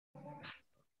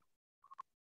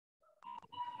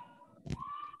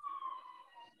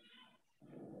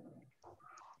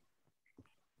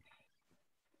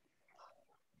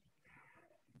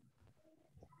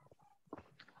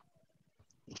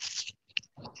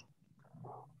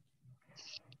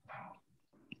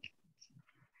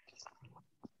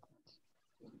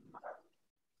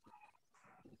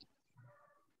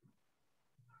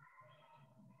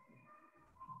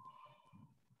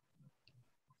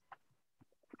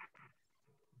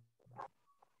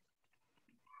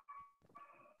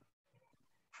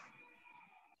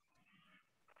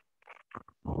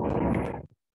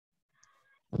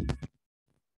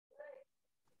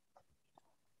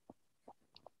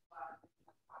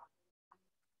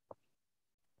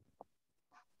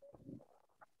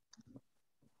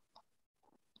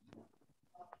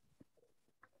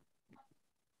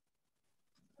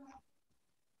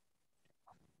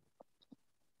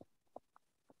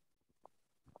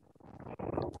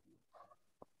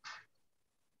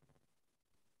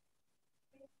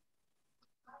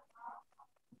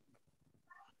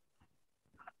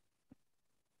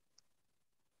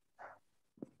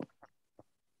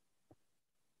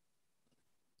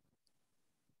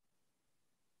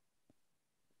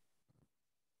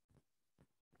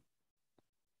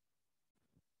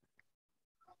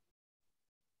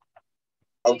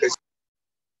Okay.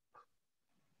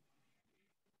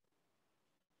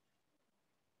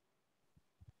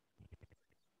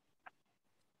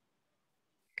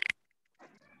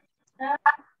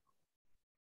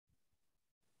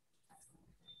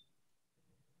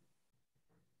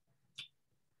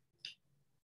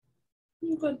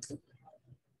 Good.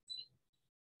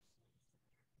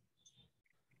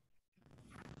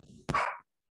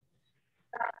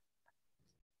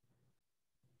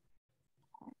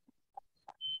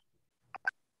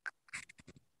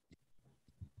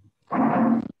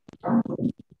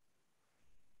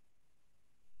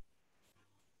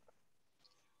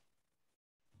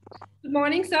 Good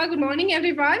morning, sir. Good morning,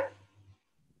 everyone.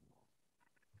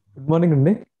 Good morning,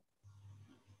 Andy.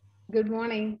 Good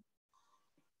morning.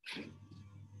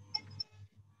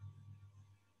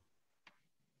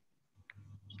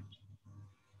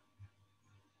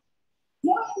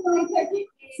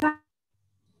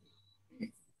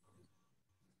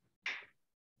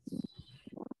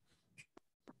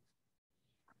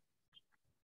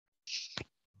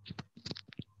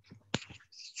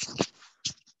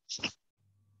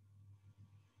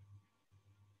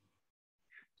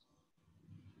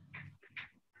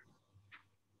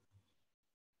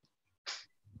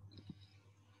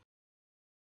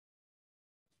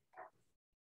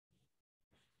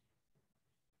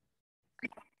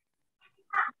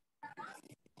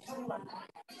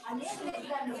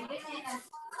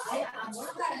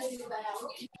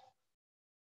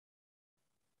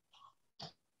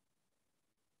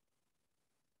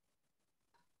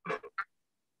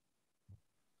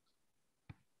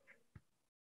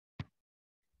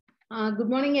 Good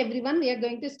morning, everyone. We are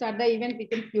going to start the event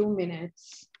within few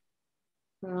minutes.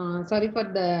 Sorry for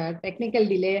the technical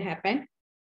delay happened.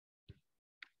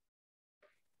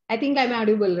 I think I'm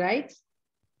audible, right?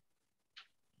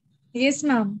 Yes,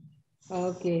 ma'am.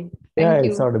 Okay. Yeah, Thank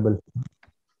it's you. audible.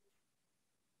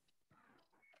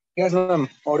 Yes, ma'am.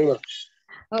 Audible.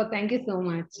 Oh, thank you so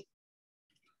much.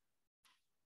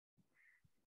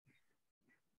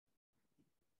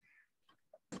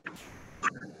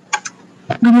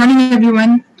 Good morning,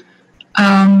 everyone.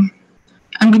 I'm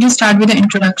going to start with the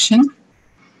introduction.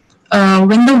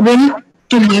 When the will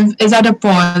to live is at a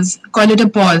pause, call it a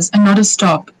pause and not a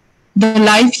stop. The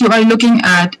life you are looking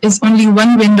at is only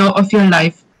one window of your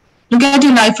life. Look at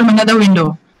your life from another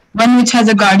window, one which has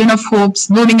a garden of hopes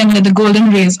blooming under the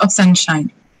golden rays of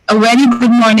sunshine. A very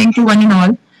good morning to one and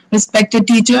all, respected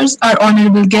teachers, our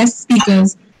honorable guest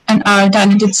speakers, and our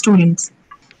talented students.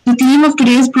 The theme of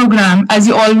today's program, as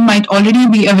you all might already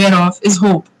be aware of, is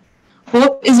hope.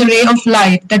 Hope is a ray of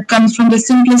light that comes from the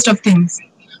simplest of things.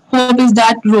 Hope is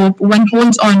that rope one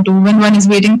holds onto when one is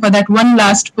waiting for that one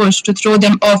last push to throw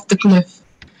them off the cliff.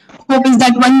 Hope is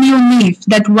that one new leaf,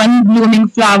 that one blooming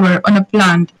flower on a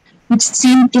plant which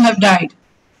seemed to have died.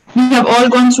 We have all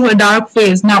gone through a dark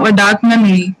phase, now a dark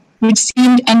memory, which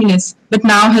seemed endless, but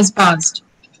now has passed.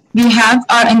 We have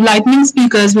our enlightening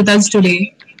speakers with us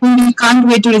today, whom we can't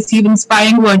wait to receive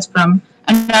inspiring words from,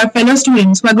 and our fellow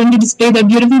students who are going to display their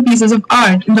beautiful pieces of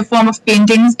art in the form of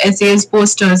paintings, essays,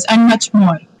 posters, and much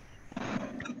more.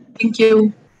 Thank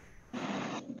you.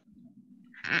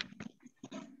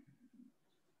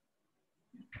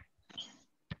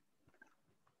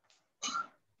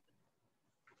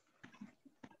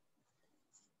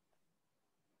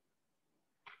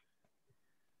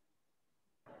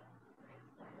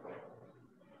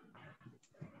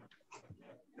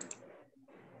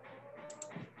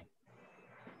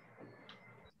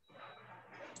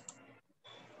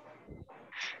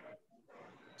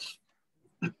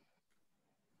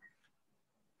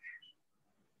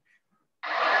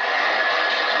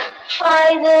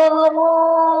 I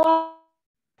do.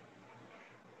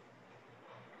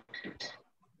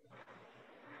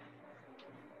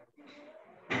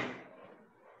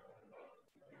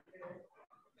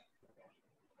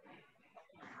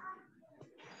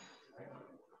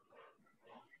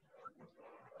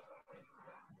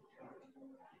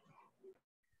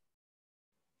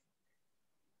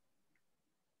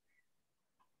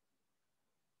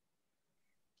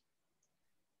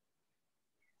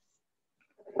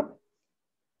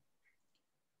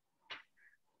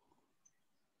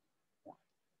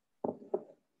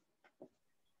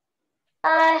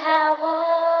 I have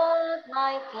heard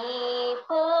my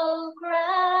people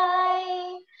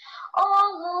cry,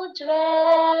 all who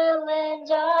dwell in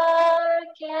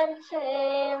dark and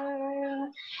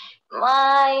sin.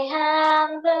 My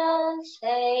hand will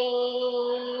say,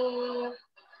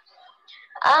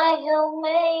 I who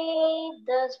made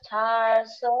the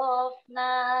stars of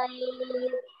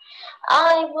night,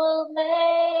 I will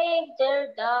make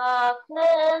their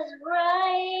darkness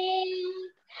bright.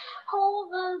 who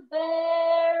will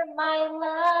bear my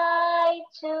light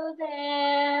to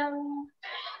them?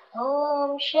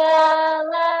 Whom shall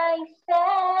I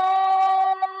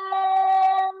send?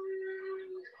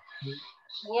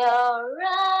 Here I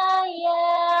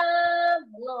am,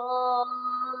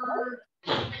 Lord.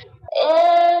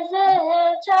 Is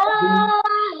it I,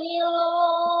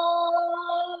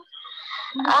 Lord?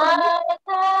 I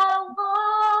have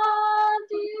heard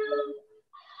you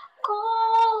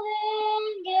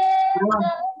calling in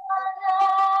the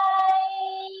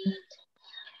night.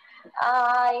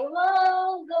 I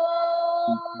will go,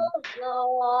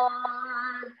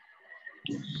 Lord,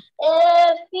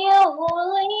 if you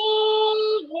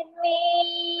lead me.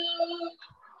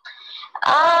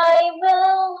 I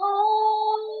will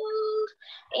hold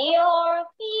your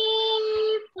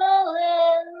people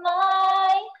in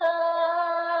my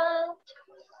hand.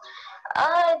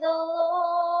 I, the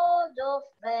Lord of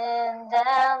wind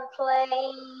and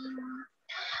flame,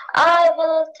 I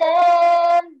will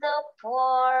tend the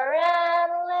poor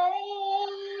and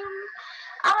lame.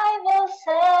 I will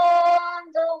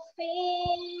send a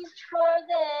feast for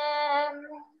them.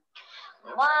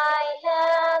 My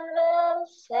hand will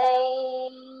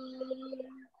save.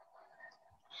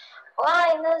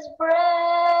 Finest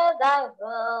bread I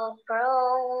will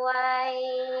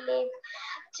provide,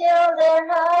 till their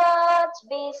hearts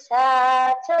be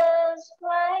satisfied.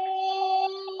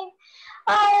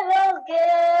 I will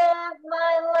give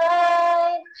my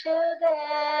life to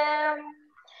them.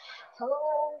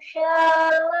 Whom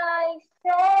shall I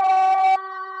send?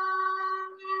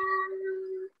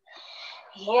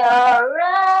 Here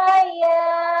I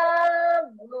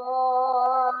am,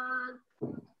 Lord.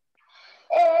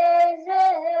 Is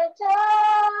it I,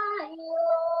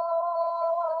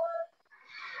 Lord?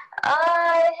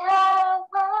 I have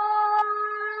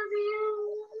heard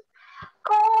you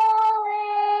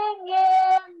calling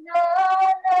in the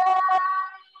night.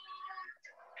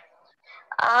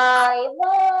 I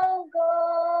will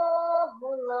go,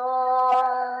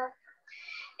 Lord,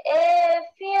 if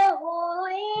you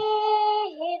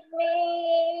lead me.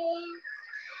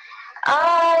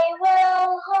 I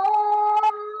will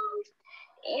hold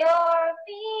your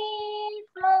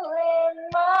people in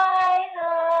my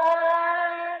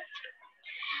heart.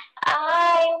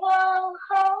 I will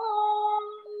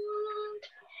hold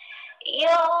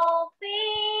your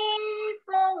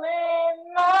people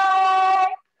in my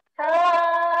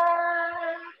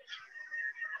heart.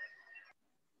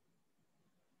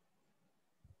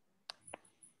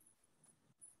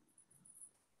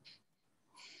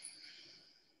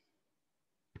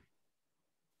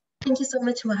 Thank you so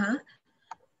much, Maha.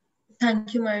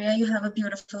 Thank you, Maria. You have a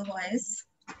beautiful voice.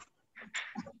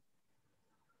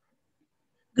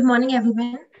 Good morning,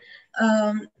 everyone.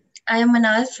 I am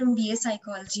Manal from BA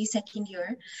Psychology, second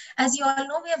year. As you all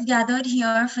know, we have gathered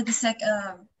here for the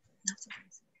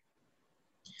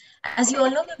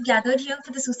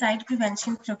suicide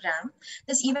prevention program.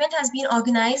 This event has been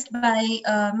organized by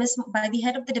the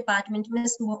head of the department,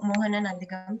 Ms. Mohana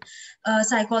Nandigam, a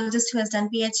psychologist who has done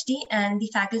PhD, and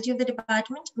the faculty of the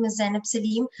department, Ms. Zainab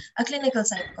Salim, a clinical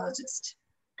psychologist.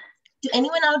 To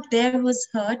anyone out there who's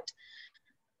hurt,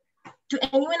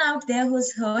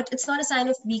 it's not a sign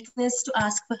of weakness to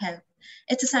ask for help.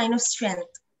 It's a sign of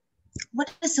strength.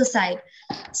 What is suicide?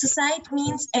 Suicide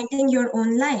means ending your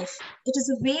own life. It is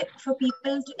a way for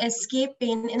people to escape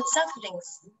pain and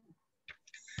sufferings.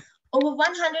 Over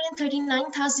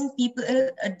 139,000 people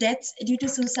deaths due to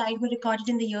suicide were recorded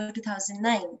in the year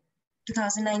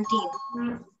 2019.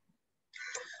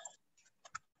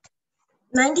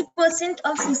 90%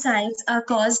 of suicides are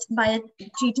caused by a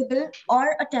treatable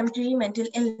or a temporary mental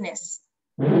illness.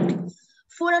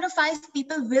 4 out of 5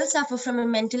 people will suffer from a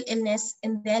mental illness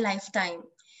in their lifetime.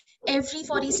 Every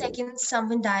 40 seconds,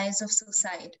 someone dies of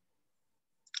suicide.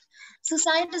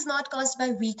 Suicide is not caused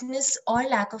by weakness or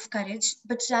lack of courage,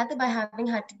 but rather by having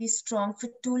had to be strong for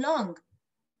too long.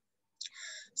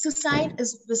 Suicide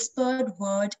is a whispered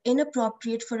word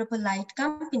inappropriate for a polite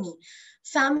company.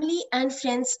 Family and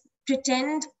friends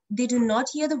pretend they do not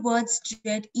hear the words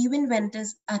dread even when it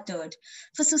is uttered.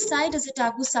 For suicide is a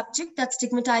taboo subject that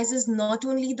stigmatizes not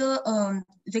only the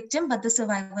victim, but the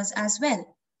survivors as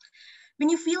well. When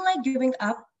you feel like giving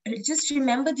up, just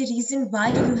remember the reason why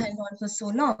you held on for so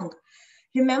long.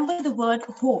 Remember the word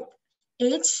hope.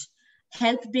 H,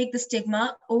 help break the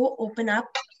stigma. O, open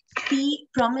up. P,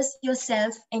 promise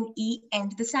yourself. And E,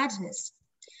 end the sadness.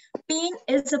 Pain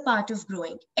is a part of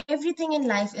growing. Everything in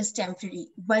life is temporary.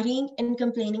 Worrying and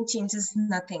complaining changes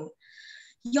nothing.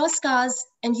 Your scars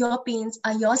and your pains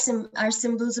are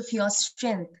symbols of your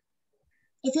strength.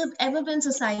 If you've ever been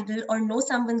suicidal or know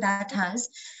someone that has,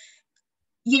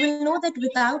 You will know that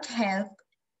without help,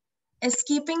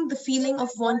 escaping the feeling of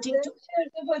wanting to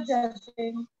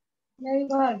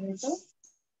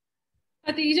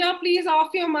Khadija, please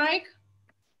off your mic.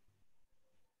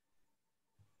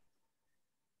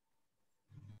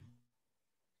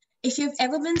 If you've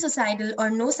ever been suicidal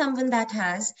or know someone that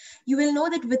has, you will know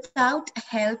that without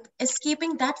help,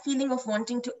 escaping that feeling of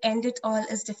wanting to end it all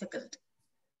is difficult.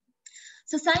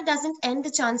 Suicide doesn't end the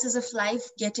chances of life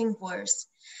getting worse.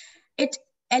 It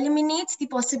eliminates the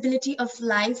possibility of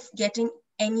life getting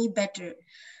any better.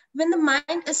 When the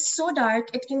mind is so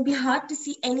dark, it can be hard to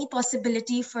see any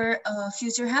possibility for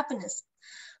future happiness.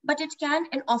 But it can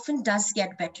and often does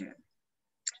get better.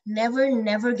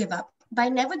 Never give up. By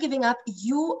never giving up,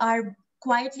 you are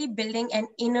quietly building an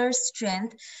inner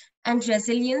strength and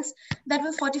resilience that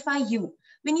will fortify you.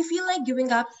 When you feel like giving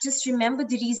up, just remember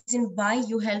the reason why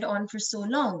you held on for so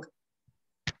long.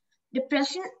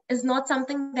 Depression is not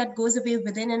something that goes away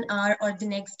within an hour or the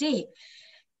next day.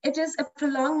 It is a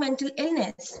prolonged mental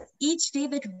illness. Each day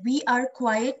that we are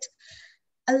quiet,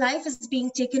 a life is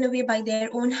being taken away by their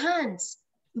own hands.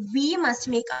 We must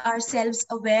make ourselves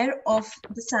aware of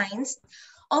the signs.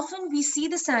 Often we see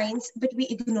the signs, but we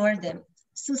ignore them.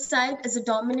 Suicide is a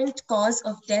dominant cause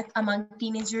of death among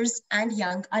teenagers and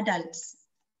young adults.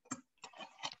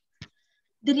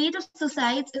 The rate of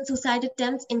suicides and suicide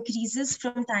attempts increases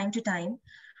from time to time.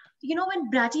 You know,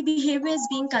 when bratty behavior is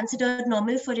being considered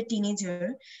normal for a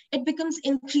teenager, it becomes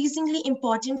increasingly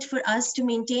important for us to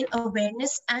maintain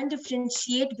awareness and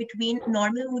differentiate between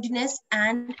normal moodiness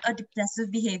and a depressive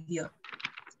behavior.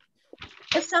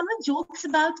 If someone jokes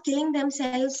about killing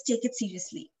themselves, take it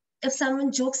seriously. If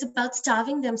someone jokes about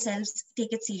starving themselves,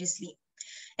 take it seriously.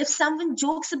 If someone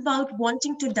jokes about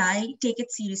wanting to die, take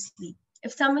it seriously.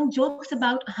 If someone jokes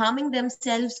about harming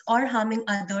themselves or harming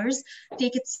others,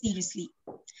 take it seriously.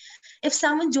 If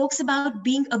someone jokes about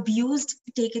being abused,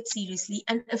 take it seriously.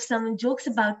 And if someone jokes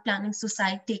about planning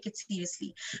suicide, take it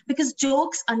seriously. Because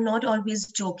jokes are not always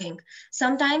joking.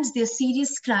 Sometimes they're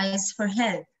serious cries for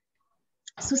help.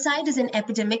 Suicide is an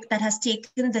epidemic that has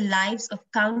taken the lives of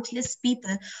countless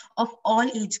people of all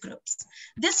age groups.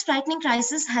 This frightening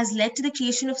crisis has led to the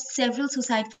creation of several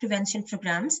suicide prevention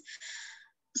programs.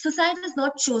 Suicide is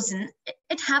not chosen.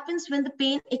 It happens when the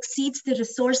pain exceeds the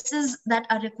resources that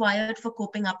are required for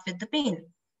coping up with the pain.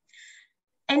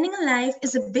 Ending a life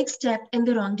is a big step in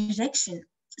the wrong direction.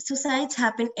 Suicides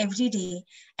happen every day,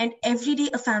 and every day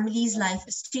a family's life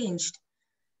is changed.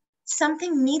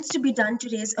 Something needs to be done to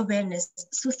raise awareness.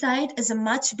 Suicide is a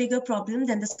much bigger problem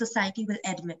than the society will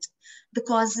admit. The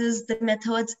causes, the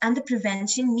methods, and the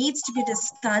prevention needs to be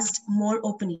discussed more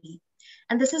openly.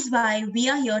 And this is why we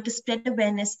are here to spread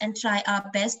awareness and try our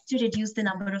best to reduce the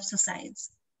number of suicides.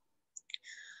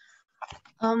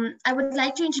 I would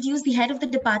like to introduce the head of the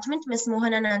department, Ms.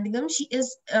 Mohana Nandigam.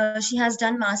 She has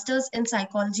done masters in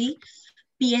psychology,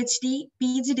 PhD,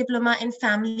 PG diploma in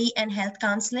family and health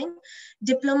counseling,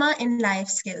 diploma in life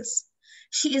skills.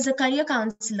 She is a career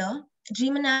counselor,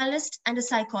 dream analyst, and a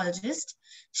psychologist.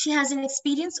 She has an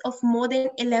experience of more than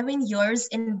 11 years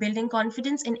in building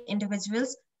confidence in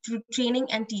individuals through training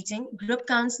and teaching, group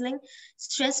counseling,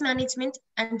 stress management,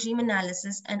 and dream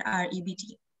analysis and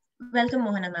REBT. Welcome,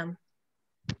 Mohana ma'am.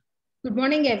 Good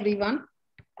morning, everyone.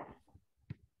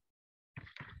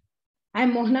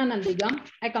 I'm Mohana Nandigam.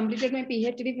 I completed my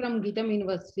PhD from Geetam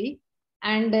University.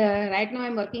 And right now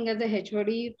I'm working as a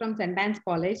HOD from St.Ann's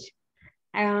College,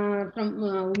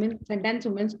 St.Ann's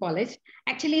Women's College.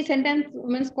 Actually, St.Ann's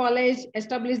Women's College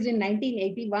established in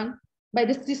 1981 by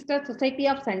the Sister Society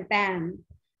of St.Ann.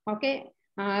 Okay.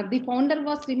 The founder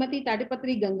was Srimati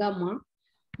Tadipatri Gangamma,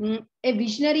 a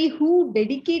visionary who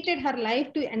dedicated her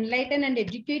life to enlighten and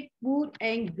educate poor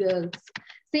young girls.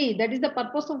 See, that is the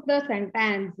purpose of the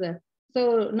St.Ann's.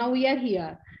 So now we are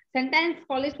here. St.Anne's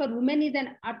College for Women is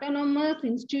an autonomous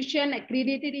institution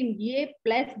accredited in A+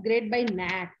 grade by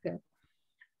NAC.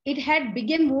 It had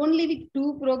begun only with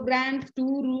 2 programs, 2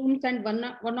 rooms, and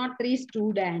 103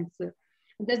 students.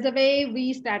 That's the way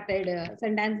we started.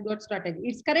 St.Anne's got started.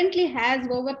 It currently has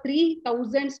over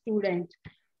 3,000 students.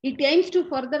 It aims to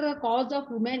further the cause of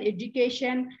women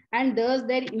education and thus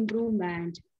their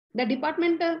improvement. The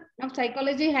Department of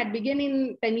Psychology had begun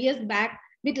in 10 years back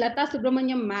with Lata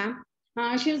Subramanyam ma'am.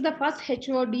 She was the first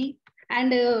HOD,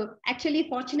 and actually,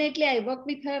 fortunately, I worked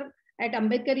with her at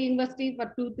Ambedkar University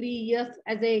for 2-3 years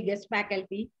as a guest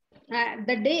faculty.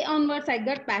 The day onwards, I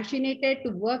got passionate to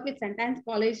work with St.Anne's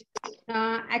College.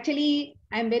 Actually,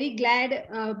 I'm very glad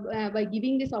by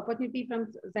giving this opportunity from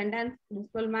St.Anne's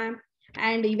principal ma'am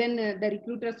and even the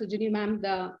recruiter Sujini ma'am,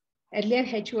 the earlier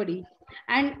HOD.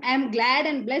 And I'm glad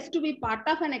and blessed to be part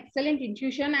of an excellent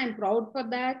institution. I'm proud for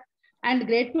that and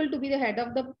grateful to be the head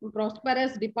of the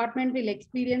prosperous department with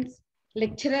experience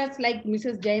lecturers like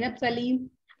Mrs. Jainab Salim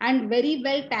and very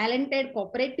well talented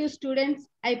cooperative students.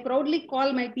 I proudly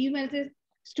call my team as a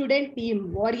student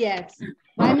team warriors.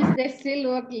 Why means they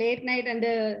still work late night and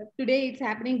today it's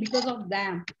happening because of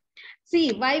them.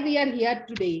 See why we are here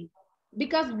today,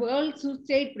 because World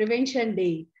Suicide Prevention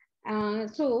Day.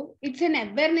 So it's an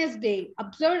awareness day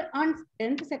observed on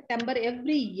 10th September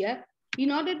every year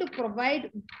in order to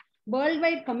provide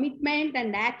worldwide commitment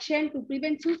and action to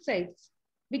prevent suicides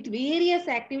with various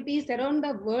activities around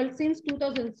the world since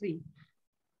 2003.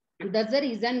 And that's the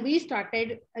reason we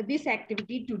started this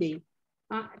activity today.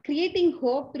 Creating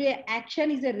hope through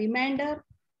action is a reminder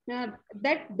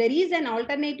that there is an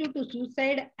alternative to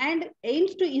suicide and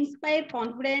aims to inspire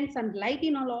confidence and light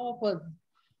in all of us.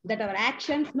 That our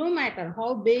actions, no matter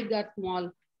how big or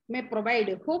small, may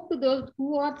provide hope to those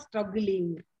who are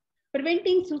struggling.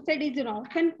 Preventing suicide is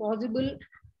often possible,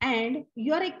 and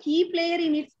you are a key player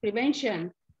in its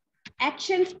prevention.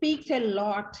 Action speaks a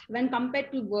lot when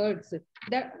compared to words.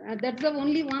 That's the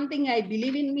only one thing I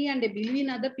believe in me and I believe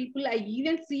in other people. I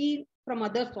even see from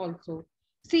others also.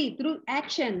 See, through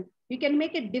action, you can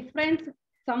make a difference.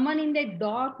 Someone in their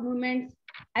dark moments,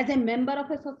 as a member of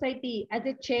a society, as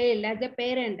a child, as a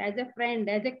parent, as a friend,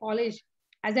 as a college,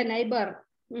 as a neighbor,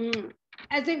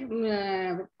 as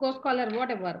a co-scholar,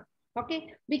 whatever.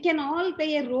 Okay, we can all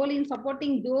play a role in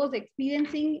supporting those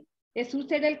experiencing a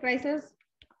suicidal crisis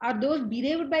or those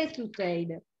bereaved by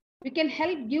suicide. We can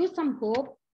help give some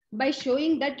hope by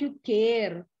showing that you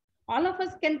care. All of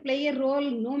us can play a role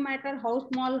no matter how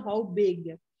small, how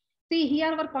big. See,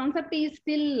 here our concept is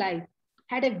still life,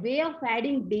 had a way of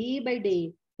adding day by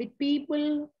day with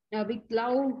people, with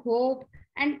love, hope,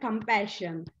 and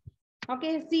compassion.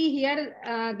 Okay, see here,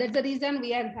 that's the reason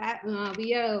we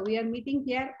are meeting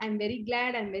here. I'm very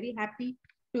glad, I'm very happy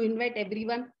to invite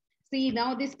everyone. See,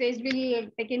 now this stage will be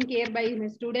taken care by my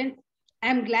students.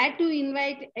 I'm glad to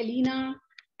invite Elena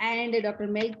and Dr.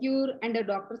 Melchior and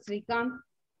Dr. Srikanth.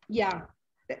 Yeah,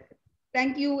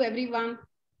 thank you everyone.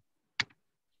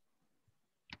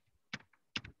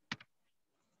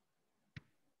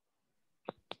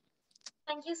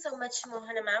 Thank you so much,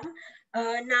 Mohana ma'am.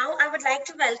 Now I would like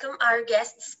to welcome our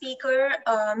guest speaker,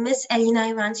 Miss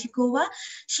Elena Ivanchikova.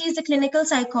 She is a clinical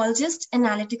psychologist,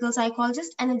 analytical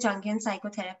psychologist, and a Jungian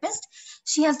psychotherapist.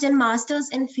 She has done masters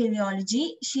in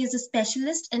philology. She is a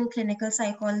specialist in clinical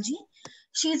psychology.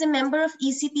 She is a member of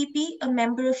ECPP, a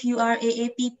member of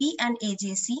URAAPP and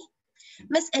AJC.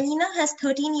 Miss Elena has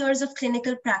 13 years of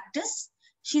clinical practice.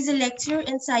 She's a lecturer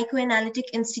in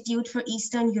Psychoanalytic Institute for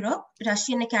Eastern Europe,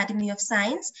 Russian Academy of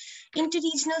Science,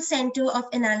 Interregional Center of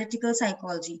Analytical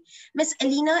Psychology. Ms.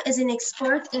 Elena is an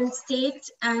expert in state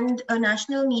and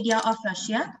national media of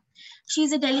Russia. She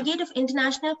is a delegate of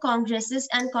international congresses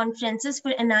and conferences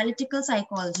for analytical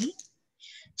psychology.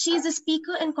 She is a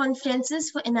speaker in conferences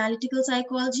for analytical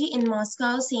psychology in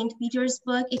Moscow, St.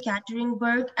 Petersburg,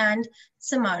 Ekaterinburg, and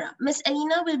Samara. Ms.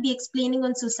 Elena will be explaining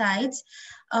on suicides,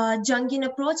 Jungian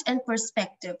approach, and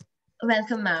perspective.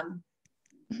 Welcome, ma'am.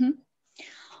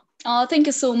 Thank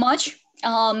you so much.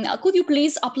 Could you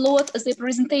please upload the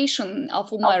presentation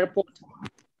for my report?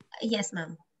 Yes,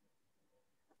 ma'am.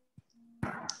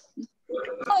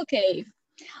 Okay.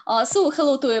 So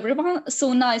hello to everyone.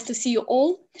 So nice to see you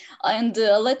all. And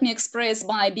let me express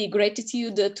my big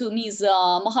gratitude to Ms.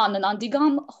 Mohana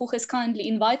Nandigam, who has kindly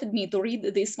invited me to read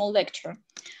this small lecture.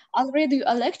 I'll read you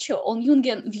a lecture on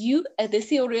Jungian view at the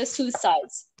theory of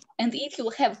suicides. And if you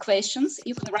have questions,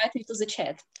 you can write it to the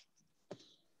chat.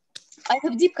 I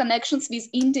have deep connections with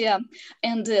India,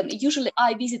 and usually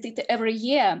I visit it every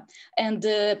year. And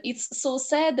it's so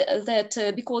sad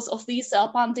that because of this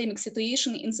pandemic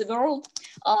situation in the world,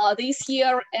 this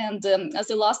year and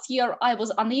the last year, I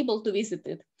was unable to visit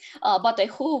it. But I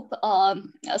hope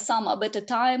some better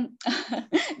time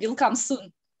will come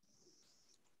soon.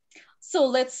 So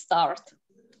let's start.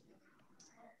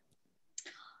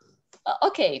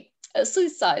 Okay,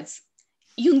 suicides,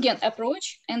 Jungian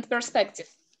approach and perspective.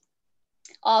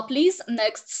 Please,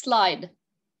 next slide.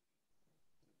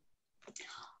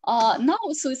 Now,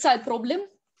 suicide problem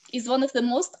is one of the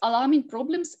most alarming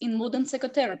problems in modern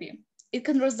psychotherapy. It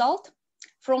can result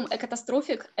from a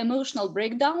catastrophic emotional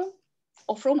breakdown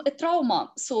or from a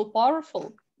trauma so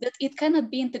powerful that it cannot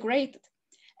be integrated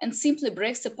and simply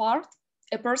breaks apart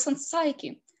a person's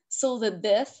psyche so that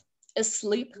death,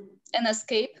 sleep, and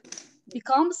escape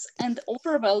becomes an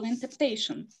overwhelming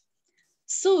temptation.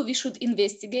 So we should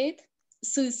investigate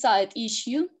suicide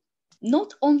issue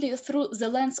not only through the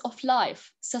lens of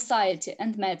life, society,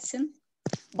 and medicine,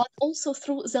 but also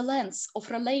through the lens of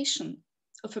relation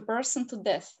of a person to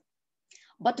death.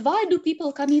 But why do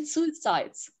people commit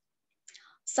suicides?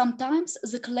 Sometimes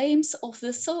the claims of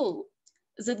the soul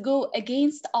that go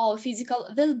against our physical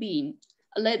well-being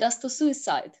led us to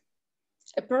suicide.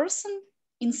 A person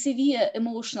in severe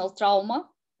emotional trauma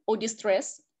or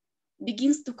distress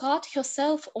begins to cut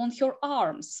herself on her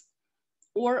arms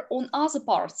or on other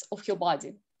parts of her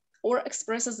body, or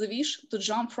expresses the wish to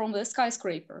jump from the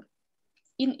skyscraper.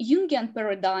 In Jungian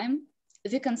paradigm,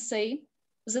 we can say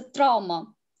that trauma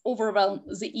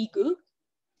overwhelms the ego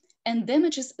and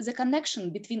damages the connection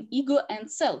between ego and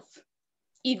self,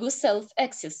 ego-self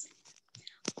axis.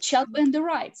 Chuck Bender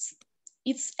writes,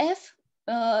 it's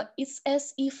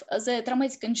as if the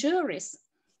traumatic injuries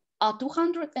are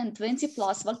 220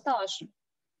 plus voltage,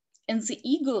 and the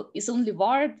ego is only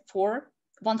wired for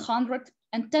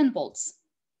 110 volts.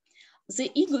 The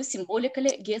ego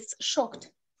symbolically gets shocked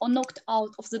or knocked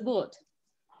out of the boat.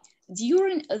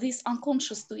 During this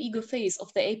unconscious to ego phase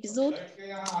of the episode,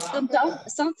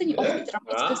 something of a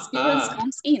traumatic experience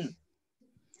comes in,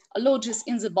 lodges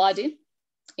in the body,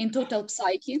 in total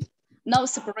psyche, now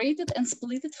separated and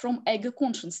splitted from ego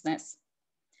consciousness.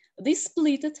 This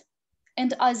splitted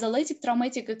and isolated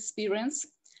traumatic experience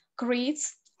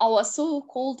creates our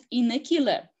so-called inner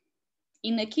killer,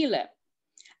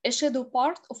 a shadow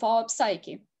part of our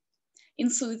psyche. In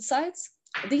suicides,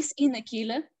 this inner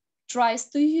killer tries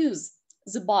to use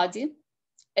the body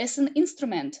as an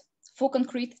instrument for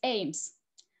concrete aims.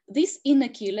 This inner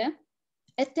killer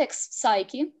attacks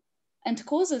psyche and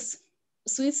causes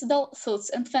suicidal thoughts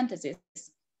and fantasies.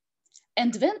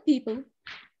 And when people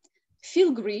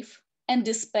feel grief and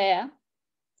despair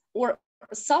or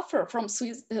suffer from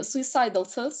suicidal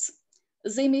thoughts,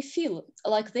 they may feel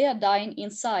like they are dying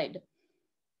inside.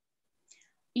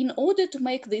 In order to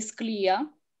make this clear,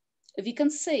 we can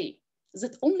say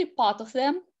that only part of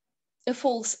them, a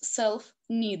false self,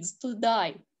 needs to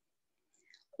die.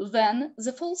 When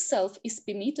the false self is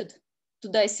permitted to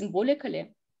die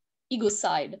symbolically,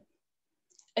 egocide,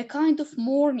 a kind of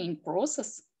mourning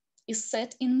process is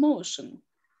set in motion.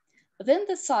 Then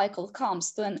the cycle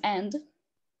comes to an end,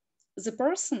 the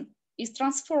person is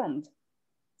transformed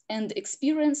and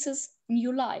experiences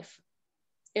new life,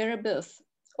 a rebirth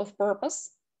of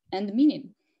purpose and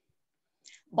meaning.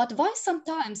 But why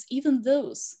sometimes even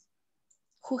those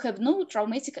who have no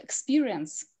traumatic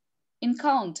experience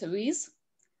encounter with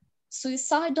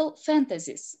suicidal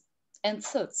fantasies and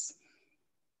thoughts?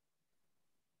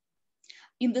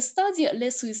 In the study Le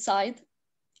Suicide,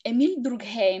 Emile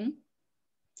Durkheim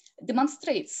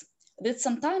demonstrates that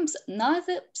sometimes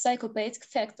neither psychopathic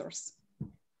factors,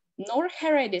 nor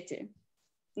heredity,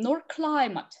 nor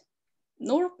climate,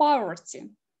 nor poverty,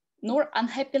 nor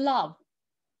unhappy love,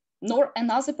 nor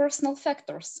another personal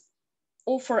factors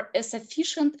offer a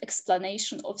sufficient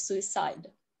explanation of suicide.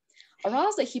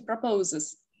 Rather, he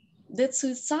proposes that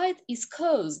suicide is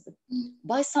caused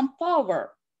by some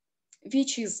power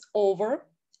which is over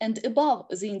and above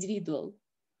the individual,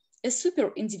 a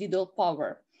super individual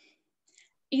power.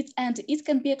 It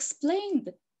can be explained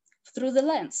through the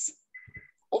lens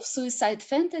of suicide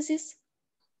fantasies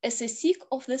as a seek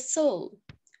of the soul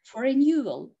for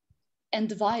renewal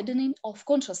and widening of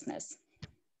consciousness.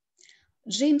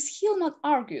 James Hillman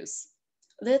argues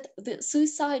that the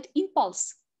suicide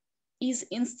impulse is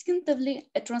instinctively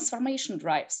a transformation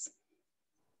drive.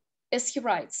 As he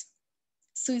writes,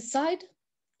 suicide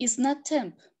is an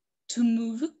attempt to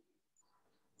move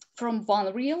from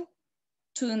one real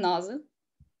to another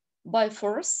by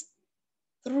force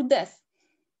through death.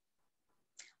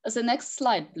 The next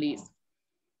slide, please.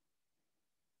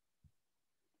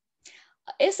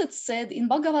 As it's said in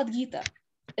Bhagavad Gita,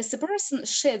 as a person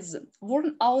sheds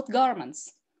worn out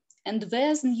garments and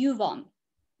wears new one,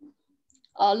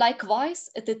 likewise,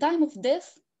 at the time of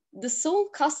death, the soul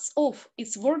casts off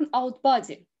its worn out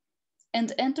body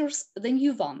and enters the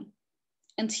new one.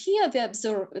 And here we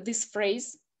observe this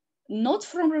phrase not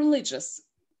from religious,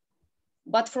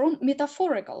 but from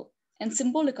metaphorical and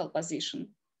symbolical position.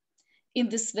 In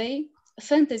this way,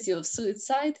 fantasy of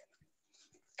suicide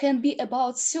can be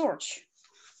about search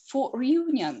for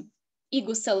reunion,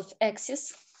 ego-self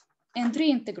axis, and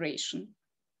reintegration.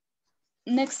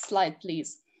 Next slide,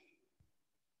 please.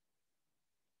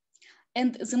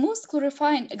 And the most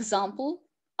clarifying example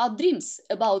are dreams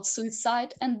about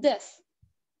suicide and death.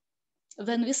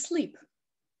 When we sleep,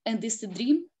 and this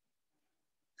dream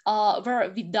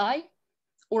where we die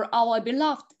or our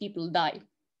beloved people die.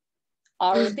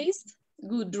 Are these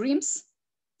good dreams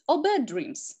or bad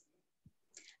dreams?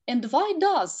 And why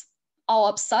does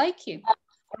our psyche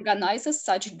organizes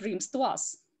such dreams to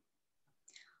us.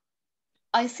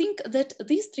 I think that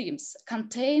these dreams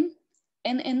contain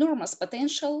an enormous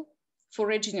potential for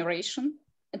regeneration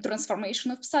and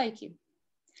transformation of psyche,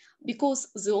 because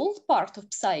the old part of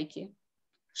psyche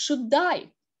should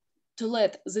die to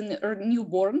let the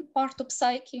newborn part of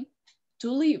psyche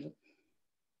to live.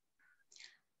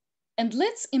 And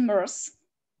let's immerse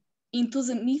into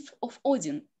the myth of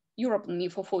Odin, European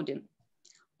myth of Odin.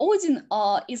 Odin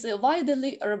is a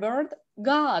widely revered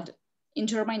god in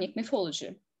Germanic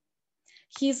mythology.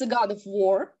 He is a god of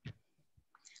war,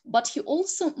 but he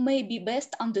also may be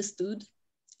best understood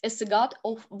as a god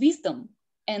of wisdom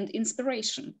and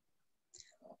inspiration.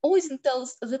 Odin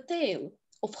tells the tale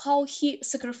of how he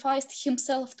sacrificed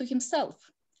himself to himself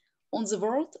on the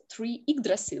world tree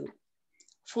Yggdrasil.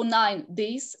 For 9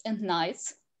 days and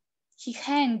nights, he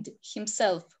hanged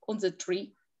himself on the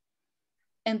tree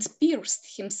and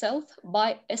pierced himself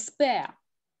by a spear.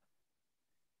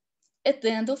 At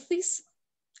the end of this,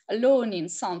 learning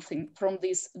something from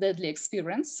this deadly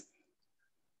experience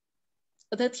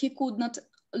that he could not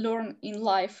learn in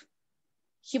life,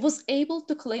 he was able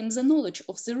to claim the knowledge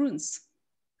of the runes,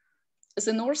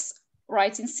 the Norse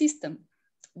writing system,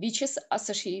 which is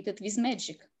associated with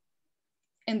magic,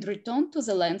 and return to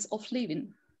the lands of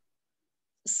living.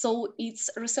 So it's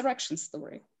a resurrection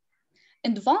story.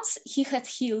 And once he had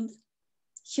healed,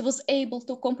 he was able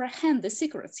to comprehend the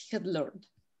secrets he had learned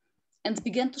and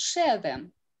began to share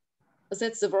them,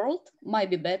 that the world might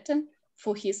be better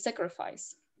for his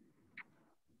sacrifice.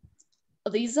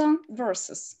 These are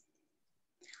verses.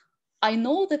 I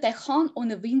know that I hung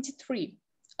on a windy tree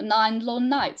 9 long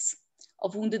nights,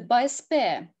 wounded by a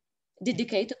spear,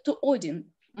 dedicated to Odin,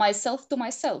 myself to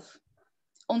myself,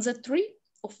 on the tree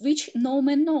of which no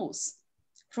man knows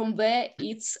from where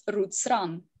its roots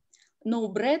run. No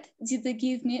bread did they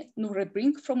give me, nor a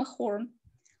drink from a horn.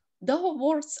 Thou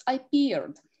words I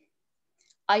peered.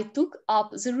 I took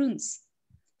up the runes,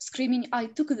 screaming I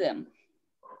took them.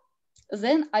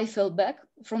 Then I fell back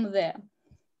from there.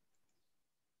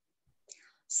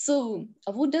 So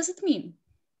what does it mean?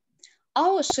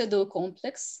 Our shadow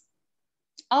complex,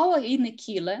 our inner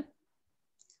killer,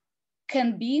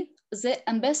 can be the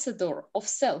ambassador of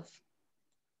self,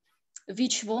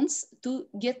 which wants to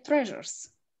get treasures,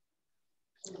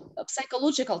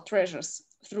 psychological treasures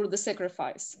through the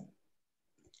sacrifice.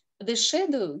 The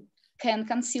shadow can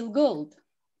conceal gold.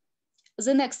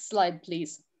 The next slide,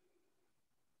 please.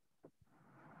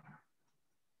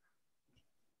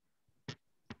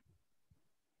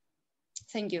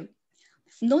 Thank you.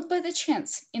 Not by the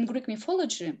chance, in Greek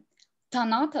mythology,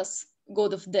 Thanatos,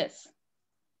 god of death,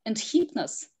 and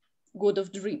Hypnos, god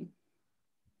of dream,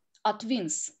 are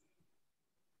twins.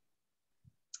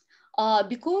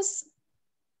 Because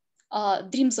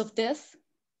dreams of death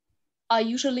are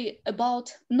usually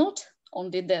about not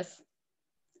only death,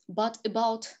 but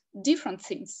about different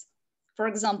things. For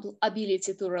example,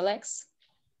 ability to relax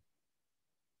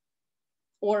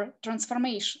or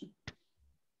transformation.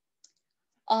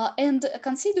 And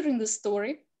considering the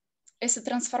story as a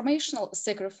transformational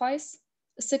sacrifice,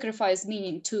 sacrifice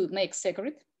meaning to make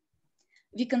sacred,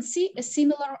 we can see a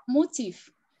similar motif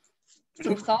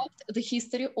throughout the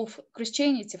history of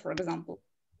Christianity, for example.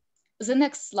 The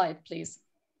next slide, please.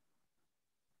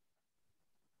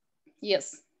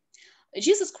 Yes,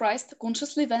 Jesus Christ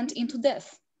consciously went into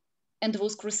death and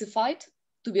was crucified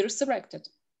to be resurrected,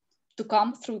 to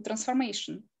come through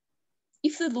transformation.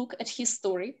 If we look at his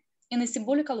story in a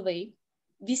symbolical way,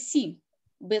 we see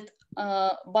that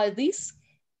by this,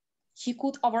 he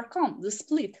could overcome the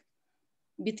split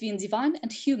between divine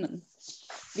and human,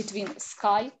 between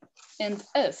sky and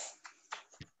earth.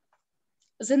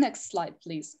 The next slide,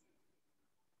 please.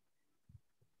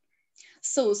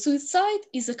 So suicide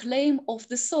is a claim of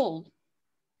the soul.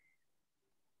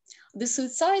 The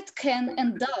suicide can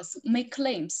and does make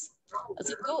claims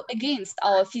that go against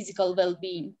our physical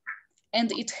well-being,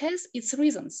 and it has its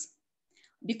reasons,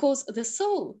 because the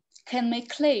soul can make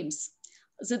claims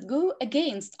that go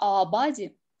against our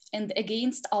body and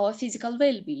against our physical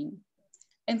well-being.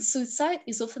 And suicide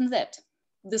is often that,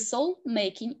 the soul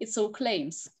making its own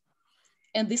claims.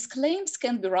 And these claims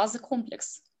can be rather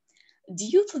complex.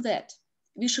 Due to that,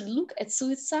 we should look at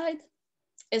suicide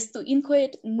as to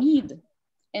inquiet need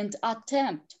and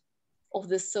attempt of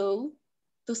the soul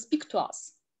to speak to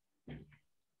us.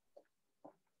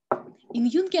 In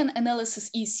Jungian analysis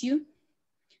issue,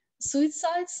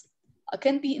 suicides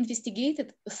can be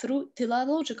investigated through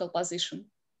teleological position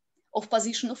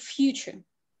of future,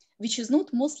 which is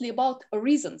not mostly about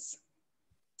reasons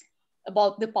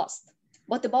about the past,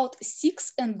 but about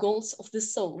seeks and goals of the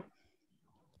soul.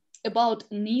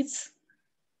 about needs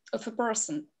of a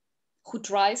person who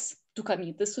tries to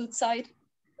commit the suicide,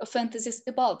 fantasies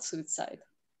about suicide.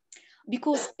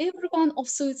 Because everyone of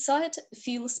suicide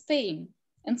feels pain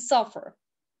and suffer,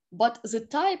 but the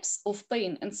types of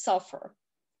pain and suffer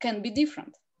can be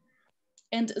different.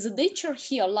 And the danger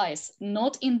here lies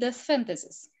not in the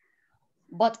fantasies,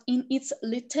 but in its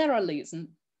literalism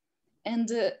and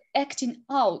acting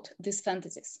out these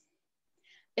fantasies.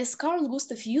 As Carl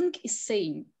Gustav Jung is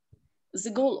saying,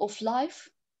 the goal of life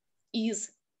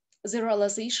is the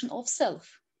realization of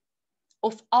self,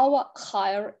 of our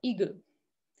higher ego.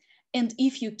 And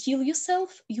if you kill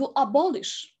yourself, you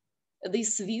abolish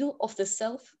this will of the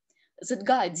self that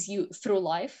guides you through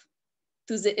life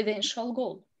to the eventual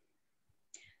goal.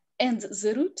 And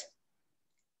the root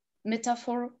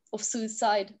metaphor of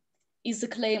suicide is the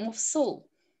claim of soul.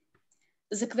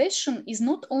 The question is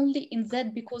not only in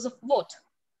that because of what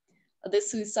the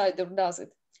suicider does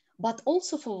it, but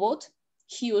also for what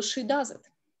he or she does it.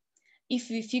 If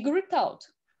we figure it out,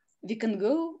 we can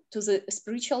go to the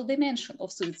spiritual dimension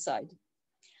of suicide.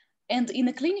 And in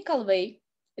a clinical way,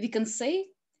 we can say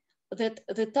that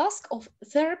the task of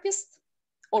therapist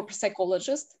or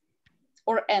psychologist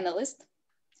or analyst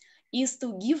is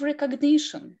to give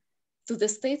recognition to the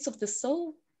states of the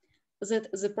soul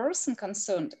that the person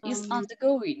concerned is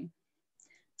undergoing,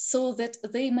 so that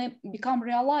they may become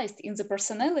realized in the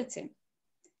personality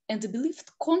and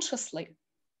believed consciously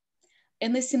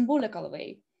in a symbolical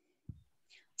way.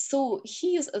 So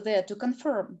he is there to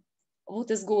confirm what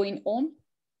is going on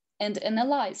and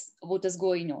analyze what is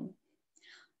going on.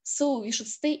 So we should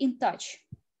stay in touch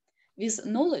with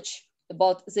knowledge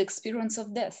about the experience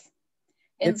of death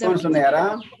and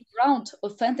the ground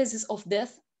of fantasies of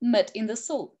death met in the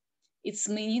soul, its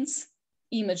meanings,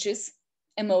 images,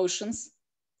 emotions,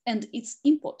 and its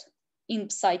input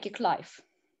in psychic life.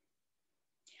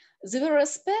 The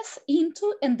various paths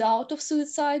into and out of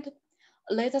suicide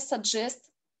let us suggest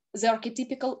the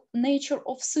archetypical nature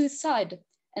of suicide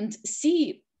and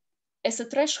see as a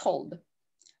threshold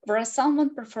where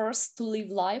someone prefers to live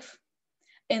life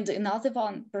and another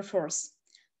one prefers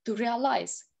to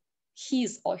realize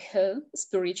his or her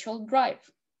spiritual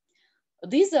drive.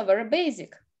 These are very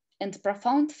basic and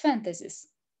profound fantasies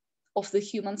of the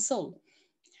human soul.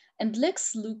 And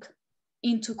let's look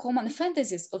into common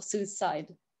fantasies of suicide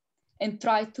and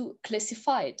try to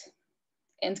classify it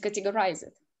and categorize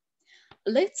it.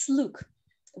 Let's look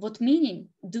what meaning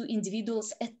do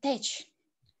individuals attach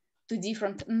to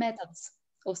different methods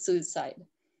of suicide.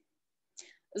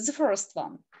 The first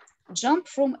one, jump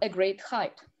from a great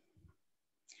height.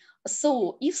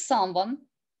 So if someone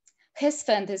has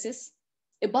fantasies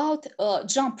about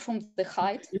jump from the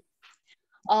height,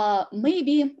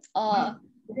 maybe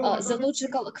the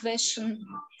logical question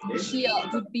here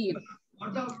would be,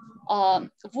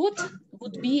 what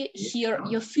would be here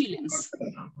your feelings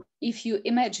if you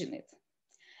imagine it?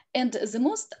 And the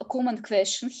most common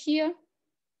question here,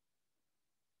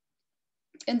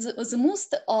 and the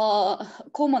most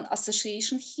common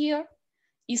association here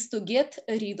is to get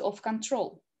rid of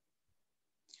control.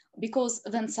 Because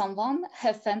when someone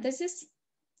has fantasies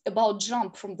about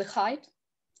jump from the height,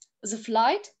 the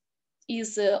flight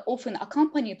is often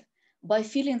accompanied by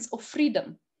feelings of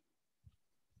freedom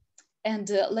and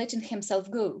letting himself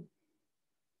go.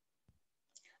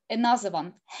 Another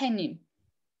one, hanging.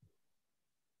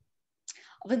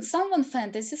 When someone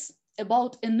fantasies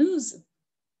about a noose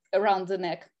around the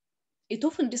neck, it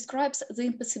often describes the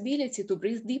impossibility to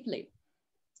breathe deeply,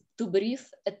 to breathe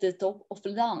at the top of the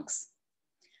lungs.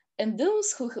 And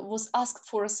those who was asked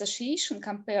for association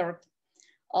compared,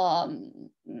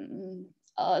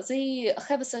 they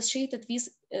have associated with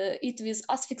it with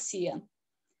asphyxia.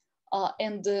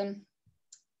 And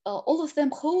all of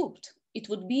them hoped it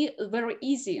would be a very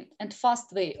easy and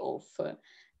fast way of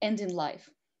ending life.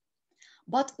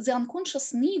 But the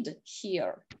unconscious need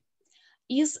here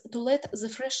is to let the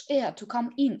fresh air to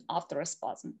come in after a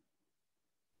spasm.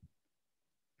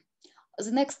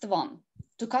 The next one,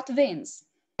 to cut veins.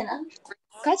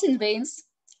 Cutting veins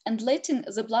and letting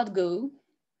the blood go,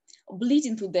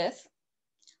 bleeding to death,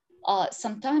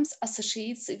 sometimes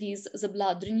associates with the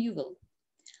blood renewal,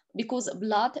 because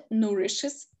blood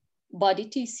nourishes body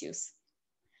tissues.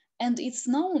 And it's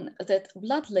known that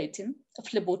bloodletting,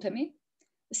 phlebotomy,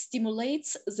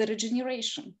 stimulates the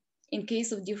regeneration in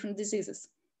case of different diseases.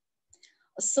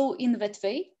 So in that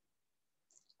way,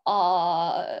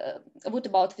 what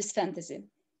about this fantasy?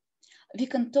 We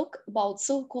can talk about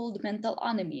so-called mental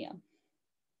anemia.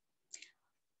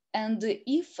 And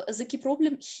if the key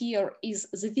problem here is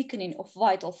the weakening of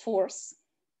vital force,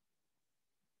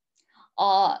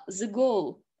 the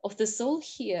goal of the soul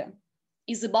here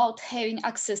is about having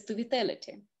access to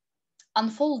vitality,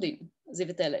 unfolding the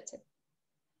vitality.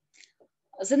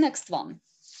 The next one,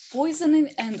 poisoning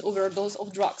and overdose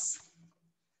of drugs.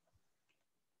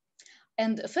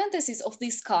 And fantasies of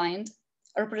this kind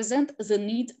represent the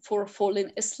need for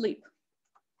falling asleep,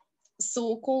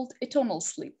 so-called eternal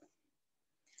sleep.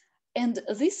 And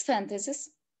these fantasies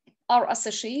are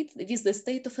associated with the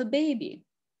state of a baby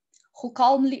who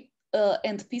calmly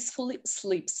and peacefully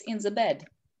sleeps in the bed.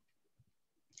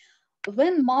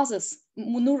 When mother's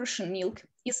nourishing milk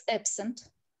is absent,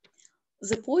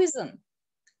 the poison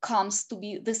comes to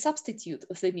be the substitute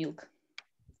of the milk.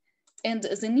 And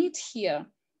the need here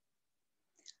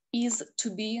is to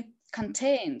be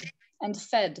contained and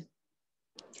fed.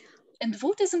 And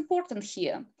what is important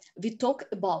here, we talk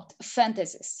about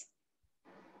fantasies,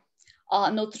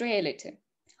 not reality.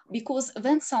 Because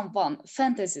when someone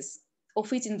fantasies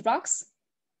of eating drugs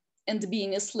and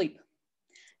being asleep,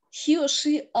 he or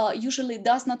she usually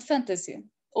does not fantasy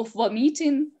of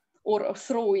vomiting or of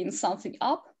throwing something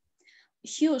up.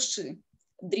 He or she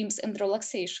dreams and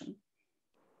relaxation.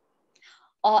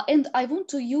 And I want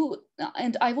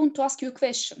to ask you a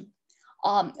question.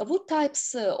 What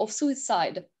types of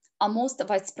suicide are most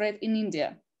widespread in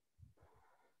India?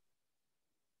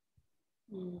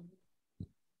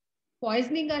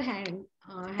 Poisoning or hanging?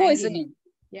 Poisoning.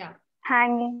 Yeah.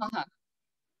 Hanging.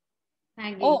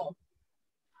 Hanging. Oh.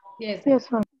 Yes. Yes,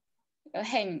 ma'am.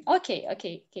 Hanging. Okay.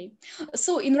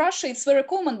 So in Russia, it's very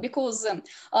common because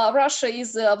Russia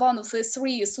is one of the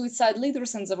 3 suicide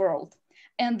leaders in the world,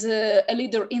 and a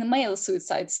leader in male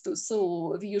suicides too.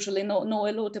 So we usually know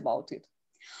a lot about it.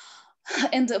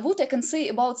 And what I can say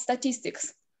about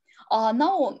statistics,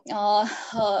 now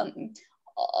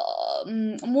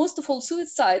most of all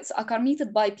suicides are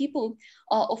committed by people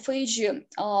of age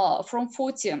from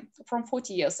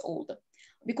 40 years old,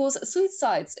 because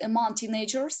suicides among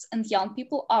teenagers and young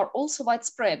people are also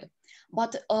widespread.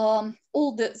 But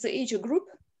all the age group,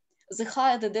 the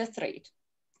higher the death rate.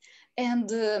 And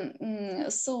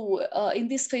so in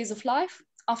this phase of life,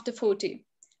 after 40,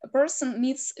 a person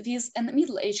meets with a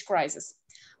middle-age crisis.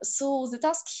 So the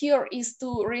task here is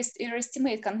to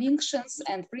estimate convictions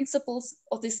and principles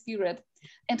of this period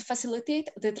and facilitate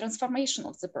the transformation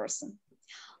of the person.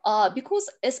 Because,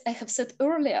 as I have said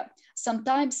earlier,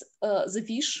 sometimes the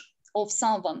wish of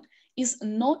someone is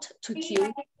not to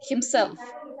kill himself.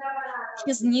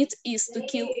 His need is to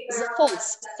kill the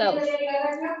false self,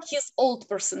 his old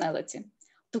personality,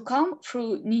 to come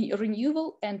through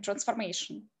renewal and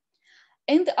transformation.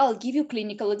 And I'll give you a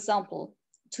clinical example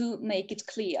to make it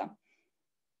clear.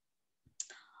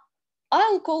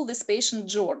 I'll call this patient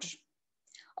George.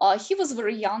 He was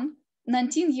very young,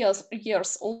 19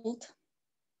 years old,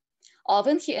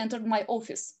 when he entered my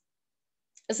office.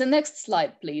 The next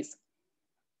slide, please.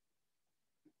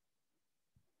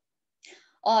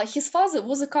 His father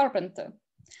was a carpenter,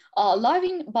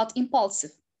 loving but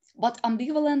impulsive, but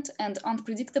ambivalent and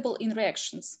unpredictable in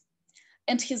reactions.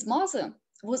 And his mother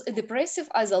was a depressive,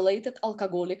 isolated,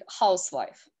 alcoholic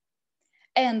housewife.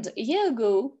 And a year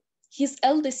ago, his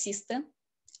elder sister,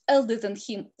 elder than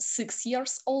him 6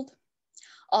 years old,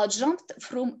 jumped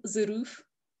from the roof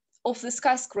of the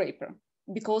skyscraper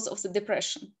because of the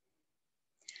depression.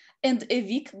 And a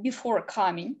week before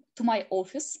coming to my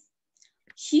office,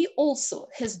 he also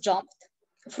has jumped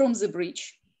from the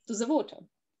bridge to the water.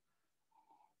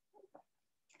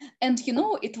 And you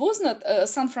know, it was not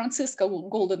San Francisco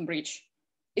Golden Bridge.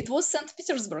 It was St.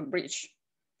 Petersburg Bridge.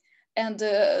 And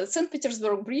St.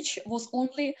 Petersburg Bridge was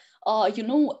only,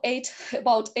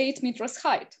 about 8 meters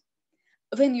height.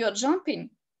 When you are jumping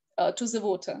to the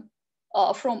water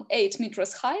from 8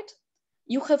 meters height,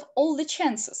 you have all the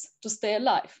chances to stay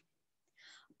alive.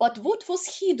 But what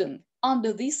was hidden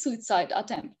under this suicide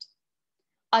attempt?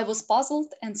 I was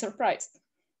puzzled and surprised.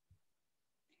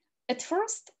 At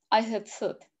first, I had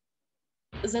thought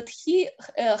that he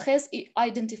has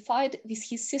identified with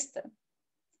his sister.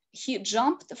 He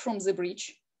jumped from the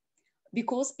bridge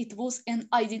because it was an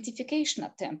identification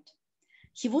attempt.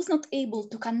 He was not able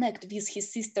to connect with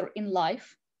his sister in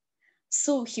life,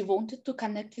 so he wanted to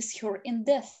connect with her in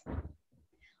death.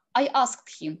 I asked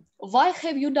him, why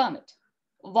have you done it?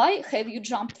 Why have you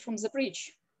jumped from the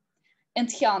bridge? And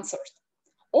he answered,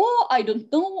 oh, I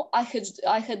don't know. I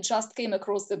had just came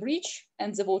across the bridge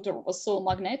and the water was so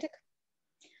magnetic.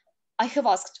 I have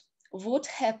asked, what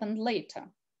happened later?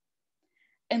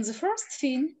 And the first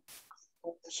thing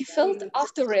he felt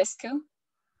after rescue,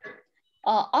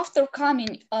 after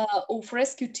coming of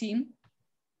rescue team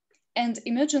and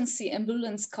emergency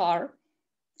ambulance car,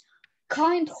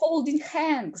 kind holding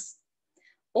hands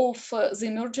of the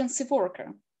emergency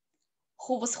worker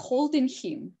who was holding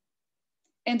him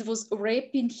and was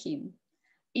wrapping him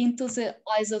into the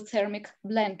isothermic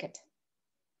blanket.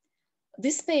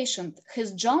 This patient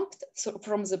has jumped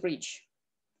from the bridge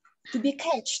to be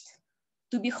catched,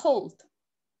 to be held,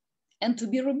 and to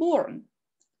be reborn,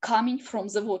 coming from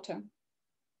the water.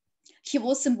 He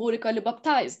was symbolically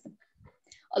baptized,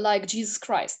 like Jesus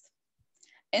Christ,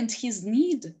 and his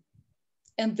need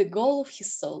and the goal of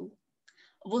his soul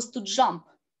was to jump,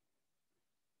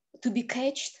 to be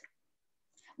catched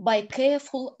by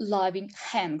careful, loving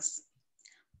hands,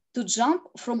 to jump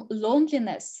from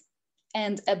loneliness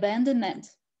and abandonment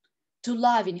to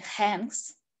loving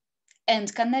hands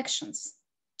and connections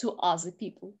to other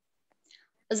people.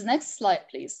 The next slide,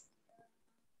 please.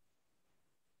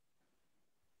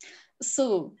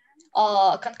 So,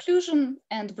 conclusion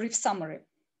and brief summary.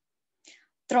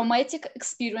 Traumatic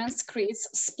experience creates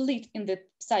split in the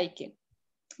psyche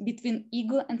between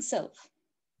ego and self,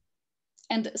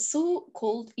 and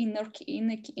so-called inner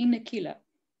killer.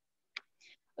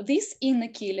 This inner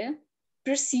killer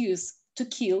pursues to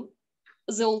kill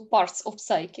the old parts of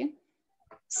psyche,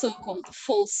 so-called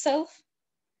false self,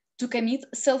 to commit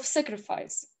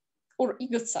self-sacrifice or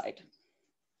egocide.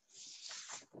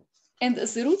 And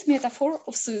the root metaphor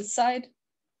of suicide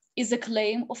is a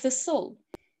claim of the soul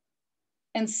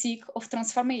and seek of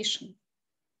transformation.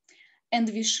 And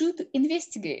we should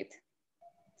investigate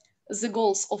the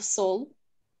goals of soul,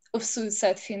 of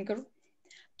suicide thinker,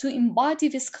 to embody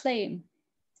this claim,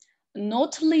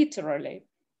 not literally,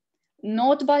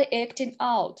 not by acting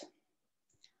out,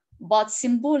 but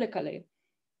symbolically,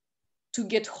 to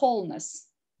get wholeness,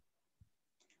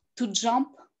 to jump,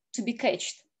 to be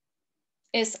catched,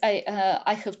 as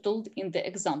I have told in the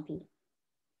example.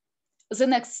 The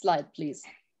next slide, please.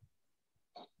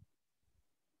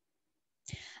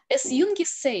 As Jung is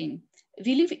saying,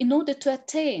 we live in order to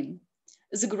attain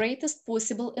the greatest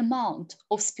possible amount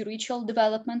of spiritual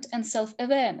development and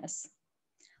self-awareness,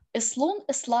 as long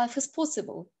as life is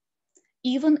possible,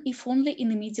 even if only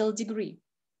in a medial degree.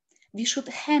 We should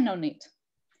hang on it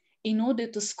in order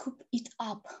to scoop it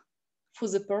up for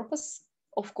the purpose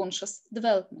of conscious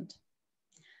development.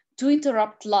 To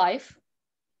interrupt life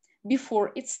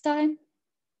before its time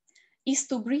is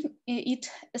to bring it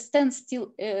a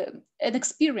standstill, an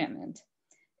experiment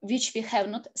which we have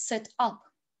not set up.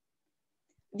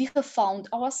 We have found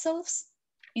ourselves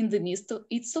in the midst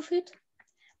of it,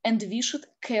 and we should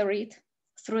carry it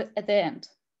through at the end.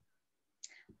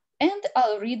 And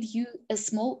I'll read you a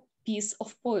small piece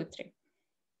of poetry.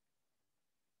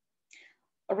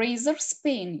 Razors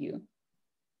pain you,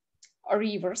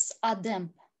 rivers are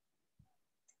damp,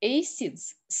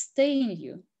 acids stain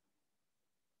you,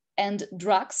 and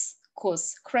drugs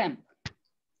cause cramp.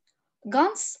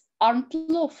 Guns aren't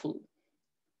lawful,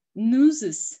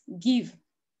 nooses give,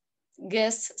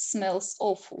 gas smells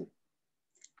awful.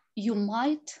 You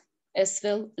might as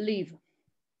well leave.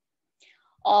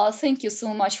 Thank you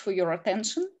so much for your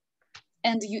attention.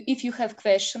 And if you have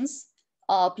questions,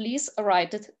 please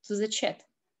write it to the chat.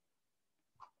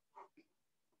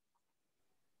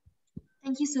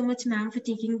 Thank you so much, ma'am, for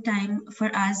taking out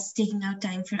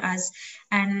time for us,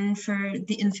 and for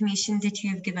the information that you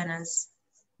have given us.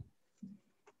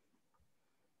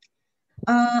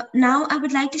 Now, I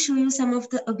would like to show you some of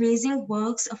the amazing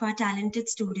works of our talented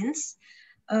students.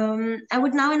 I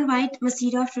would now invite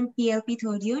Masira from PLP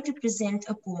third year to present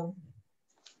a poem.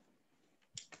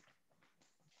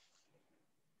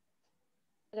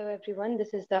 Hello everyone,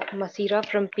 this is Masira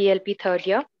from PLP third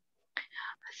year.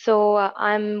 So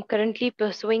I'm currently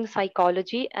pursuing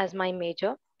psychology as my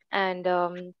major, and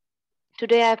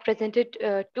today I've presented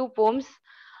two poems,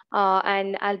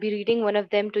 and I'll be reading one of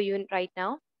them to you right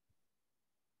now.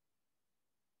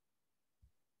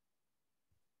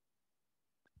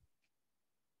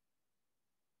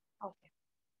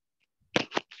 Okay.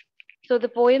 So the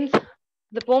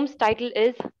poem's title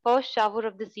is First Shower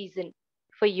of the Season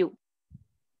for You.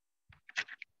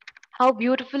 How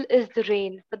beautiful is the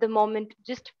rain, for the moment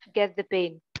just forget the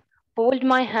pain. Hold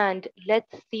my hand,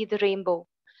 let's see the rainbow,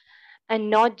 and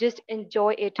not just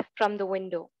enjoy it from the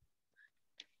window.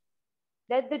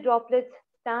 Let the droplets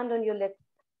stand on your lips,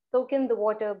 soak in the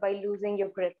water by losing your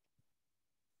grip.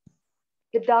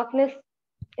 The darkness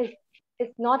is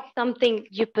not something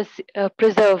you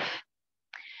preserve.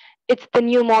 It's the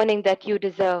new morning that you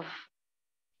deserve.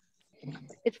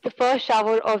 It's the first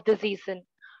shower of the season.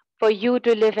 For you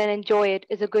to live and enjoy it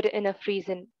is a good enough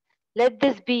reason. Let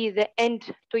this be the end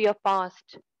to your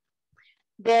past.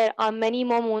 There are many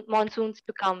more monsoons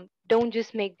to come. Don't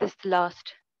just make this the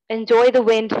last. Enjoy the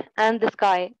wind and the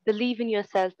sky. Believe in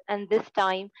yourself, and this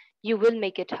time you will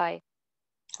make it high.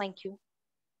 Thank you.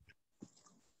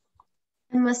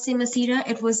 I must say, Masira,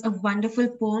 it was a wonderful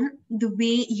poem. The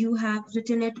way you have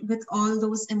written it with all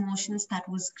those emotions, that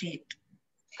was great.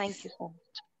 Thank you so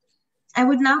much. I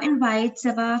would now invite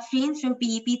Sabah Freen from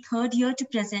PEP third year to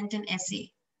present an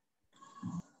essay.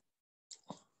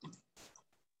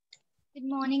 Good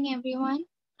morning, everyone.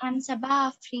 I'm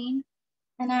Sabah Afreen,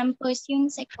 and I'm pursuing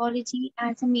psychology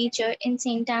as a major in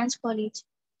St.Anne's College.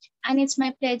 And it's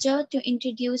my pleasure to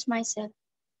introduce myself.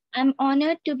 I'm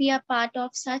honored to be a part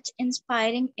of such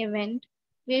inspiring event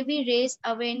where we raise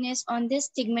awareness on this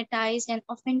stigmatized and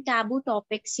often taboo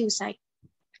topic, suicide.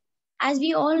 As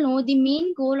we all know, the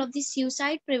main goal of the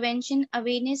Suicide Prevention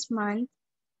Awareness Month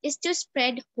is to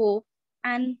spread hope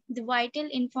and the vital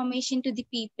information to the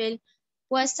people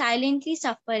who are silently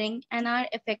suffering and are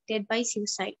affected by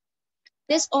suicide.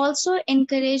 This also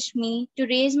encouraged me to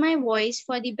raise my voice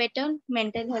for the better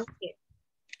mental health care.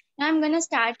 Now I'm going to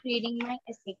start reading my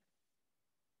essay.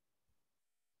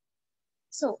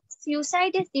 So,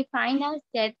 suicide is defined as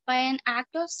death by an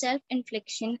act of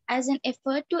self-infliction as an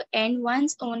effort to end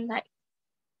one's own life.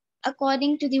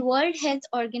 According to the World Health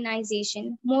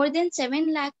Organization, more than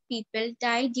 7 lakh people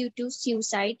die due to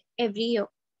suicide every year.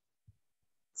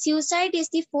 Suicide is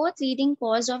the fourth leading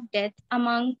cause of death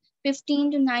among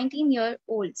 15 to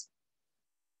 19-year-olds.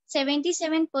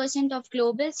 77% of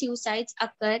global suicides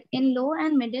occur in low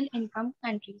and middle income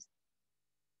countries.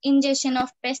 Ingestion of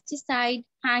pesticide,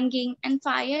 hanging, and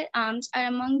firearms are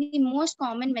among the most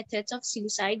common methods of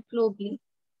suicide globally.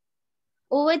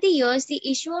 Over the years, the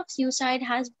issue of suicide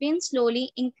has been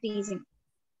slowly increasing.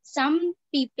 Some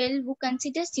people who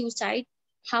consider suicide,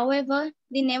 however,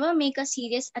 they never make a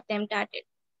serious attempt at it.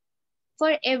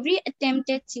 For every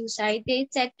attempted suicide, there is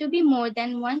said to be more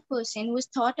than one person whose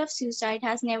thought of suicide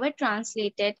has never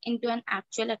translated into an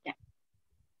actual attempt.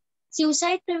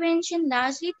 Suicide prevention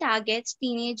largely targets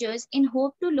teenagers in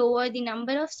hope to lower the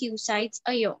number of suicides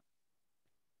a year.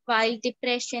 While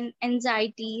depression,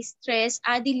 anxiety, stress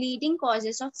are the leading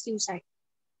causes of suicide.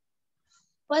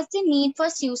 What's the need for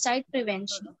suicide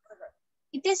prevention?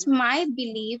 It is my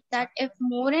belief that if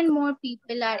more and more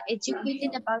people are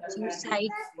educated about suicide,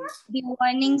 the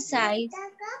warning signs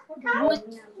would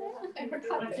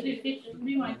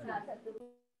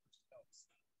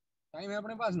time है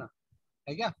अपने पास ना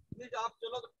है क्या आप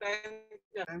चलो तो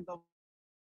time तो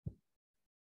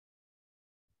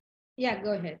Yeah,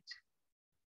 go ahead.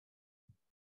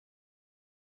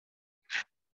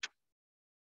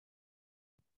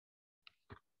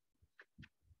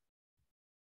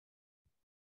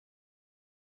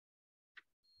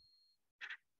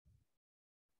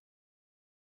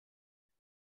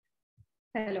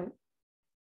 Hello.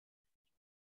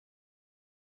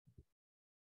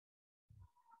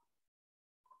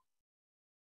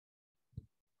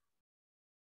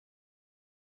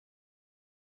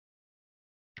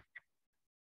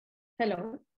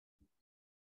 Hello.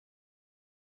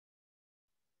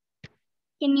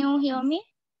 Can you hear me?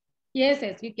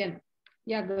 Yes, you can.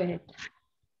 Yeah, go ahead.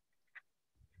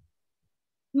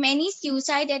 Many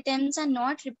suicide attempts are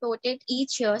not reported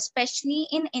each year, especially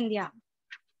in India.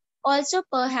 Also,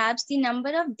 perhaps the number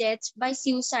of deaths by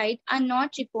suicide are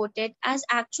not reported as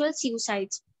actual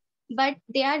suicides, but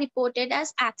they are reported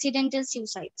as accidental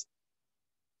suicides.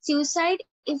 Suicide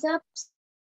is a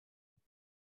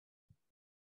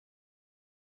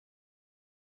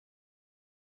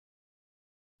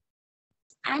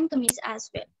and communities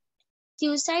as well.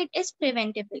 Suicide is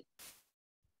preventable.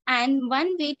 And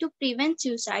one way to prevent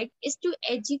suicide is to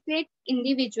educate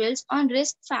individuals on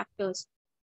risk factors.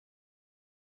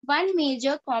 One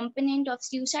major component of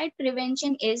suicide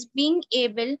prevention is being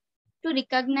able to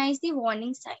recognize the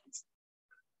warning signs.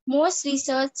 Most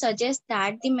research suggests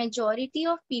that the majority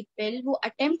of people who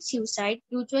attempt suicide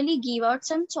usually give out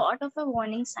some sort of a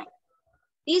warning sign.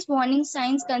 These warning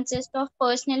signs consist of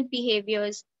personal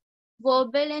behaviors,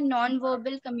 verbal and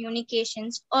non-verbal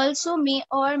communications also may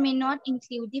or may not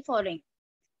include the following.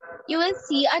 You will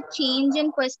see a change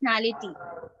in personality.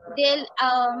 They'll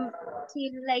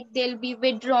feel like they'll be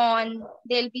withdrawn,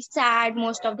 they'll be sad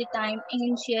most of the time,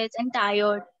 anxious and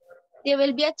tired. There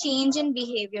will be a change in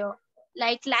behavior,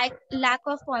 like lack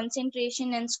of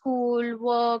concentration in school,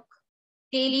 work,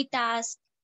 daily tasks,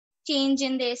 change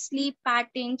in their sleep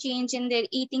pattern, change in their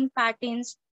eating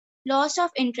patterns, loss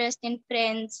of interest in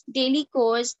friends, daily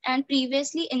chores, and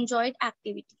previously enjoyed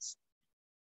activities.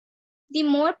 The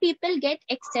more people get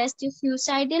access to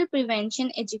suicidal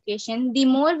prevention education, the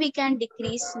more we can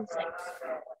decrease suicide.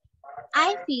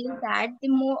 I feel that the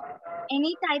more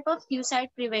any type of suicide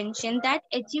prevention that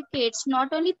educates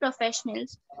not only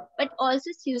professionals but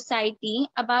also society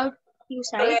about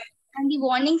suicide and the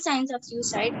warning signs of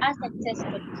suicide are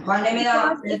successful.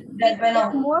 Because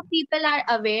if more people are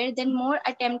aware, then more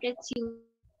attempted suicide.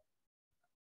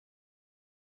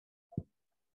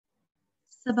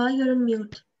 Sabah, you're on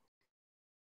mute.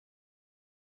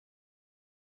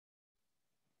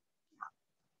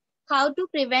 How to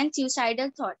prevent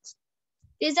suicidal thoughts.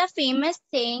 There's a famous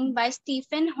saying by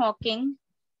Stephen Hawking,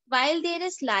 while there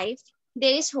is life,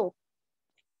 there is hope.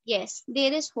 Yes,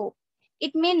 there is hope.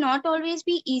 It may not always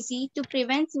be easy to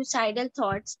prevent suicidal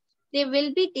thoughts. There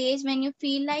will be days when you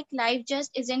feel like life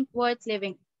just isn't worth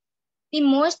living. The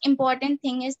most important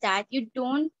thing is that you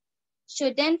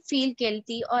shouldn't feel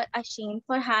guilty or ashamed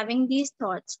for having these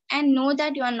thoughts, and know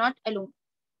that you are not alone.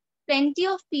 Plenty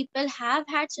of people have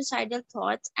had suicidal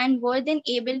thoughts and were then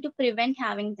able to prevent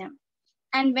having them,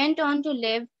 and went on to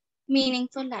live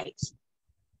meaningful lives.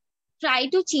 Try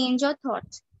to change your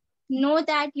thoughts. Know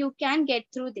that you can get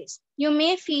through this. You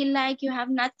may feel like you have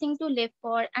nothing to live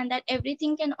for and that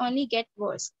everything can only get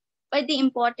worse. But the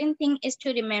important thing is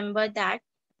to remember that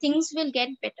things will get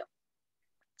better.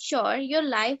 Sure, your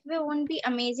life won't be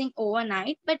amazing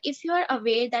overnight, but if you are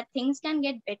aware that things can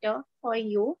get better for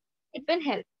you, it will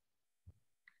help.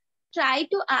 Try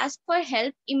to ask for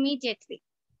help immediately.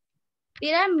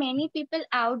 There are many people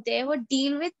out there who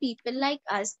deal with people like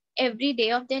us every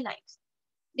day of their lives.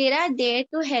 They are there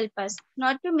to help us,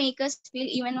 not to make us feel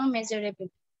even more miserable.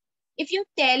 If you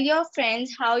tell your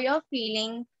friends how you're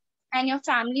feeling and your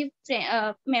family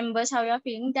members how you're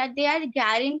feeling, that they are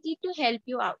guaranteed to help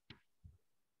you out.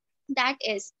 That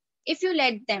is, if you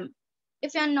let them.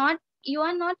 If you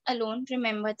are not alone,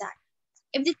 remember that.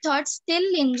 If the thoughts still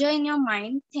linger in your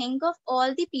mind, think of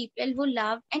all the people who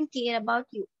love and care about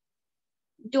you.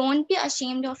 Don't be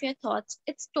ashamed of your thoughts.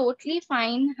 It's totally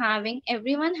fine having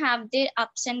everyone have their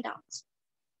ups and downs.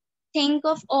 Think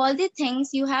of all the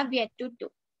things you have yet to do.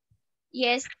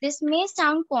 Yes, this may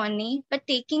sound corny, but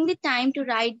taking the time to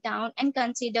write down and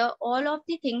consider all of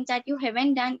the things that you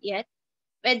haven't done yet,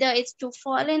 whether it's to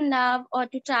fall in love or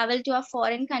to travel to a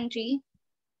foreign country,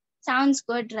 sounds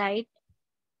good, right?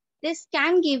 This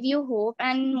can give you hope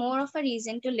and more of a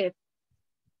reason to live.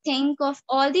 Think of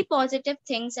all the positive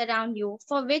things around you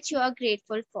for which you are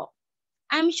grateful for.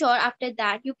 I'm sure after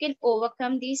that you can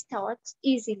overcome these thoughts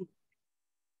easily.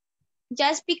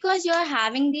 Just because you're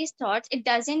having these thoughts, it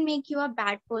doesn't make you a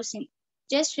bad person.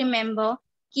 Just remember,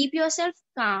 keep yourself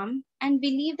calm and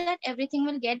believe that everything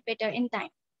will get better in time.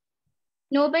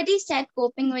 Nobody said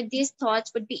coping with these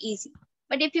thoughts would be easy.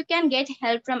 But if you can get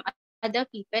help from other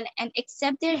people and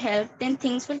accept their help, then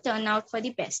things will turn out for the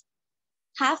best.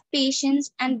 Have patience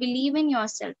and believe in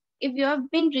yourself. If you have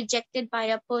been rejected by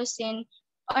a person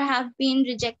or have been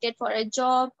rejected for a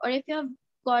job, or if you have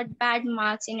got bad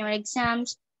marks in your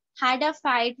exams, had a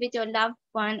fight with your loved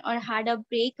one, or had a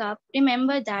breakup,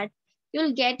 remember that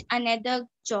you'll get another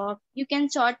job. You can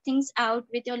sort things out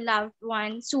with your loved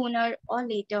one sooner or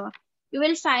later. You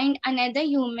will find another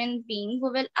human being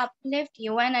who will uplift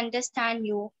you and understand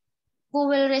you, who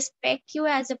will respect you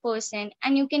as a person,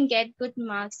 and you can get good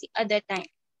marks the other time.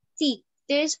 See,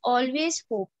 there is always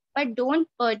hope, but don't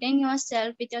burden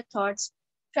yourself with your thoughts.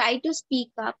 Try to speak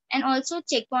up and also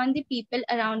check on the people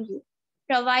around you.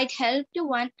 Provide help to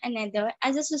one another.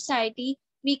 As a society,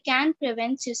 we can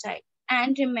prevent suicide.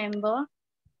 And remember,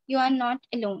 you are not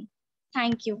alone.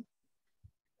 Thank you.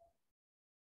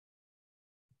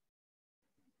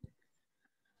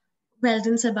 Well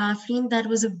done, Sabafreen. That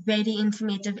was a very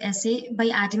informative essay. By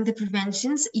adding the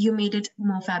preventions, you made it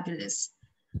more fabulous.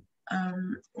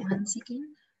 1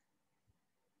 second.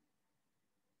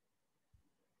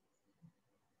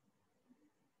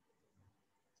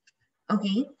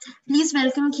 Okay, please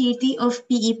welcome Katie of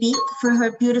PEP for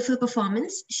her beautiful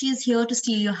performance. She is here to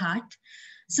steal your heart.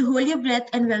 So hold your breath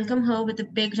and welcome her with a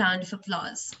big round of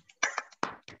applause.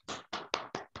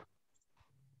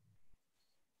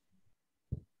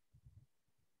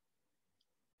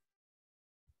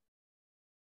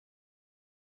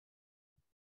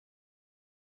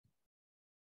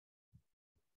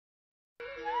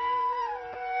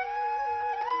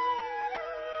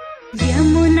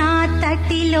 Yamuna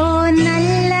తటిలో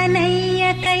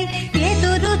నల్లనయ్యకై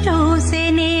ఎదురు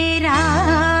చూసెనే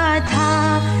రాధా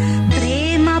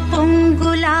ప్రేమ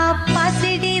పొంగుల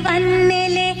పసిడి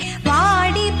వన్నెలే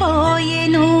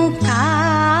వాడిపోయెను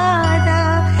కాదా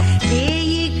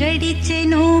రేయి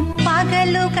గడిచెను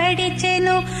పగలు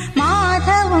గడిచెను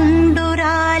మాధవుండు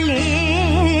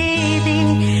రాలేదే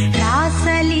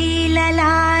రాసలీలల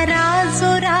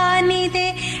రాజు రానిదే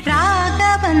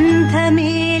రాగబంధమే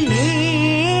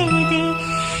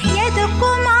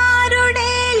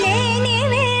కుమారుడే లేని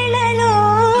వేళలో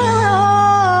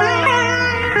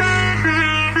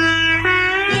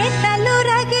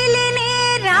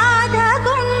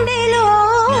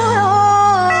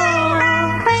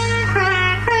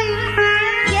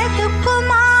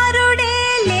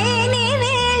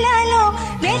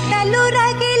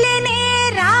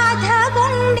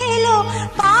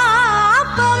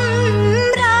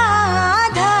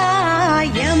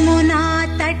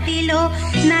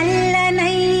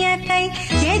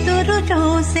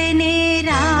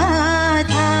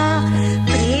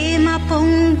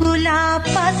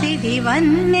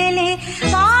వన్నెలే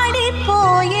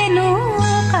వాడిపోయెను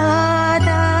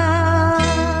కాదా.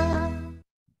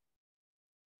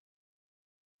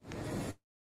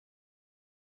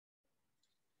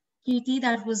 Katie,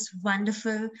 that was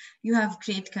wonderful. You have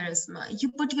great charisma. You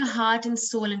put your heart and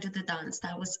soul into the dance.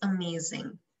 That was amazing.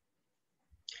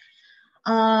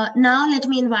 Now let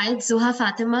me invite Zoha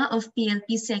Fatima of PLP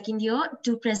second year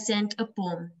to present a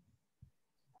poem.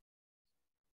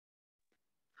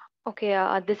 Okay,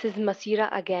 this is Masira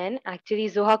again. Actually,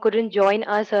 Zoha couldn't join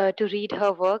us to read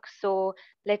her work, so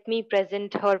let me present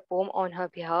her poem on her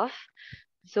behalf.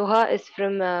 Zoha is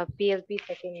from PLP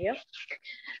second year.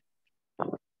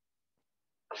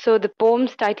 So the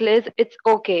poem's title is It's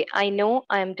Okay, I Know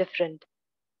I Am Different.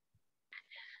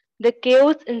 The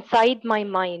chaos inside my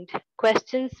mind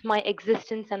questions my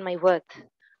existence and my worth.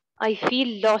 I feel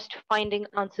lost finding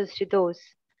answers to those.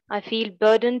 I feel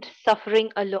burdened suffering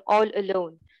all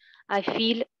alone. I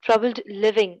feel troubled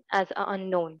living as an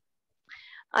unknown.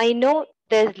 I know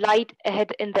there's light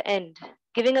ahead in the end.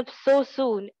 Giving up so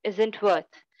soon isn't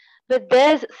worth. But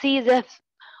there's seeds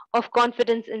of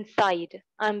confidence inside.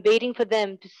 I'm waiting for them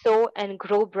to sow and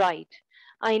grow bright.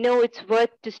 I know it's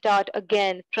worth to start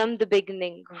again from the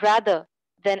beginning rather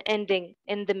than ending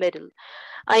in the middle.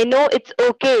 I know it's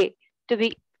okay to be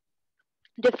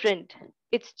different.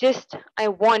 It's just I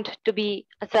want to be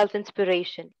a self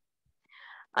inspiration.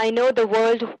 I know the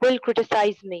world will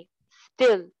criticize me.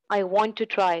 Still, I want to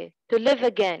try to live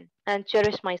again and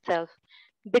cherish myself,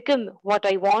 become what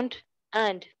I want,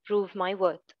 and prove my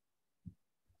worth.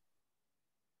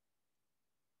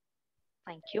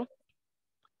 Thank you.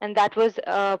 And that was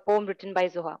a poem written by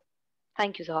Zoha.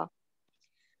 Thank you, Zoha.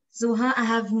 Zoha, I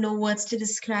have no words to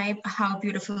describe how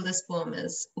beautiful this poem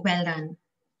is. Well done.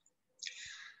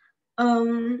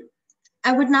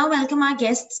 I would now welcome our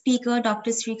guest speaker,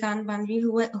 Dr. Srikanth Bandri,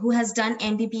 who has done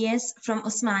MBBS from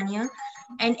Osmania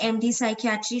and MD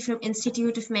Psychiatry from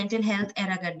Institute of Mental Health,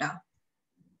 Eragadda.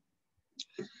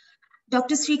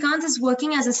 Dr. Srikanth is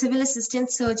working as a civil assistant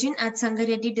surgeon at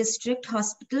Sangareddy District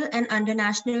Hospital and under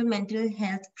National Mental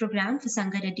Health Program for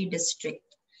Sangareddy District.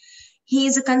 He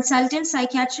is a consultant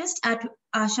psychiatrist at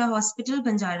Asha Hospital,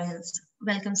 Banjara Hills.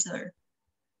 Welcome, sir.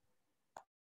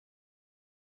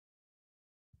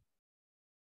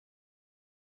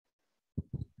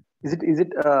 Is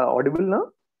it audible now?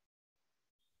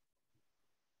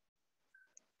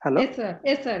 Hello. Yes, sir.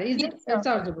 Yes, sir. It's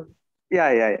audible. Yeah.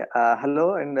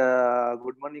 Hello and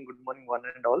good morning, one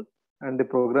and all. And the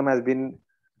program has been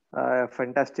a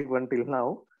fantastic one till now.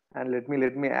 And let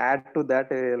me add to that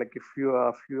like a few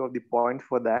of the points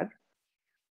for that.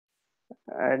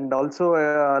 And also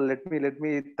let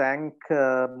me thank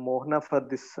Mohana for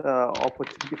this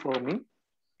opportunity for me.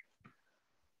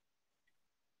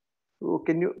 So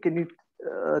can you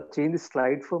change the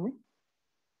slide for me?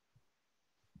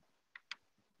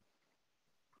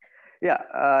 Yeah,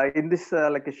 in this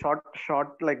like a short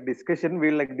like discussion,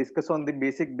 we'll like discuss on the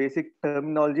basic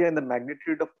terminology and the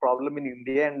magnitude of problem in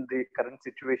India and the current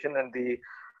situation and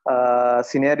the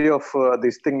scenario of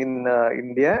this thing in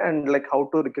India, and like how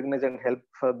to recognize and help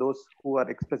for those who are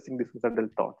expressing the suicidal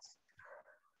thoughts.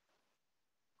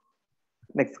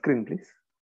 Next screen, please.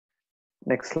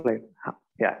 Next slide.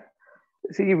 Yeah.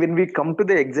 See, when we come to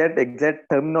the exact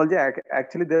terminology,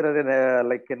 actually there are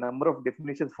like a number of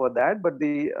definitions for that, but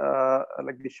the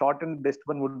like the short and best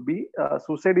one would be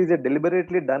suicide is a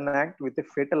deliberately done act with a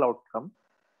fatal outcome,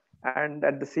 and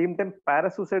at the same time,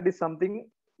 parasuicide is something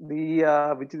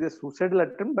which is a suicidal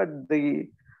attempt, but the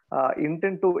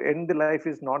intent to end the life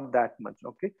is not that much.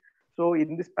 Okay, so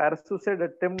in this parasuicide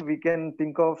attempt, we can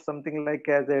think of something like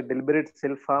as a deliberate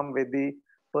self-harm where the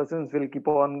persons will keep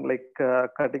on like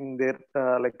cutting their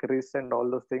like wrists and all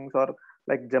those things, or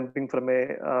like jumping from a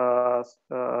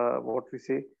what we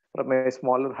say from a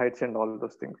smaller heights and all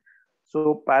those things.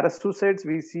 So parasuicides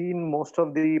we see in most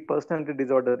of the personality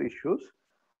disorder issues,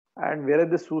 and whereas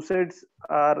the suicides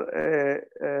are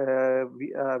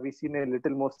we see in a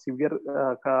little more severe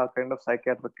kind of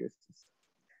psychiatric cases.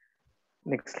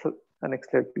 Next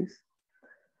slide, please.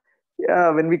 Yeah,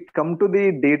 when we come to the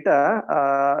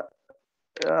data,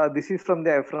 this is from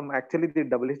actually the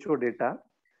WHO data.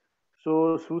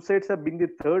 So suicides are being the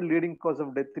third leading cause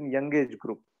of death in young age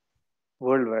group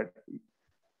worldwide.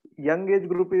 Young age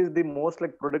group is the most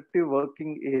like productive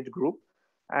working age group,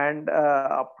 and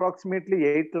approximately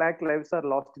 8 lakh lives are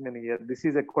lost in a year. This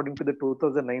is according to the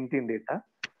 2019 data.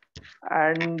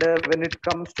 And when it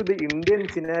comes to the Indian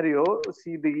scenario,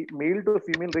 see the male to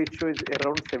female ratio is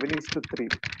around 7:3,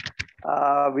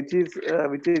 which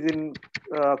is in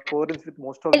accordance with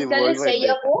most of the worldwide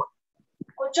data.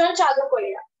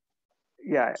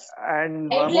 Yeah, and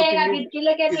one more thing is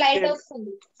it can.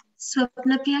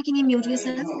 Swapnapriya, can you mute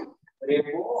yourself?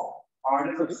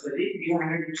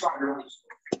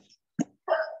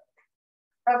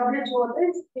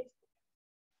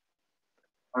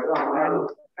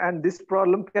 And this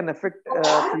problem can affect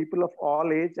people of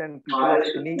all age and people of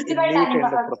any kind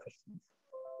of professions.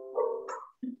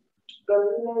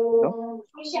 No?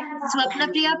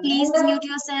 Swapnapriya, please mute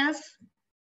yourself.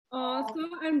 So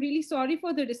I'm really sorry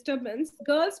for the disturbance.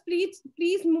 Girls, please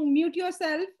mute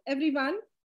yourself, everyone,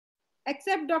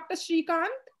 except Dr. Shrikant.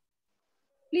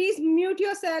 Please mute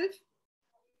yourself.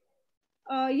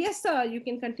 Yes, sir, you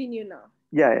can continue now.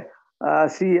 Yeah.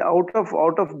 See, out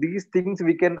of these things,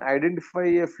 we can identify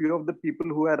a few of the people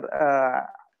who are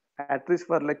at risk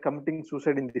for like committing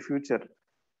suicide in the future.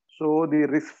 So the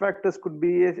risk factors could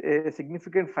be a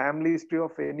significant family history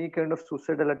of any kind of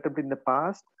suicidal attempt in the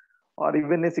past, or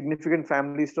even a significant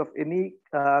family history of any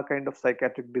kind of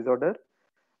psychiatric disorder.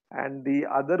 And the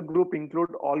other group include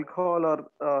alcohol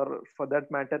or for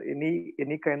that matter,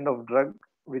 any kind of drug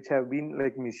which have been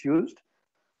like misused,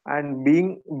 and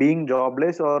being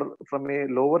jobless or from a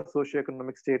lower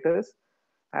socioeconomic status,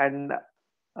 and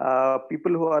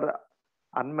people who are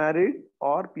unmarried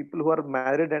or people who are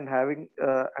married and having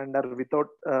and are without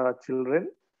children,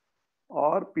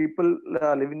 or people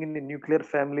living in a nuclear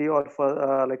family, or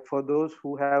for like for those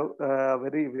who have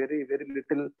very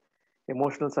little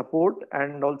emotional support,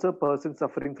 and also persons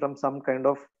suffering from some kind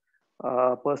of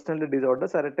personality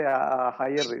disorders are at a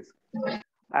higher risk.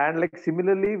 And like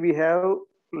similarly, we have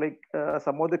like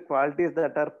some of the qualities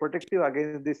that are protective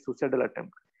against this suicidal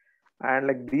attempt, and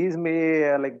like these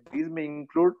may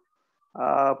include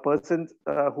persons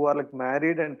who are like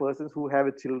married, and persons who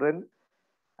have children,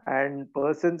 and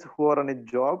persons who are on a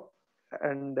job,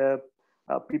 and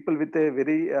people with a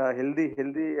very healthy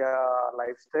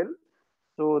lifestyle.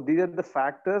 So these are the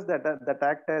factors that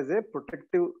act as a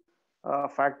protective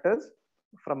factors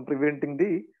from preventing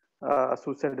the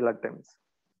suicidal attempts.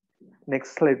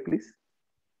 Next slide, please.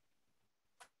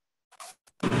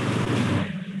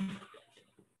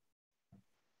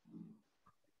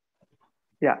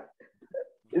 Yeah.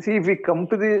 See, if we come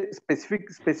to the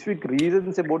specific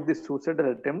reasons about the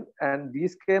suicidal attempt, and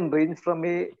these can range from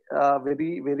a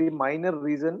very minor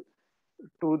reason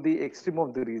to the extreme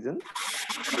of the reason.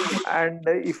 And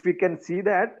if we can see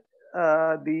that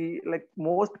the like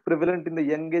most prevalent in the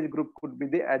young age group could be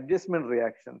the adjustment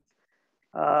reactions.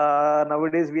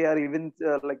 Nowadays we are even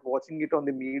like watching it on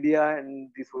the media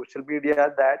and the social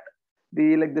media that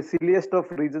the silliest of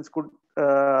reasons could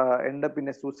end up in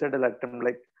a suicidal attempt,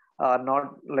 like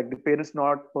not like the parents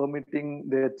not permitting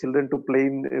their children to play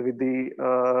with the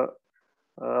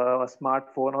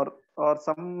smartphone, or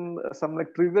some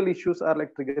like trivial issues are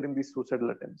like triggering these suicidal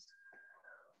attempts.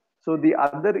 So the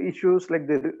other issues, like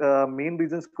the main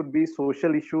reasons could be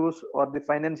social issues or the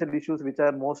financial issues, which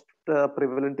are most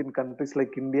prevalent in countries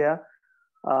like India,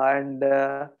 and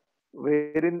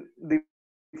wherein the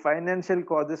financial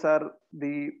causes are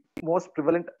the most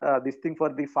prevalent this thing for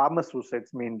the farmer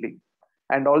suicides mainly,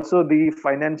 and also the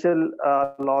financial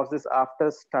losses after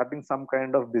starting some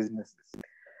kind of business.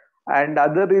 And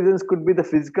other reasons could be the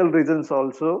physical reasons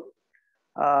also.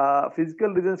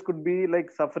 Physical reasons could be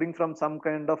like suffering from some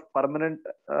kind of permanent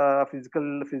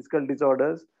physical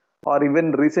disorders, or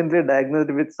even recently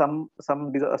diagnosed with some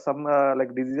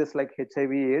like diseases like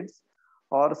HIV/AIDS,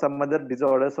 or some other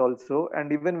disorders also.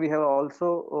 And even we have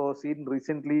also seen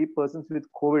recently persons with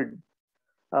COVID,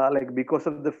 like because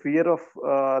of the fear of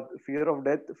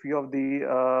death, fear of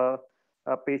the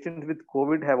patients with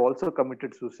COVID have also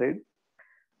committed suicide.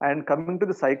 And coming to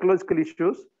the psychological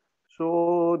issues,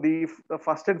 so the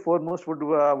first and foremost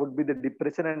would be the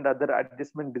depression and other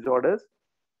adjustment disorders,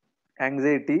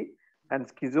 anxiety, and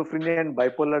schizophrenia and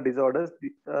bipolar disorders,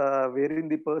 wherein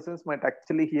the persons might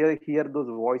actually hear those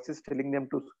voices telling them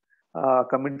to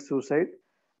commit suicide.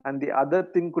 And the other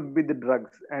thing could be the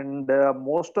drugs, and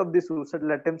most of the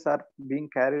suicidal attempts are being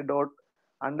carried out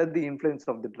under the influence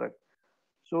of the drug.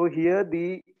 So here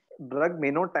the drug may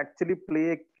not actually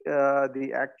play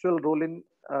the actual role in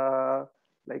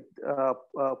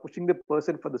pushing the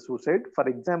person for the suicide. For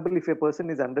example, if a person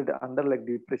is under like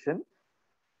depression,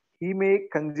 he may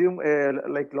consume a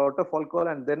like lot of alcohol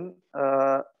and then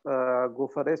go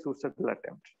for a suicidal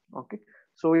attempt. Okay,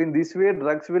 so in this way,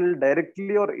 drugs will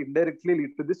directly or indirectly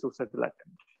lead to the suicidal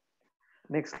attempt.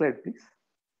 Next slide, please.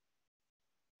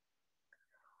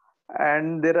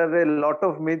 And there are a lot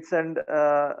of myths and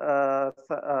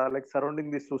like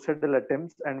surrounding the suicidal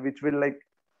attempts, and which will like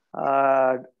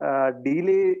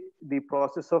delay the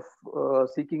process of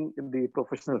seeking the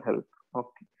professional help.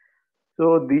 Okay,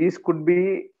 so these could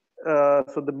be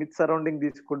so the myth surrounding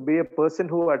this could be a person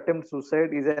who attempts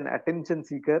suicide is an attention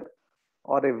seeker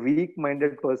or a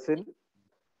weak-minded person,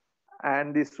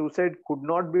 and the suicide could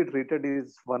not be treated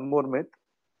is one more myth.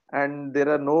 And there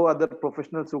are no other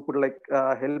professionals who could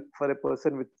help for a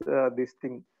person with this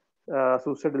thing,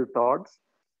 suicidal thoughts.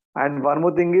 And one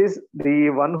more thing is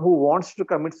the one who wants to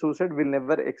commit suicide will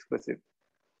never express it.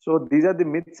 So these are the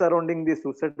myths surrounding the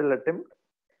suicidal attempt.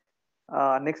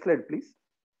 Next slide, please.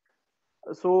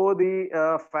 So the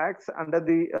facts under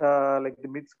the the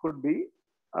myths could be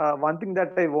one thing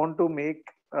that I want to make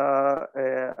a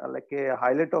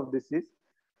highlight of this is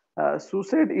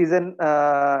suicide is an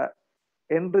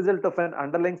end result of an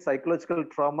underlying psychological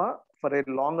trauma for a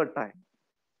longer time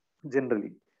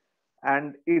generally,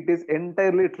 and it is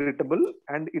entirely treatable,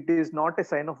 and it is not a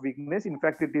sign of weakness. In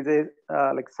fact, it is a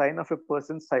sign of a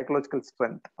person's psychological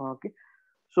strength. Okay,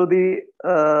 so the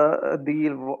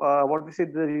what we say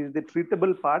the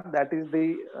treatable part, that is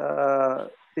the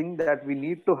thing that we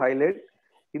need to highlight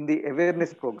in the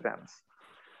awareness programs.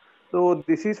 So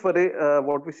this is for a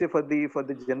what we say for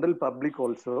the general public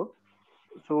also.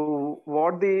 So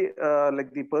what the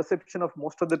perception of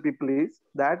most of the people is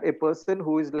that a person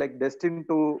who is destined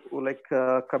to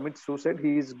commit suicide,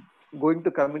 he is going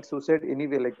to commit suicide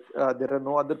anyway. There are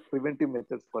no other preventive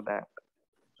methods for that.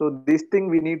 So this thing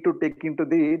we need to take into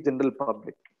the general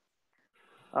public.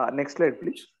 Next slide,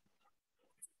 please.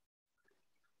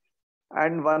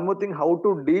 And one more thing, how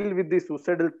to deal with the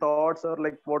suicidal thoughts, or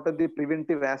what are the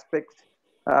preventive aspects?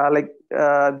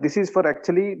 This is for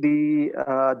actually the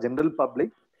general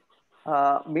public.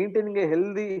 Maintaining a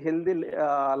healthy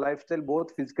lifestyle,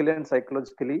 both physically and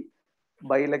psychologically,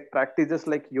 by practices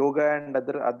like yoga and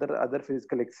other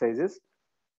physical exercises,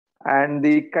 and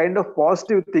the kind of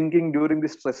positive thinking during the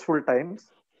stressful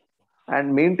times,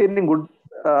 and maintaining good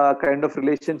kind of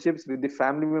relationships with the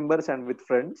family members and with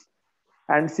friends,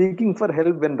 and seeking for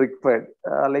help when required.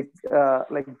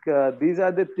 These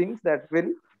are the things that will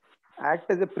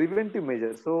act as a preventive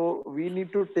measure. So we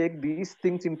need to take these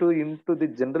things into the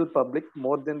general public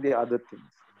more than the other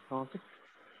things. Okay.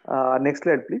 Next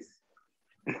slide, please.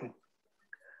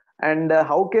 And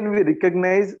how can we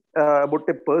recognize about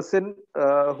a person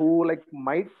who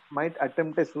might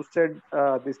attempt a suicide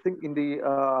this thing in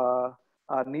the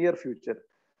near future?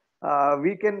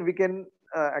 We can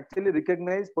actually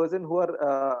recognize person who are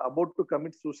about to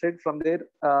commit suicide from their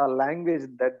language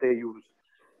that they use.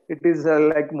 It is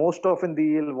most often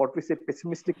the what we say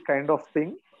pessimistic kind of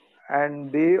thing, and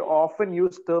they often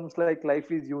use terms like life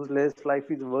is useless,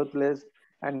 life is worthless,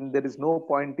 and there is no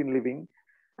point in living.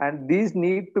 And these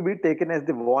need to be taken as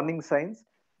the warning signs,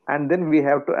 and then we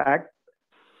have to act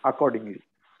accordingly.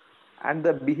 And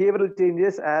the behavioral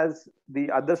changes, as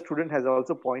the other student has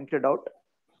also pointed out,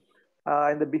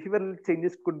 and the behavioral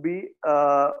changes could be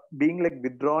being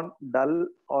withdrawn, dull,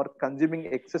 or consuming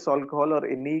excess alcohol or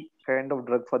any kind of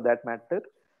drug for that matter.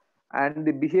 And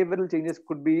the behavioral changes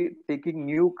could be taking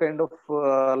new kind of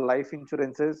life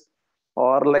insurances,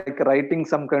 or writing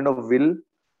some kind of will,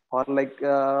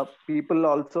 or people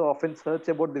also often search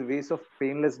about the ways of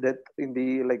painless death in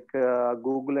the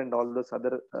Google and all those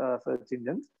other search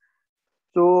engines.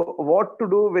 So what to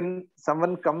do when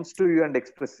someone comes to you and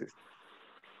expresses?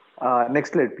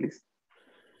 Next slide, please.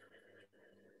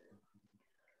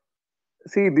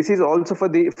 See, this is also for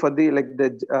the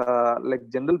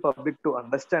general public to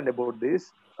understand about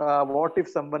this. What if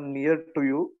someone near to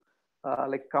you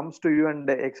comes to you and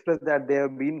express that they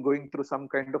have been going through some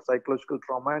kind of psychological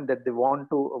trauma and that they want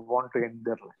to end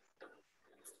their life?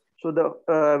 So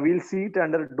we'll see it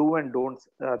under do and don'ts.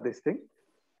 This thing.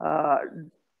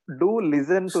 Do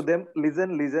listen to them,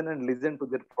 listen and listen to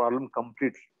their problem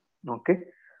completely. Okay.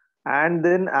 And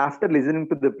then after listening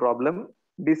to the problem,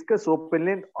 discuss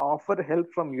openly and offer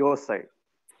help from your side.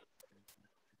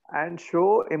 And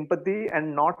show empathy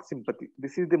and not sympathy.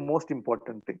 This is the most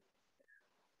important thing.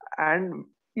 And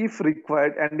if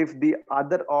required, and if the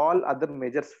all other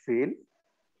measures fail,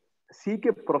 seek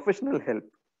a professional help.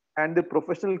 And the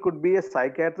professional could be a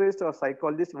psychiatrist or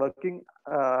psychologist working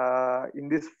in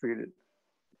this field.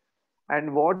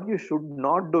 And what you should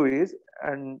not do is,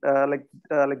 and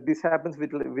this happens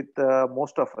with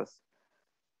most of us,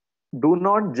 do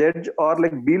not judge or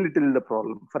belittle the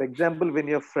problem. For example, when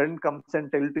your friend comes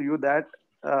and tell to you that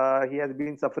he has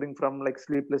been suffering from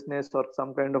sleeplessness or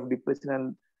some kind of depression,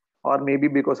 and or maybe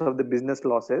because of the business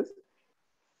losses,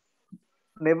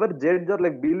 never judge or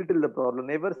belittle the problem.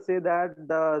 Never say that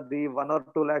the 1 or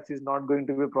 2 lakhs is not going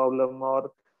to be a problem,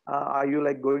 or are you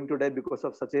going to die because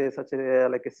of such a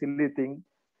a silly thing.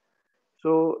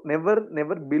 So never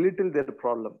belittle their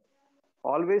problem.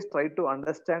 Always try to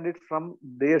understand it from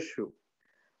their shoe.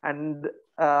 and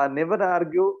never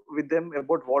argue with them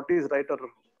about what is right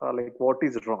or like what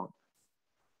is wrong.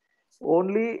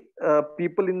 Only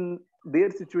people in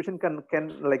their situation can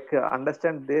like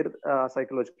understand their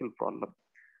psychological problem,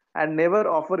 and never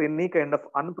offer any kind of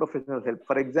unprofessional help.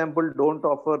 For example, don't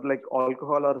offer like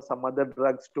alcohol or some other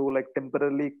drugs to like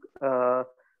temporarily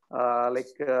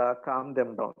calm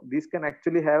them down. These can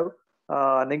actually have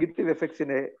negative effects in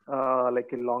a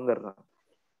like a longer run.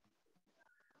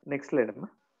 Next slide, Amma.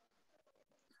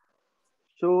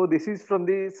 So this is from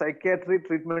the psychiatry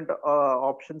treatment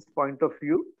options point of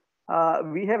view.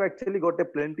 We have actually got a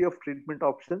plenty of treatment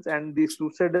options, and the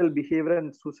suicidal behavior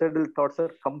and suicidal thoughts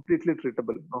are completely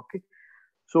treatable. Okay,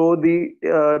 so the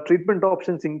treatment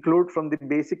options include from the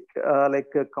basic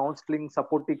counseling,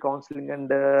 supportive counseling, and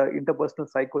interpersonal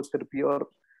psychotherapy or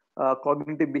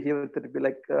cognitive behavior therapy,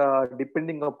 like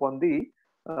depending upon the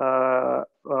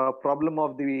problem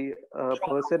of the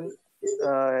person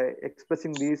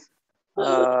expressing these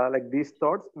like these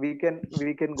thoughts. We can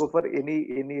go for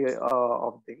any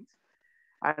of things.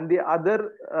 And the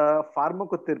other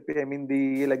pharmacotherapy, I mean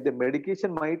the like the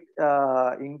medication might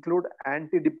include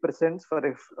antidepressants for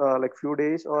like few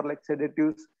days, or like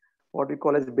sedatives, what we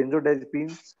call as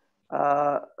benzodiazepines.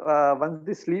 Once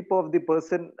the sleep of the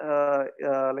person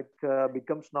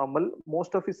becomes normal,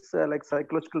 most of his like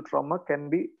psychological trauma can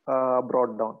be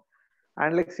brought down.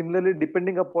 And like similarly,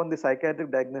 depending upon the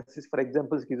psychiatric diagnosis, for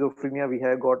example, schizophrenia, we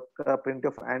have got plenty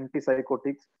of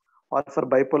antipsychotics, or for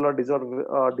bipolar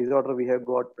disorder we have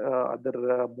got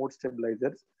other mood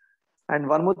stabilizers. And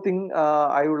one more thing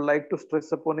I would like to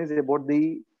stress upon is about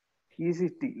the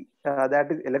ECT,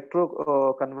 that is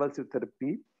electroconvulsive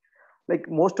therapy. Like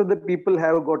most of the people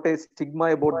have got a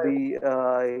stigma about the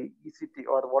ECT,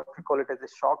 or what we call it as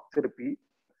a shock therapy.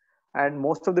 And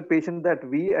most of the patients that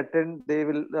we attend, they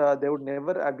would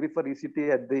never agree for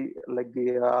ECT at the like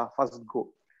the first go.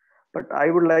 But I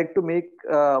would like to make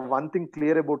one thing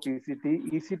clear about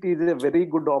ECT. ECT is a very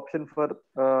good option for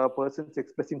persons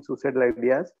expressing suicidal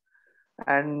ideas.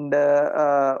 And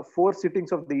 4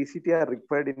 sittings of the ECT are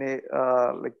required in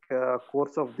a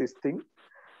course of this thing.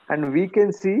 And we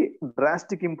can see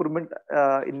drastic improvement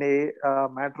in a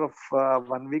matter of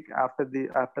 1 week after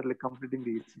like completing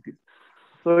the ECT.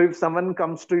 So if someone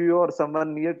comes to you, or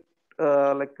someone near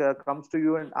comes to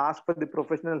you and asks for the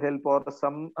professional help,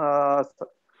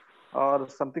 or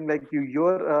something like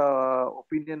your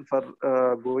opinion for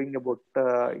going about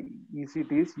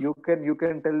ECTs, you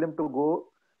can tell them to go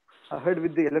ahead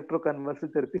with the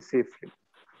electroconvulsive therapy safely.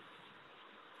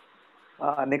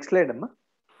 Next slide, Amma.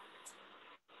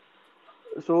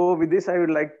 So with this, I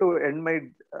would like to end my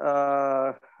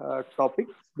topic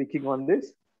speaking on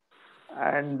this.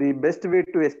 And the best way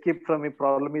to escape from a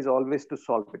problem is always to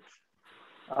solve it.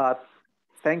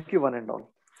 Thank you, one and all.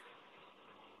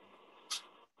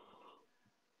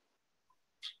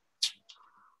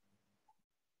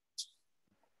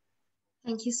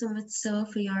 Thank you so much, sir,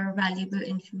 for your valuable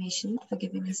information, for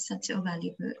giving us such a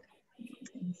valuable.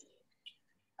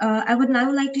 I would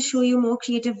now like to show you more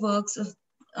creative works of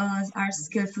our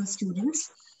skillful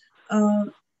students.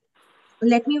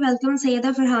 Let me welcome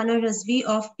Sayyida Farhana Razvi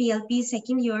of PLP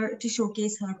second year to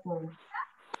showcase her poem.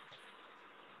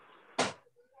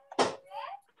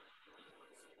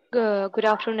 Good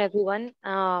afternoon, everyone.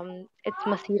 It's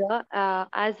Masira.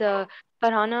 As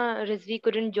Farhana Rizvi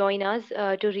couldn't join us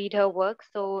to read her work,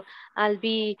 so I'll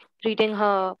be reading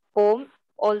her poem.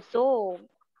 Also,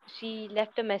 she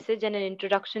left a message and an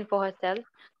introduction for herself.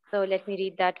 So let me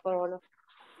read that for all of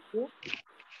you.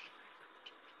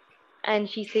 And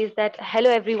she says that, hello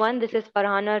everyone, this is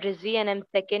Farhana Rizvi, and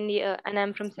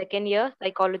I'm from second year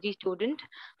psychology student.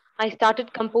 I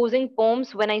started composing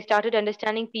poems when I started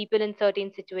understanding people in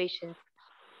certain situations.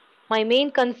 My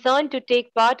main concern to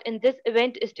take part in this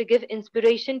event is to give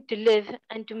inspiration to live,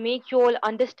 and to make you all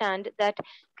understand that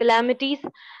calamities,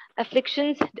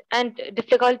 afflictions, and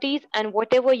difficulties, and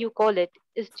whatever you call it,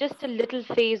 is just a little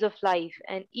phase of life,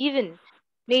 and even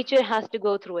nature has to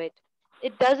go through it.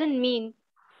 It doesn't mean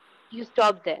you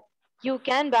stop there. You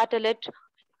can battle it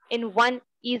in one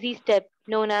easy step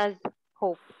known as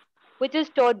hope, which is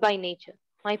taught by nature.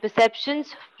 My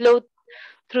perceptions flow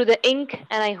through the ink,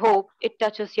 and I hope it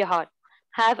touches your heart.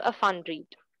 Have a fun read.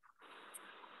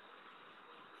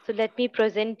 So let me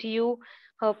present to you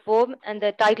her poem, and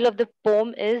the title of the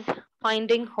poem is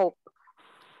Finding Hope.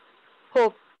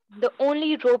 Hope, the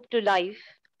only rope to life.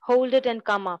 Hold it and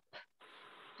come up.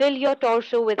 Fill your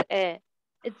torso with air.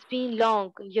 It's been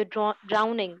long, you're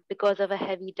drowning because of a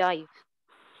heavy dive.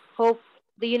 Hope,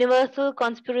 the universal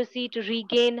conspiracy to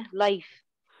regain life.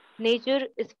 Nature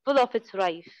is full of its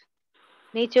rife.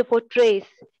 Nature portrays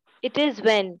It is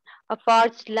when a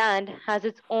parched land has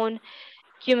its own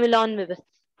cumulonimbus.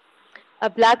 A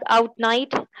blackout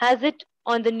night has it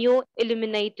on the new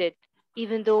illuminated,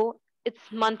 even though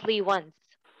it's monthly once.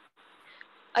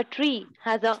 A tree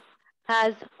has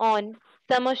on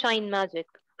summer shine magic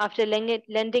after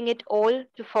lending it all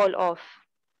to fall off.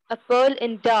 A pearl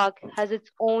in dark has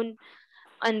its own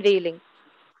unveiling.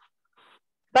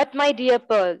 But my dear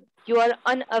Pearl, you are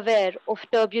unaware of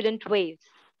turbulent waves.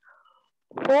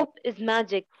 Hope is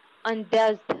magic and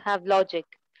does have logic.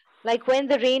 Like when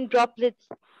the rain droplets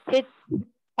hit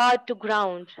hard to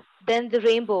ground, then the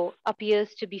rainbow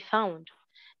appears to be found.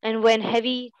 And when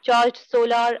heavy charged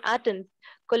solar atoms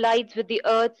collides with the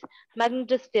Earth's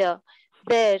magnetosphere,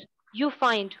 there you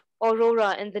find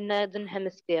aurora in the northern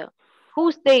hemisphere.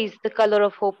 Who says the color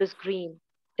of hope is green?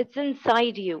 It's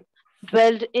inside you,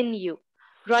 dwelled in you,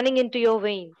 running into your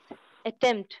veins.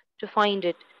 Attempt to find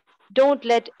it. Don't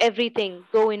let everything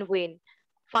go in vain.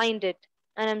 Find it,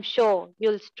 and I'm sure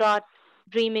you'll start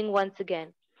dreaming once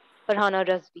again. Farhana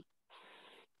Razvi.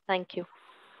 Thank you.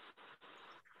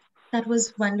 That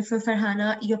was wonderful,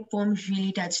 Farhana. Your poem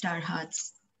really touched our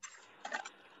hearts.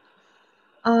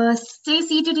 Stay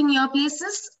seated in your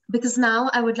places because now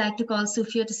I would like to call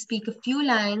Sophia to speak a few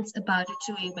lines about a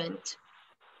true event.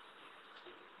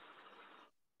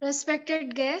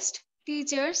 Respected guests,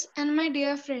 teachers, and my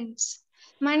dear friends.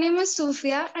 My name is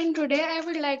Sophia, and today I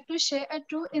would like to share a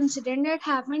true incident that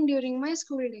happened during my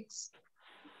school days.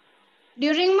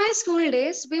 During my school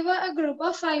days, we were a group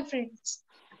of 5 friends.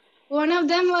 One of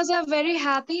them was a very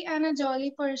happy and a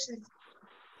jolly person.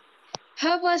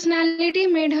 Her personality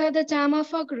made her the charm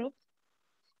of our group,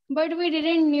 but we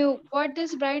didn't knew what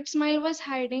this bright smile was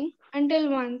hiding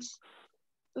until once,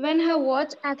 when her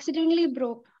watch accidentally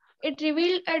broke. It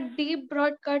revealed a deep,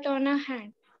 broad cut on her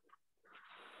hand.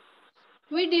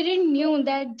 We didn't knew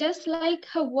that just like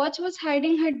her watch was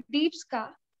hiding her deep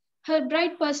scar, her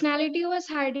bright personality was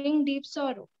hiding deep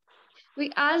sorrow.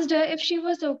 We asked her if she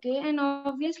was okay and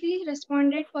obviously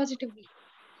responded positively.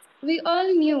 We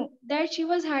all knew that she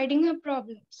was hiding her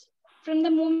problems. From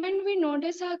the moment we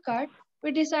noticed her cut,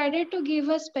 we decided to give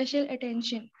her special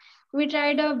attention. We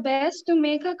tried our best to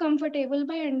make her comfortable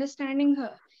by understanding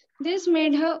her. This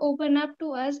made her open up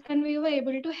to us and we were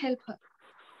able to help her.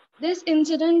 This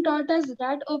incident taught us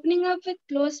that opening up with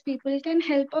close people can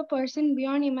help a person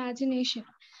beyond imagination.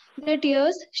 The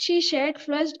tears she shed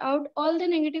flushed out all the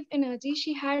negative energy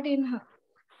she had in her.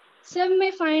 Some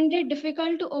may find it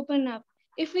difficult to open up.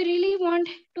 If we really want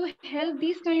to help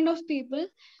these kind of people,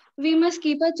 we must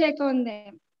keep a check on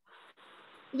them.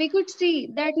 We could see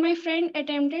that my friend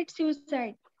attempted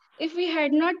suicide. If we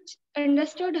had not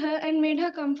understood her and made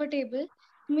her comfortable,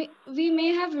 we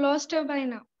may have lost her by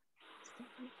now.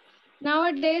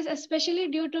 Nowadays, especially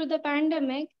due to the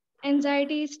pandemic,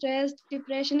 anxiety, stress,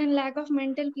 depression, and lack of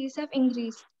mental peace have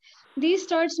increased. These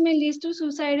thoughts may lead to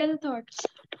suicidal thoughts.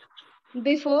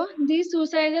 Before these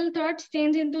suicidal thoughts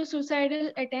change into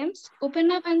suicidal attempts,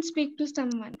 open up and speak to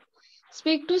someone.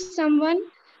 Speak to someone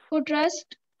who trusts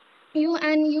you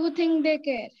and you think they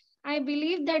care. I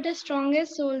believe that the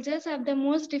strongest soldiers have the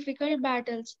most difficult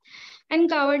battles, and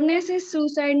cowardice is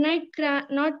suicide,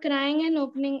 not crying and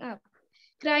opening up.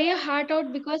 Cry your heart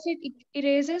out because it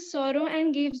erases sorrow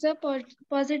and gives a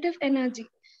positive energy.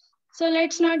 So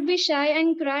let's not be shy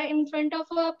and cry in front of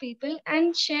our people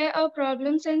and share our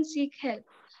problems and seek help.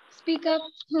 Speak up.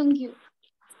 Thank you.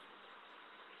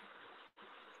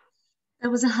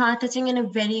 That was a heart-touching and a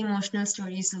very emotional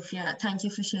story, Sophia. Thank you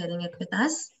for sharing it with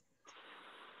us.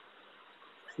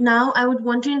 Now, I would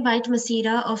want to invite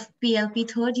Masira of PLP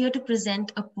third year to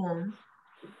present a poem.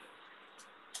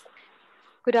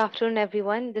 Good afternoon,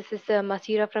 everyone. This is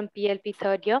Masira from PLP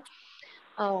third year.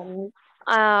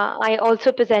 I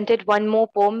also presented one more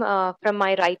poem from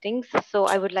my writings, so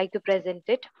I would like to present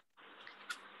it.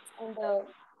 And the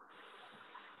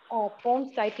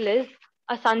poem's title is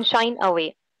A Sunshine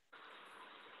Away.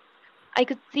 I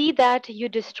could see that you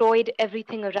destroyed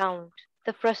everything around.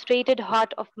 The frustrated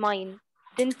heart of mine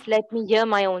didn't let me hear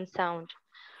my own sound.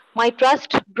 My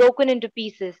trust broken into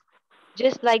pieces,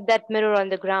 just like that mirror on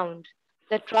the ground.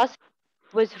 The trust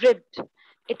was ripped.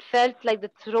 It felt like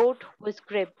the throat was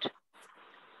gripped.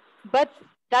 But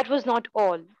that was not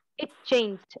all. It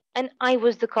changed, and I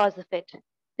was the cause of it.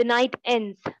 The night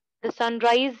ends, the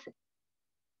sunrise,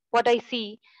 what I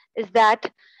see is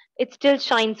that it still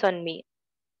shines on me.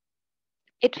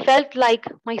 It felt like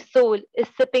my soul is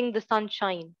sipping the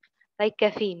sunshine, like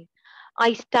caffeine.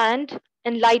 I stand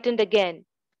enlightened again.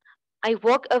 I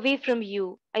walk away from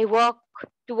you. I walk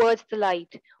towards the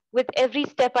light. With every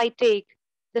step I take,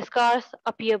 the scars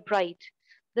appear bright.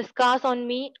 The scars on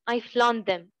me, I flaunt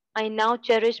them. I now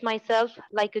cherish myself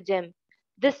like a gem.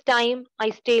 This time I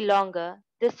stay longer.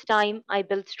 This time I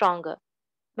build stronger.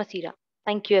 Masira.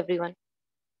 Thank you, everyone.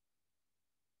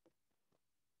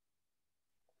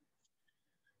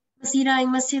 Masira, I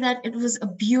must say that it was a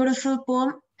beautiful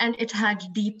poem and it had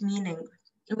deep meaning.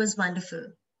 It was wonderful.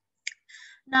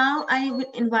 Now I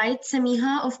will invite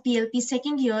Samiha of PLP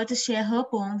second year to share her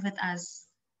poem with us.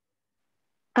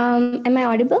 Am I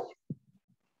audible?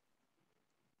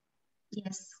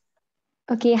 Yes.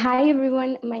 Okay, hi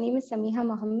everyone. My name is Samiha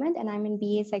Mohammed and I'm in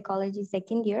BA Psychology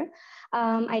second year.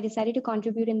 I decided to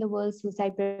contribute in the World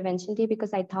Suicide Prevention Day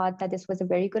because I thought that this was a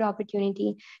very good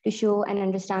opportunity to show and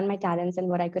understand my talents and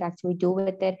what I could actually do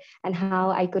with it and how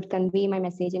I could convey my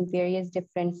message in various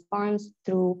different forms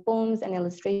through poems and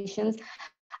illustrations.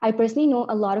 I personally know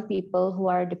a lot of people who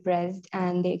are depressed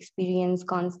and they experience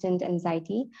constant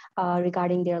anxiety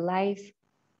regarding their life,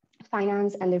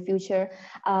 finance, and their future.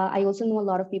 I also know a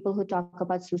lot of people who talk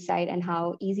about suicide and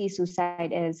how easy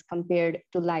suicide is compared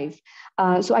to life.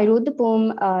 So I wrote the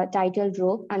poem titled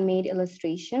Rope and made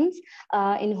illustrations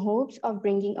in hopes of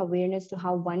bringing awareness to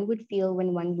how one would feel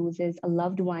when one loses a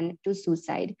loved one to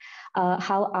suicide,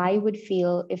 how I would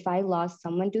feel if I lost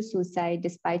someone to suicide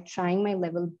despite trying my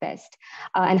level best,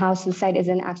 and how suicide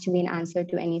isn't actually an answer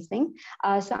to anything.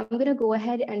 So I'm going to go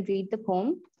ahead and read the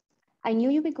poem. I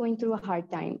knew you were going through a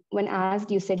hard time. When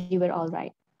asked, you said you were all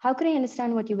right. How could I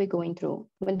understand what you were going through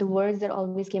when the words that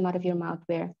always came out of your mouth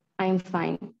were, I am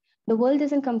fine? The world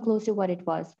doesn't come close to what it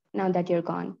was now that you're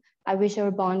gone. I wish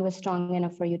our bond was strong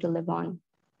enough for you to live on.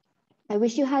 I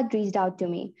wish you had reached out to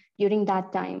me during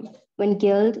that time when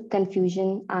guilt,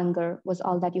 confusion, anger was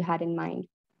all that you had in mind.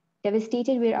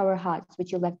 Devastated were our hearts,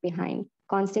 which you left behind,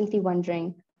 constantly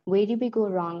wondering, where did we go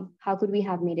wrong? How could we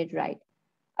have made it right?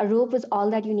 A rope was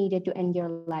all that you needed to end your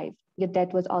life, yet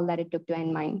that was all that it took to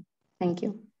end mine. Thank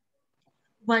you.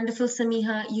 Wonderful,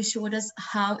 Samiha. You showed us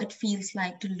how it feels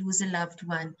like to lose a loved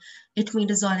one. It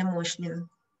made us all emotional.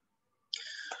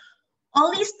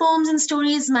 All these poems and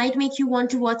stories might make you want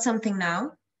to watch something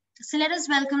now. So let us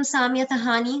welcome Samia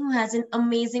Tahani, who has an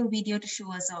amazing video to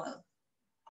show us all.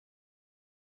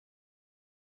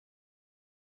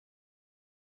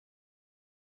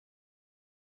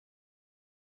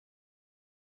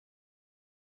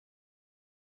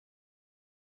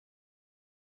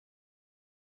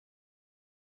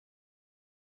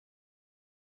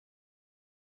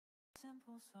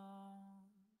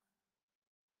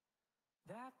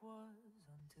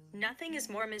 Nothing is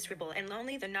more miserable and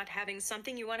lonely than not having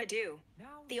something you want to do.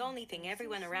 The only thing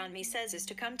everyone around me says is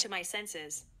to come to my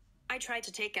senses. I try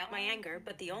to take out my anger,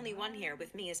 but the only one here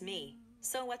with me is me.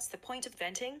 So what's the point of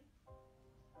venting?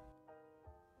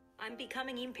 I'm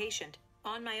becoming impatient,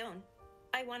 on my own.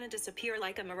 I want to disappear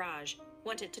like a mirage,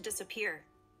 want it to disappear.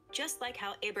 Just like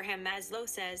how Abraham Maslow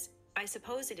says, I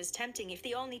suppose it is tempting if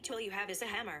the only tool you have is a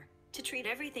hammer, to treat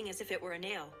everything as if it were a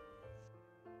nail.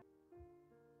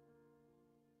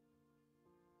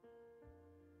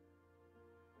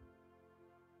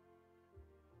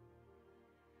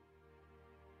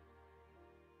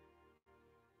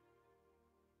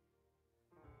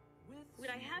 Would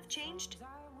I have changed?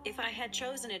 If I had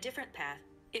chosen a different path,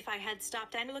 if I had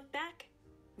stopped and looked back?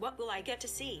 What will I get to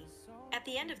see? At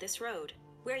the end of this road,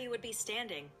 where you would be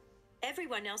standing.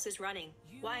 Everyone else is running.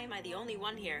 Why am I the only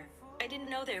one here? I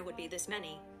didn't know there would be this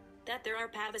many. That there are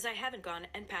paths I haven't gone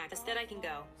and paths that I can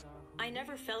go. I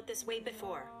never felt this way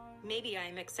before. Maybe I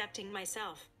am accepting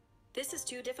myself. This is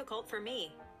too difficult for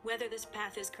me. Whether this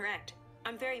path is correct.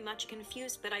 I'm very much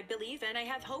confused, but I believe and I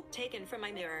have hope taken from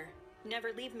my mirror.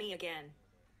 Never leave me again.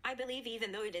 I believe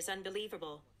even though it is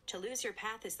unbelievable, to lose your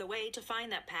path is the way to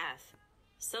find that path.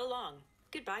 So long.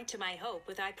 Goodbye to my hope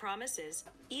with I promises.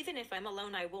 Even if I'm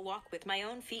alone, I will walk with my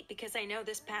own feet because I know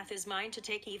this path is mine to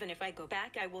take. Even if I go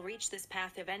back, I will reach this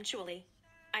path eventually.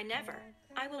 I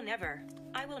will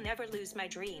never lose my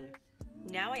dream.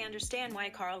 Now I understand why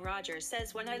Carl Rogers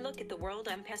says when I look at the world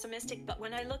I'm pessimistic, but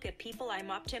when I look at people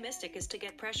I'm optimistic. Is to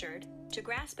get pressured, to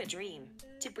grasp a dream,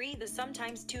 to breathe is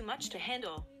sometimes too much to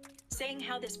handle. Saying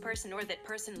how this person or that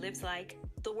person lives like,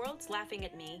 the world's laughing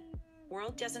at me.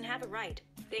 World doesn't have a right,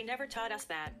 they never taught us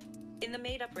that. In the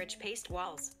made-up rich paste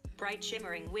walls, bright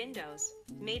shimmering windows,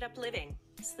 made-up living,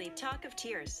 sleep talk of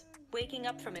tears, waking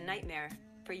up from a nightmare.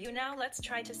 For you now let's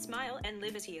try to smile and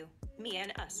live as you, me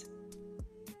and us.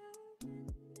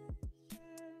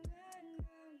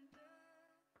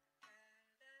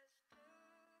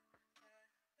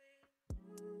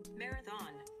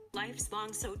 Marathon. Life's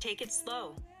long, so take it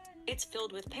slow. It's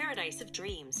filled with paradise of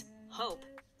dreams, hope,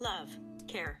 love,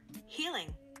 care,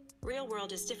 healing. Real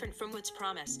world is different from what's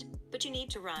promised, but you need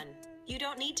to run. You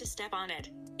don't need to step on it.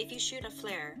 If you shoot a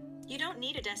flare, you don't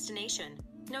need a destination,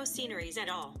 no sceneries at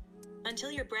all.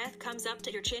 Until your breath comes up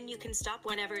to your chin, you can stop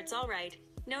whenever. It's all right.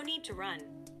 No need to run.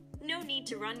 No need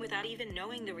to run without even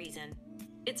knowing the reason.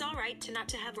 It's all right to not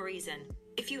to have a reason.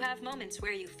 If you have moments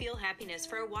where you feel happiness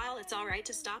for a while, it's all right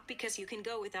to stop because you can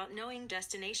go without knowing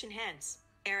destination. Hence,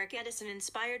 Eric Edison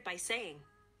inspired by saying,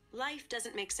 life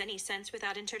doesn't make any sense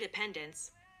without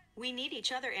interdependence. We need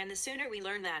each other, and the sooner we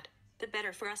learn that, the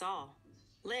better for us all.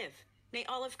 Live. May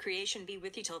all of creation be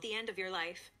with you till the end of your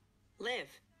life. Live.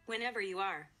 Whenever you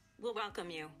are, we'll welcome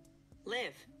you.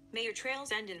 Live. May your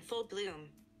trails end in full bloom.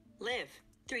 Live.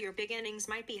 Through your beginnings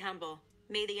might be humble.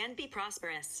 May the end be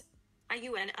prosperous.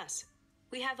 You and us.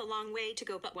 We have a long way to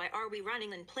go, but why are we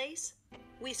running in place?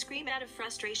 We scream out of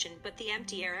frustration, but the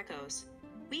empty air echoes.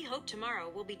 We hope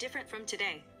tomorrow will be different from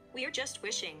today. We are just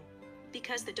wishing.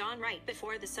 Because the dawn right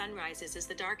before the sun rises is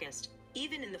the darkest.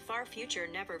 Even in the far future,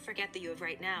 never forget that you have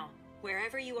right now.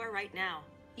 Wherever you are right now,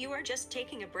 you are just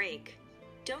taking a break.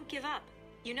 Don't give up.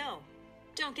 You know.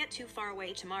 Don't get too far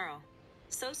away tomorrow.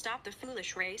 So stop the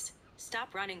foolish race.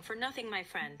 Stop running for nothing, my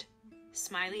friend.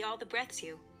 Smiley all the breaths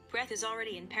you. Breath is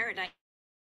already in paradise.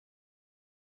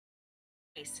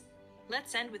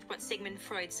 Let's end with what Sigmund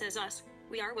Freud says us.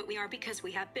 We are what we are because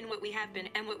we have been what we have been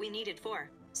and what we needed for.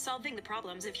 Solving the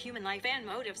problems of human life and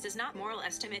motives is not moral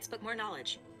estimates but more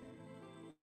knowledge.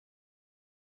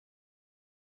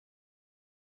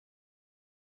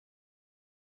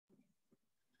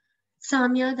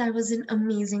 Samya, that was an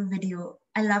amazing video.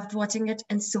 I loved watching it,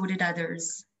 and so did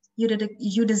others.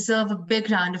 You deserve a big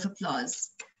round of applause.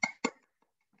 I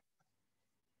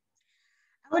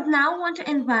would now want to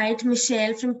invite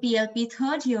Michelle from PLP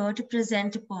third year to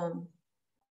present a poem.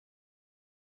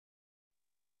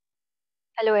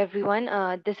 Hello, everyone.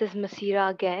 This is Masira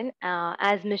again.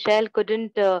 As Michelle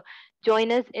couldn't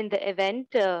join us in the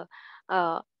event to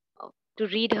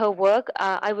read her work,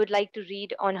 I would like to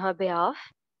read on her behalf.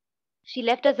 She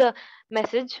left us a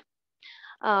message.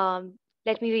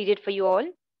 Let me read it for you all.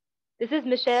 This is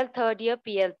Michelle, third year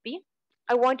PLP.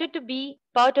 I wanted to be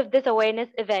part of this awareness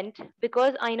event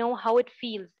because I know how it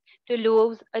feels to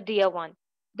lose a dear one.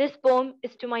 This poem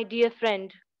is to my dear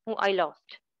friend who I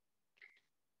lost.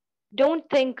 Don't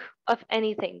think of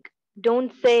anything.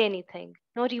 Don't say anything,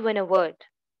 not even a word.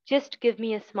 Just give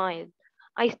me a smile.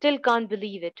 I still can't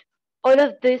believe it. All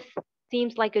of this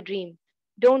seems like a dream.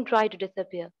 Don't try to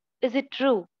disappear. Is it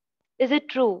true? Is it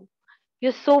true?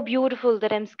 You're so beautiful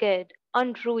that I'm scared.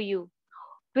 Untrue you.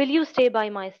 Will you stay by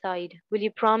my side? Will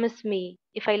you promise me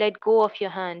if I let go of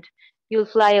your hand, you'll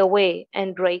fly away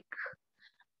and break?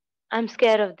 I'm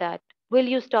scared of that. Will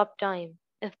you stop time?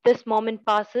 If this moment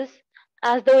passes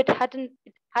as though it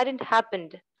hadn't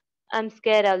happened, I'm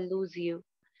scared I'll lose you.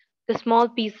 The small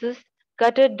pieces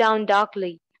guttered down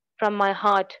darkly from my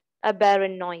heart, a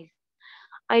barren noise.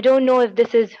 I don't know if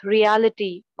this is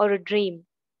reality or a dream.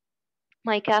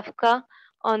 My Kafka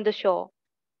on the shore.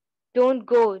 Don't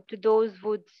go to those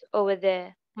woods over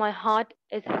there. My heart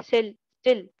is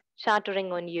still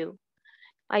shattering on you.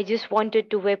 I just wanted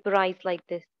to vaporize like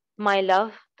this. My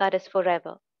love that is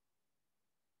forever.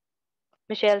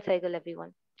 Michelle Segal,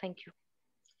 everyone. Thank you.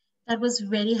 That was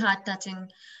very heart-touching.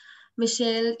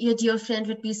 Michelle, your dear friend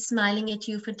would be smiling at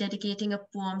you for dedicating a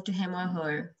poem to him or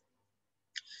her.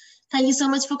 Thank you so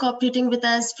much for cooperating with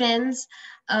us, friends.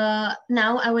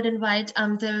 Now I would invite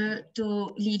Amdal to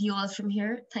lead you all from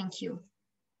here. Thank you.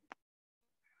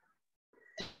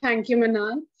 Thank you,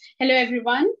 Manal. Hello,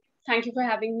 everyone. Thank you for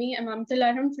having me. I'm Amtal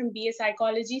Arham from BA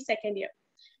Psychology, second year.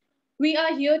 We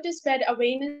are here to spread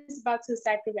awareness about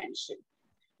suicide prevention.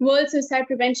 World Suicide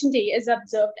Prevention Day is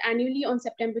observed annually on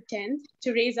September 10th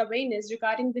to raise awareness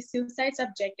regarding the suicide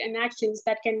subject and actions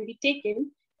that can be taken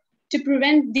to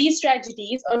prevent these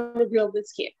tragedies on a global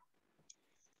scale.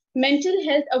 Mental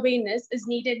health awareness is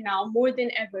needed now more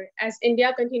than ever as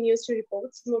India continues to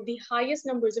report some of the highest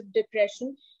numbers of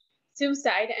depression,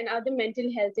 suicide, and other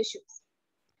mental health issues.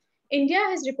 India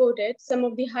has reported some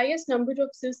of the highest number of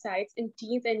suicides in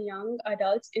teens and young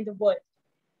adults in the world.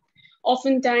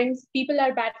 Oftentimes, people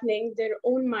are battling their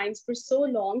own minds for so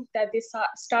long that they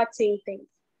start saying things.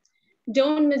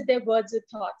 Don't miss their words or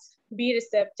thoughts. Be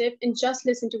receptive and just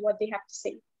listen to what they have to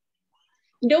say.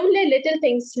 Don't let little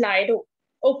things slide.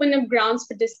 Open up grounds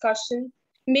for discussion.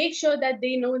 Make sure that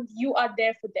they know you are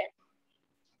there for them.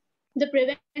 The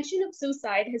prevention of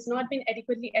suicide has not been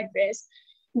adequately addressed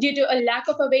due to a lack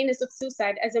of awareness of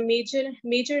suicide as a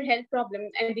major health problem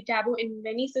and the taboo in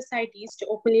many societies to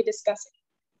openly discuss it.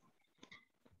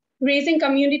 Raising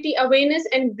community awareness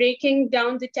and breaking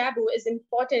down the taboo is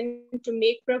important to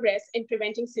make progress in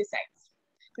preventing suicides.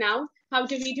 Now, how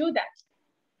do we do that?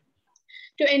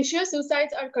 To ensure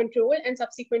suicides are controlled and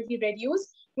subsequently reduced,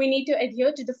 we need to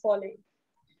adhere to the following.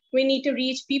 We need to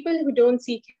reach people who don't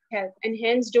seek help and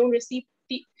hence don't receive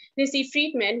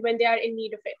treatment when they are in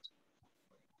need of it.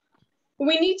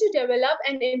 We need to develop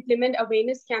and implement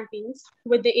awareness campaigns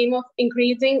with the aim of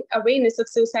increasing awareness of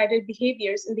suicidal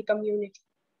behaviors in the community.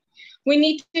 We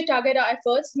need to target our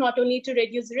efforts not only to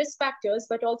reduce risk factors,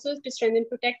 but also to strengthen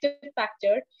protective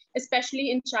factor, especially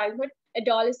in childhood,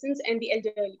 adolescence, and the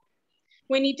elderly.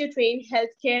 We need to train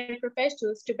healthcare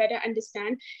professionals to better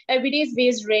understand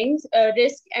evidence-based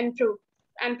risk and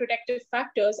protective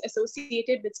factors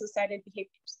associated with suicidal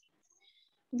behaviors.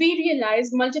 We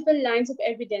realized multiple lines of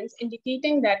evidence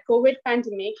indicating that COVID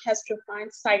pandemic has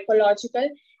profound psychological,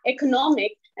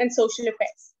 economic, and social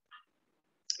effects.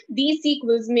 These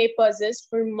sequels may persist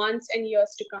for months and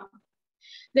years to come.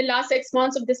 The last 6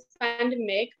 months of this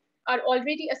pandemic are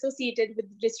already associated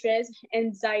with distress,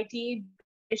 anxiety,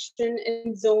 depression,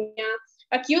 insomnia,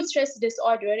 acute stress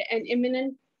disorder, and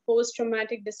imminent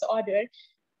post-traumatic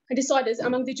disorders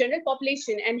among the general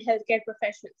population and healthcare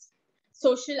professionals.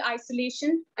 Social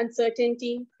isolation,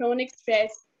 uncertainty, chronic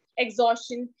stress,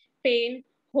 exhaustion, pain,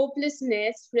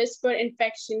 hopelessness, risk for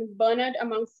infection, burnout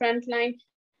among frontline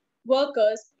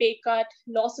workers, pay cut,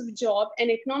 loss of job, and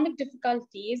economic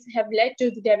difficulties have led to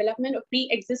the development of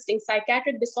pre-existing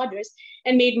psychiatric disorders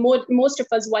and made most of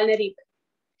us vulnerable.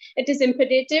 It is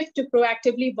imperative to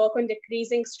proactively work on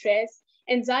decreasing stress,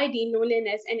 anxiety,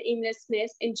 loneliness, and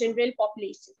aimlessness in general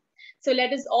population. So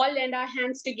let us all lend our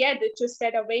hands together to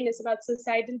spread awareness about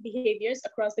suicidal behaviors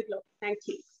across the globe. Thank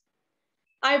you.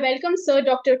 I welcome Sir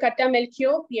Dr. Katta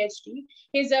Melchior, PhD.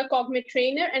 He's a cognitive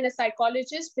trainer and a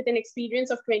psychologist with an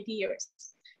experience of 20 years,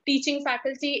 teaching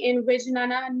faculty in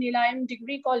Vijnana Nilayam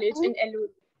Degree College in Eluru.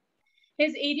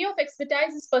 His area of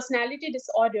expertise is personality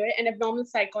disorder and abnormal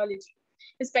psychology.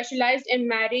 He specialized in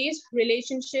marriage,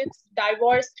 relationships,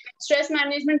 divorce, stress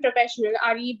management professional,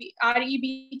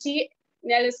 REBT,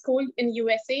 School in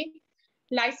USA,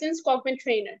 licensed cognitive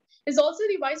trainer. Is also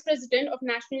the vice president of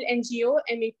National NGO,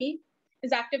 MAP,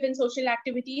 is active in social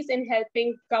activities and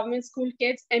helping government school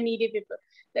kids and media people.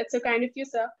 That's so kind of you,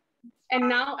 sir. And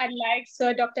now I'd like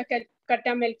Sir Dr.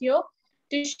 Katta Melchior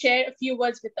to share a few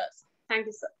words with us. Thank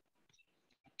you, sir.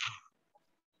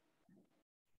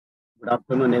 Good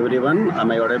afternoon, everyone.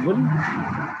 Am I audible?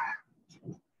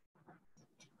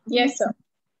 Yes, sir.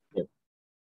 Yes.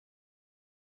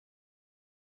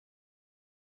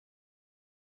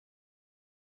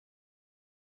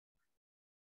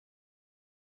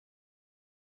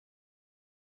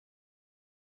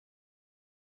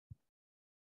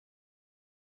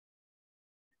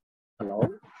 Hello.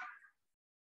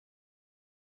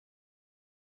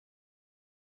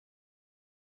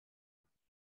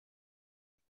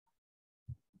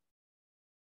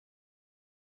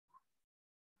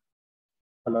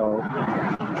 Hello.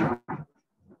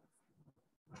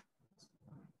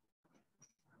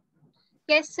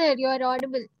 Yes, sir, you are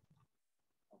audible.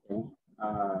 Okay.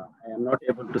 I am not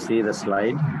able to see the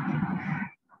slide.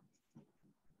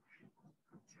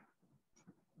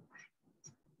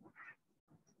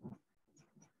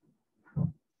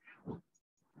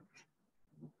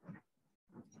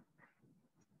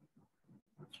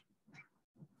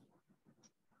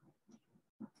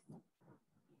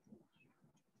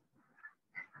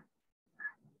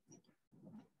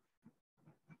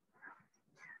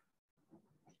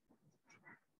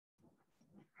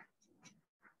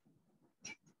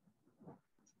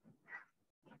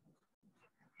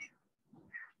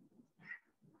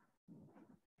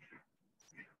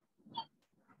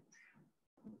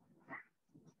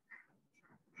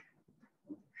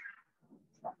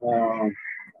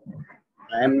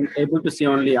 I am able to see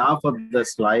only half of the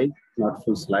slide, not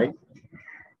full slide.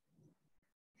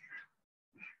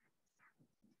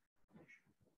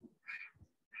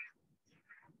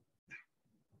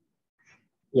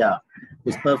 Yeah,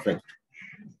 it's perfect.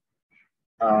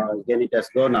 Again, it has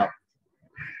gone up.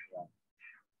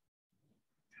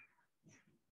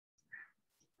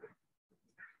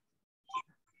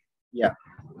 Yeah.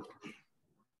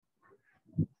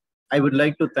 I would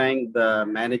like to thank the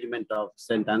management of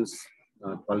St.Ann's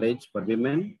College for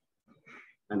Women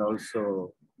and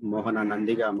also Mohana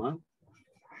Nandigama.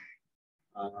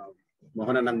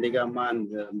 Mohana Nandigama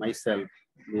and myself,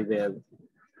 we were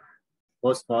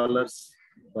co-scholars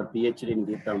for PhD in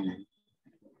Geetham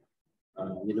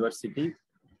University.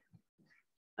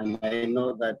 And I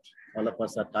know that all of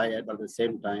us are tired, but at the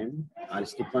same time, I'll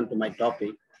stick on to my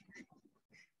topic.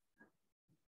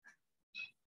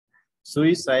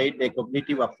 Suicide, a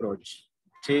cognitive approach,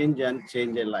 change and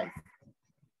change a life.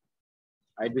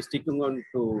 I'd be sticking on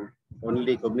to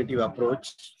only cognitive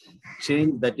approach.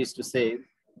 Change, that is to say,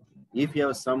 if you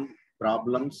have some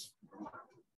problems,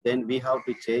 then we have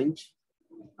to change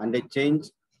and they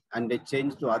change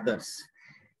to others.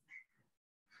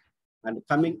 And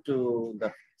coming to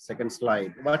the second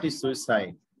slide, what is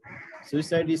suicide?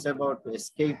 Suicide is about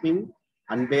escaping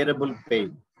unbearable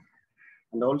pain.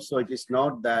 And also it is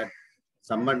not that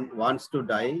someone wants to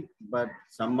die, but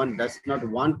someone does not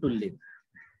want to live.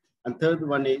 And third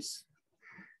one is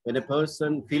when a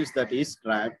person feels that he is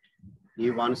trapped, he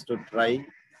wants to try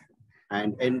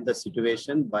and end the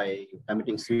situation by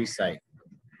committing suicide.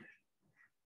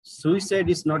 Suicide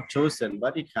is not chosen,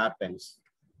 but it happens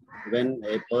when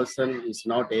a person is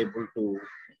not able to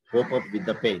cope up with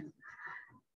the pain.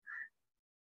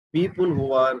 People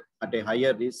who are at a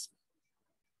higher risk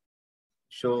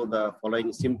show the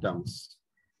following symptoms.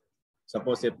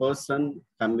 Suppose a person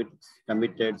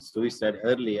committed suicide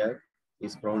earlier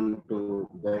is prone to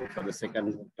go for the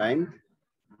second time,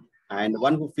 and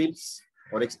one who feels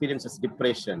or experiences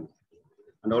depression,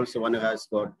 and also one who has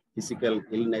got physical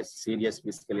illness, serious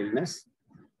physical illness,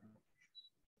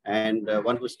 and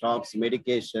one who stops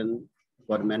medication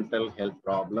for mental health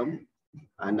problem,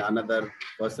 and another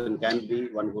person can be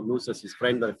one who loses his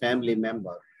friend or family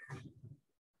member.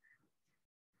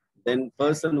 Then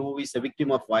person who is a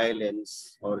victim of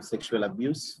violence or sexual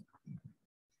abuse,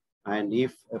 and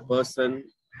if a person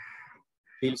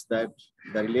feels that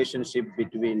the relationship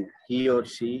between he or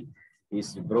she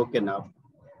is broken up,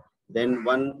 then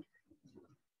one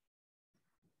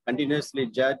continuously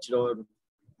judged or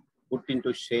put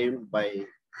into shame by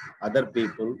other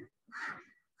people.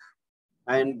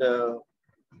 And the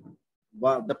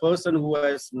person who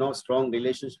has no strong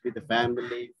relationship with the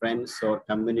family, friends, or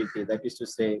community, that is to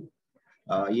say,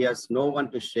 he has no one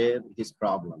to share his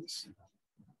problems.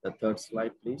 The third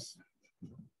slide, please.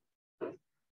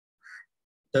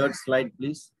 Third slide,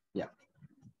 please. Yeah.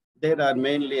 There are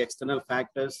mainly external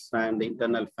factors and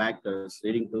internal factors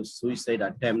leading to suicide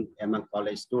attempt among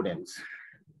college students.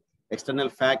 External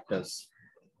factors: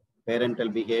 parental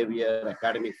behavior,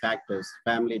 academic factors,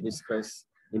 family distress,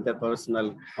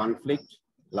 interpersonal conflict,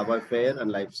 love affair,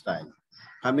 and lifestyle.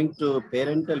 Coming to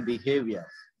parental behavior,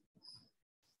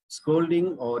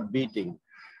 scolding or beating.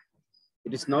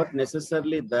 It is not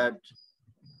necessarily that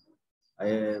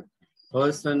a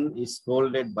person is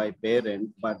scolded by parent,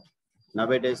 but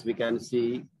nowadays we can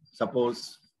see,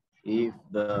 suppose if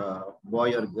the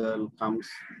boy or girl comes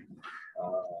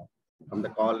from the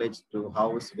college to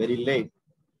house very late,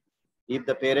 if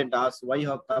the parent asks why you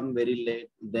have come very late,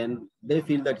 then they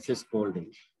feel that it's a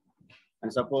scolding.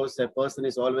 And suppose a person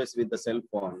is always with the cell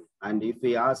phone, and if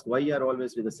we ask why you are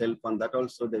always with the cell phone, that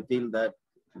also they feel that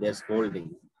they're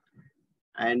scolding.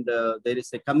 And there is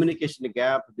a communication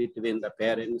gap between the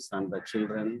parents and the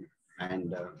children,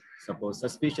 and suppose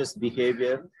suspicious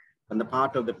behavior on the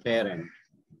part of the parent.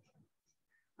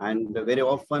 And very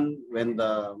often when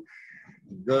the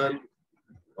girl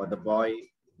or the boy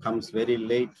comes very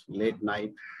late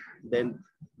night, then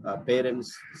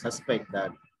parents suspect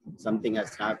that something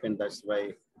has happened, that's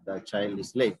why the child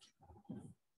is late.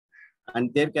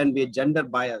 And there can be a gender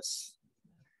bias.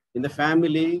 In the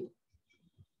family,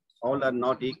 all are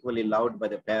not equally loved by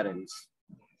the parents.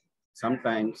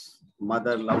 Sometimes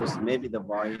mother loves maybe the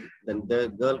boy, then the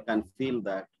girl can feel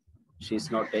that she's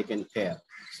not taken care.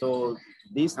 So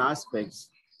these aspects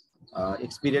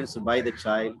experienced by the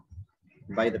child,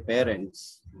 by the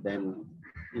parents, then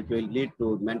it will lead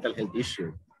to mental health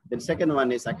issue. Then second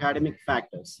one is academic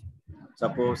factors.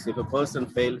 Suppose if a person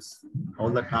fails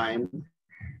all the time,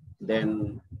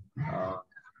 then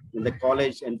in the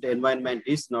college environment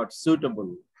is not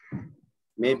suitable.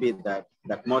 Maybe that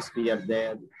the atmosphere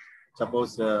there.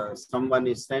 Suppose someone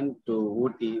is sent to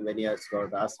Ooty when he has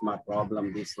got asthma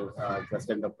problem, this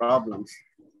kind of problems,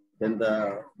 then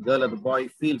the girl or the boy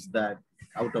feels that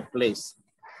out of place.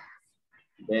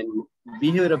 Then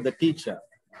behavior of the teacher.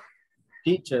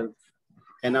 Teacher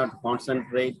cannot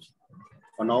concentrate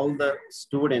on all the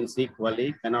students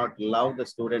equally, cannot love the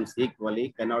students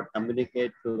equally, cannot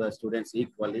communicate to the students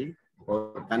equally,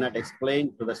 or cannot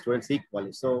explain to the students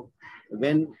equally. So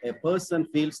when a person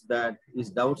feels that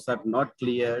his doubts are not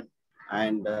cleared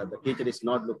and the teacher is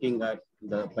not looking at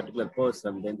the particular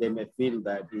person, then they may feel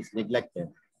that he is neglected.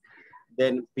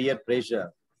 Then peer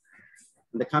pressure.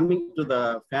 The coming to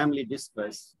the family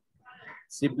distress,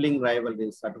 sibling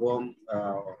rivalries at home,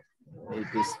 it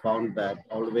is found that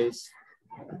always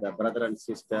the brother and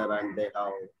sister, and they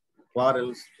have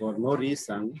quarrels for no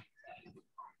reason,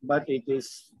 but it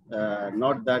is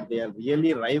not that they are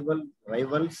really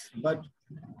rivals, but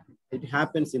it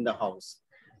happens in the house.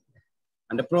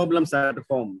 And the problems at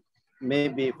home,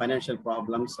 maybe financial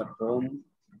problems at home,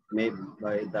 maybe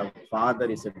by the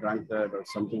father is a drunkard or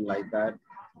something like that,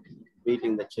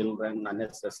 beating the children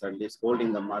unnecessarily,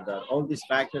 scolding the mother. All these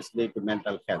factors lead to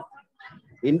mental health.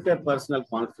 Interpersonal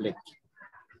conflict,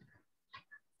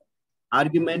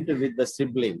 argument with the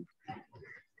sibling,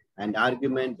 and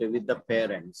argument with the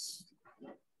parents.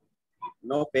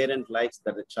 No parent likes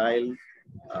that the child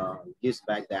gives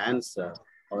back the answer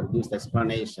or gives the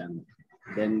explanation.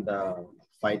 Then the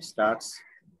fight starts.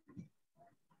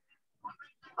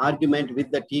 Argument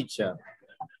with the teacher.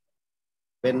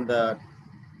 When the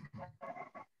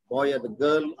boy or the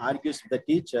girl argues with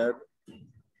the teacher,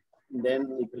 then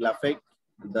it will affect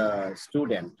the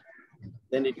student.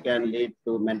 Then it can lead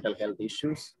to mental health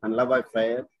issues. And love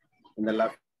affair, when the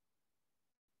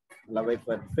love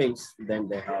affair fails, then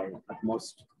they have at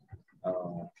most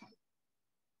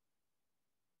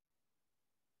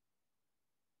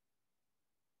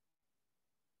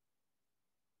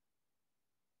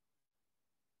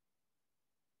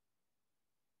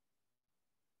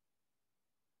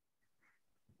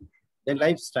then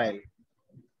lifestyle.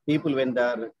 People, when they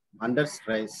are under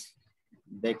stress,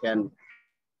 they can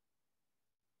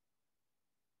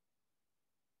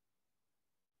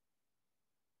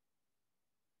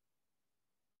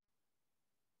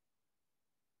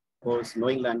course,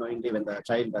 knowingly and unknowingly, when the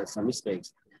child does some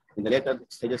mistakes, in the later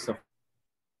stages of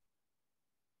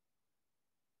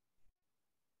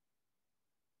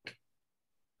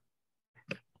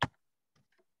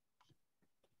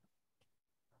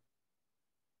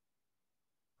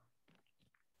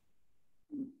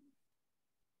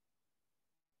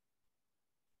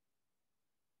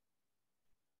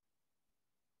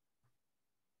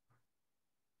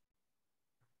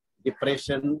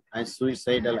depression and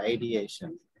suicidal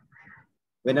ideation.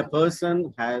 When a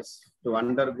person has to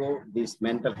undergo these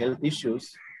mental health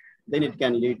issues, then it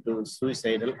can lead to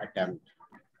suicidal attempt.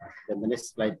 Then the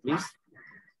next slide, please.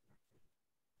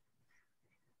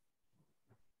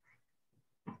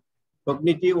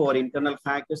 Cognitive or internal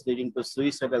factors leading to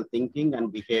suicidal thinking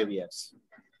and behaviors.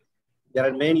 There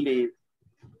are mainly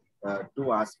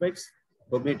two aspects: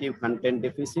 cognitive content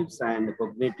deficits and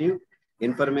cognitive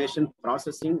information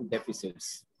processing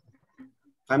deficits.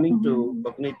 Coming to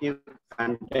cognitive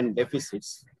content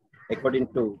deficits,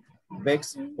 according to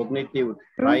Beck's cognitive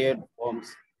triad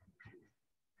forms,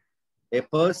 a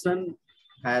person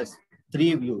has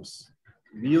three views: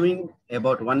 viewing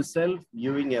about oneself,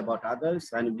 viewing about others,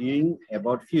 and viewing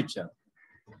about future.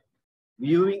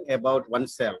 Viewing about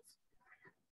oneself.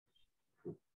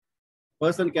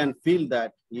 Person can feel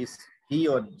that he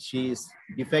or she is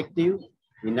defective,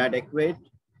 inadequate,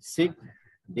 sick,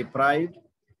 deprived,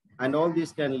 and all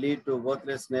these can lead to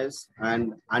worthlessness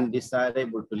and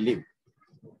undesirable to live.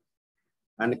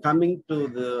 And coming to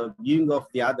the viewing of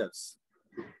the others,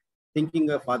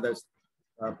 thinking of others,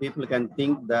 people can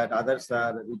think that others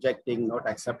are rejecting, not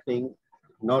accepting,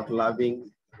 not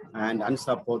loving, and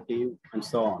unsupportive, and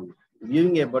so on.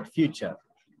 Viewing about future.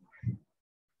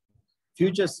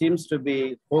 Future seems to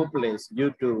be hopeless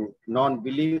due to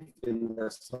non-belief in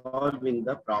solving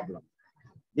the problem.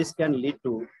 This can lead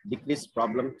to decreased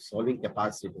problem-solving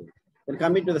capacity. Then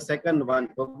coming to the second one,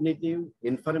 cognitive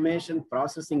information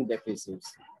processing deficits.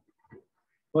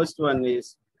 First one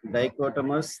is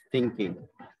dichotomous thinking.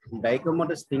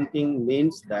 Dichotomous thinking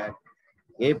means that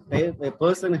a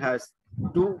person has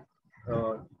two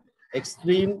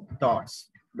extreme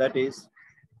thoughts, that is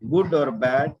good or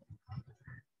bad,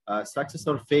 success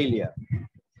or failure.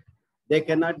 They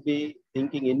cannot be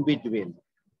thinking in between.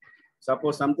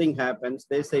 Suppose something happens,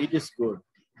 they say it is good.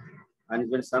 And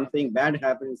when something bad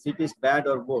happens, it is bad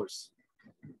or worse.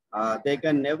 They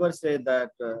can never say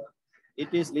that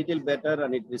it is little better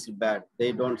and it is bad.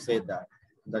 They don't say that.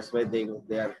 That's why they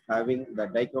are having the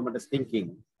dichotomous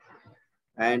thinking.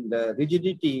 And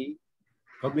rigidity,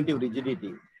 cognitive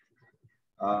rigidity.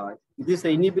 It is the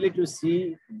inability to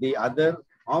see the other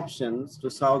options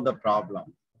to solve the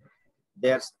problem.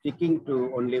 They are sticking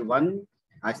to only one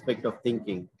aspect of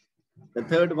thinking. The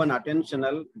third one,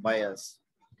 attentional bias.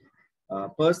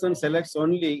 Person selects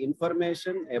only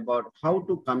information about how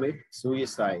to commit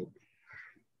suicide.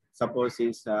 Suppose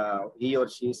he or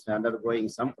she is undergoing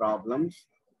some problems.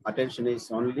 Attention is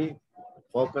only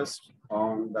focused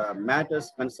on the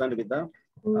matters concerned with the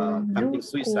committing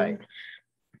suicide.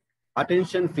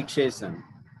 Attention fixation.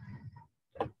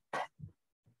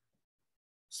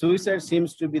 Suicide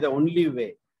seems to be the only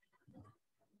way.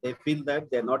 They feel that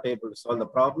they're not able to solve the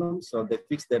problem, so they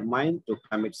fix their mind to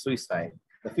commit suicide.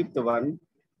 The fifth one,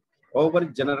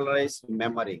 overgeneralized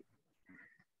memory.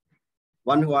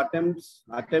 One who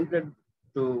attempted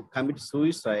to commit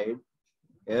suicide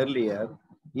earlier,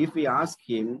 if we ask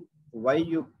him why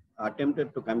you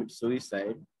attempted to commit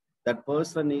suicide, that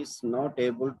person is not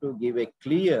able to give a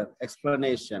clear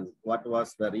explanation what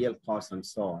was the real cause and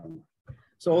so on.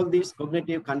 So all these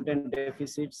cognitive content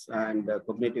deficits and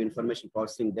cognitive information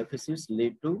processing deficits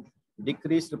lead to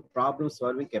decreased problem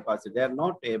solving capacity. They are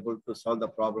not able to solve the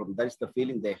problem. That is the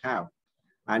feeling they have.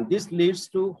 And this leads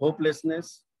to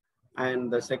hopelessness.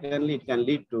 And secondly, it can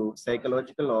lead to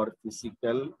psychological or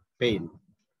physical pain.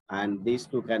 And these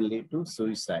two can lead to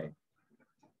suicide.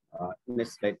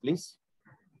 Next slide, please.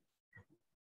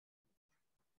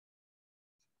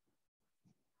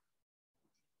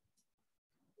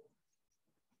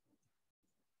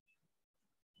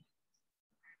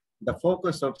 The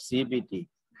focus of CBT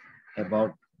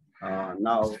about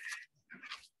now,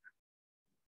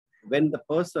 when the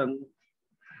person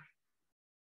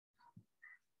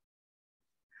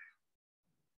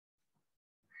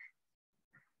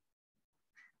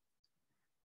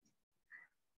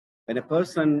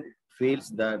feels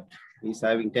that he's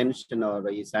having tension or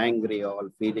he's angry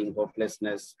or feeling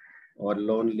hopelessness or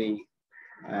lonely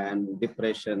and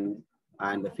depression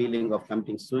and the feeling of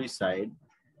committing suicide,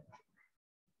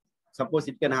 suppose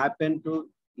it can happen to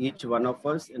each one of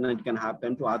us and it can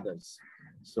happen to others.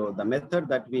 So the method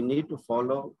that we need to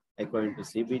follow according to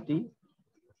CBT,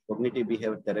 cognitive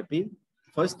behavior therapy,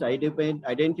 first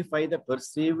identify the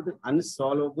perceived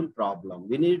unsolvable problem.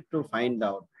 We need to find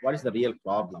out what is the real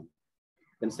problem.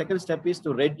 Then second step is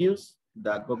to reduce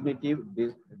the cognitive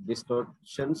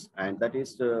distortions, and that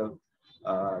is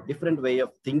different way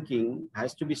of thinking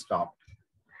has to be stopped.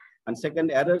 And second,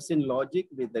 errors in logic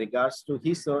with regards to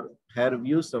his or her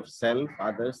views of self,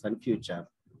 others, and future.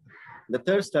 The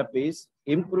third step is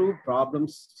improve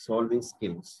problem-solving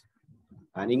skills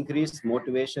and increase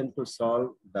motivation to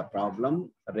solve the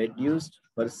problem, reduced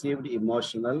perceived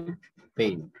emotional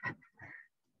pain.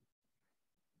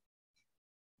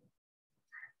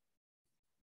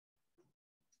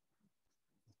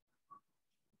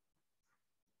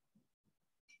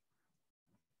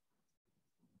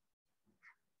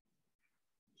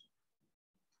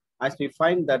 As we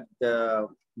find that the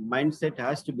mindset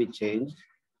has to be changed,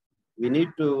 we need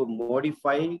to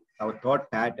modify our thought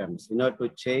patterns in order to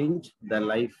change the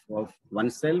life of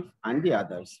oneself and the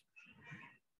others.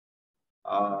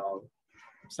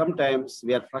 Sometimes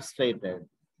we are frustrated,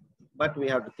 but we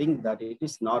have to think that it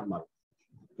is normal.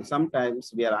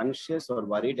 Sometimes we are anxious or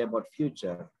worried about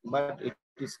future, but it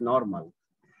is normal.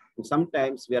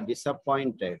 Sometimes we are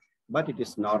disappointed, but it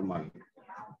is normal.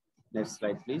 Next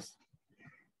slide, please.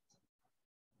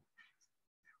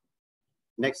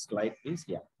 Next slide, please.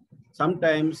 Yeah.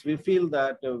 Sometimes we feel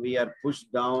that we are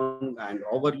pushed down and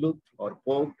overlooked or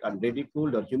poked and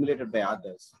ridiculed or humiliated by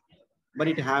others. But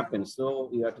it happens.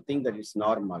 So you have to think that it's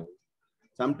normal.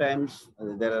 Sometimes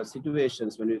there are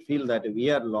situations when we feel that we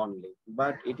are lonely,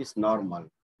 but it is normal.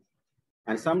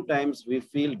 And sometimes we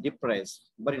feel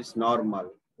depressed, but it's normal.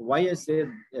 Why I say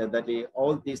that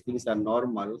all these things are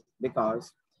normal?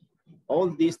 Because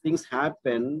all these things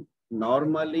happen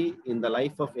normally in the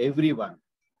life of everyone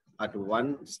at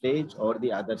one stage or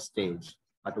the other stage,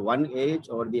 at one age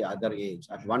or the other age,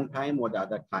 at one time or the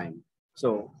other time.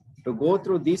 So to go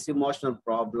through these emotional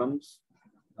problems,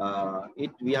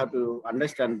 we have to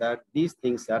understand that these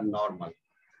things are normal.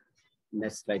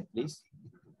 Next slide, please.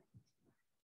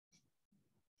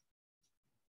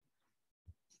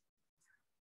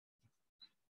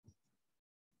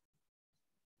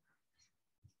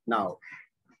 Now,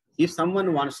 if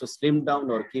someone wants to slim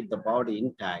down or keep the body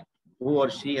intact, he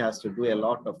or she has to do a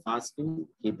lot of fasting,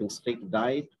 keeping strict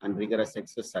diet and rigorous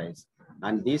exercise.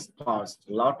 And this costs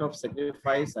a lot of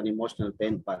sacrifice and emotional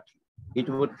pain, but it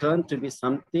would turn to be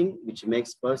something which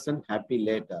makes person happy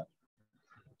later.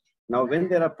 Now, when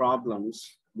there are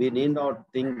problems, we need not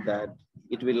think that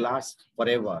it will last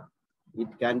forever. It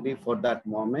can be for that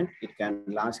moment. It can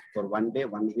last for 1 day,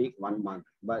 1 week, 1 month,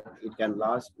 but it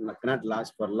cannot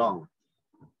last for long.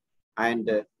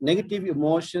 And negative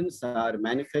emotions are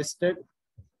manifested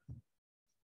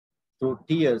through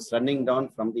tears running down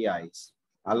from the eyes.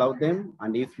 Allow them,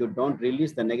 and if you don't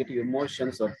release the negative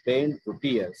emotions or pain through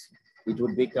tears, it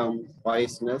would become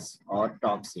poisonous or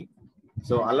toxic.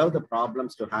 So allow the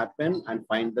problems to happen and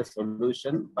find the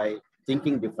solution by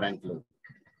thinking differently.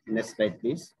 Next slide,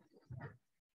 please.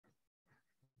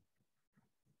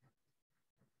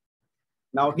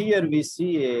 Now here we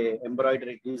see a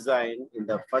embroidery design in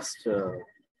the first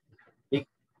pic.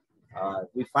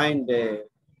 We find a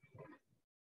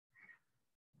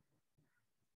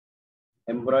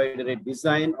embroidery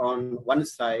design on one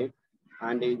side,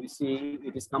 and you see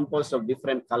it is composed of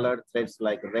different colored threads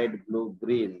like red, blue,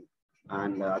 green.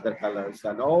 and other colors,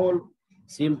 and all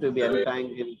seem to be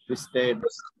entangled, twisted,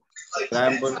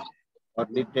 scrambled, or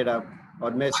knitted up,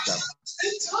 or messed up.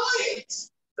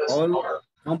 All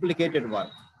complicated work.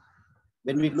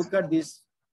 When we look at this,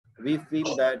 we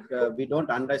feel that we don't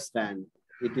understand.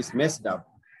 It is messed up.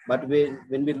 But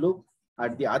when we look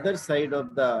at the other side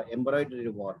of the embroidery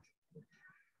work,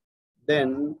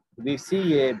 then we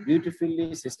see a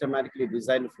beautifully systematically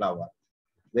designed flower.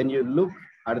 When you look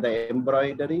at the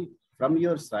embroidery from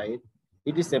your side,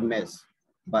 it is a mess.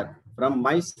 But from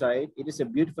my side, it is a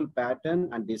beautiful pattern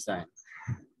and design.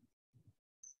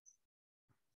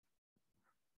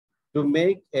 To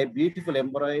make a beautiful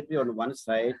embroidery on one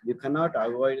side, you cannot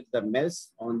avoid the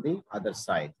mess on the other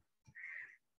side.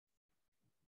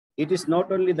 It is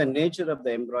not only the nature of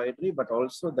the embroidery, but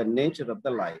also the nature of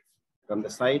the life. From the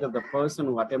side of the person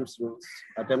who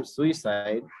attempts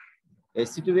suicide, a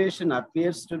situation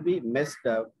appears to be messed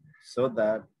up so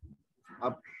that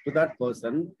up to that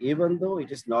person, even though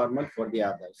it is normal for the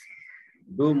others.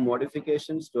 Do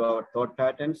modifications to our thought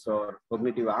patterns or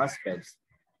cognitive aspects,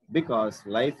 because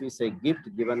life is a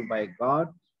gift given by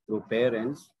God through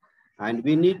parents, and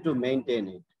we need to maintain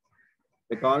it,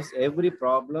 because every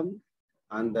problem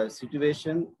and the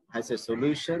situation has a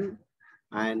solution,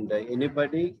 and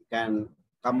anybody can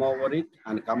come over it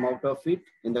and come out of it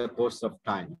in the course of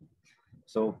time.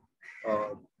 So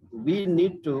we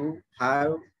need to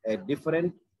have a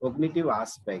different cognitive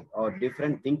aspect or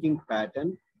different thinking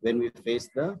pattern when we face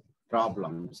the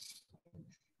problems.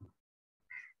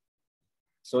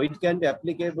 So it can be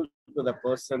applicable to the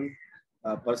persons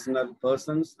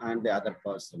and the other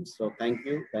persons. So thank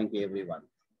you everyone.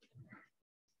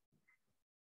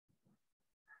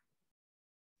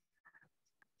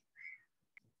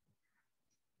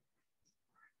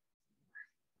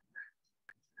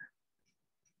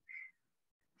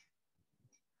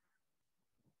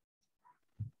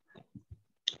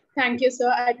 Thank you, sir.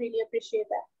 I really appreciate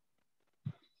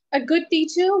that. A good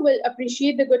teacher will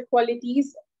appreciate the good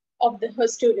qualities of her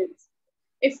students.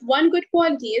 If one good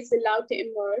quality is allowed to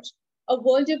emerge, a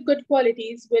world of good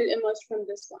qualities will emerge from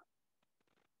this one.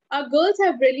 Our girls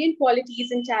have brilliant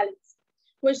qualities and talents,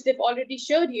 which they've already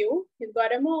showed you. You've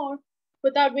got more.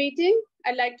 Without waiting,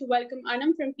 I'd like to welcome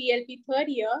Anam from PLP third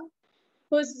year,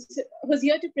 who's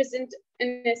here to present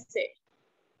an essay.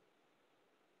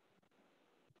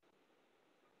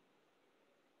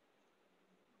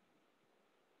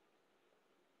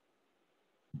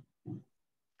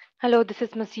 Hello, this is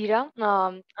Masira.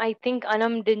 I think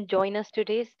Anam didn't join us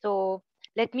today, so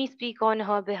let me speak on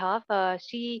her behalf.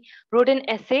 She wrote an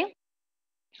essay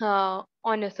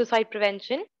on suicide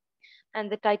prevention,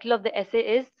 and the title of the essay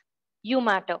is You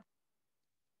Matter.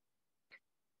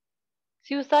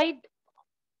 Suicide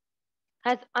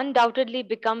has undoubtedly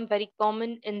become very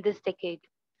common in this decade.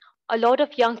 A lot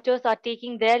of youngsters are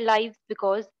taking their lives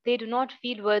because they do not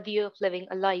feel worthy of living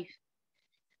a life.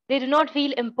 They do not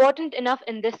feel important enough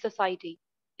in this society.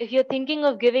 If you're thinking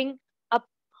of giving up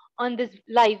on this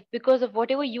life because of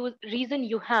whatever reason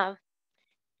you have,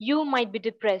 you might be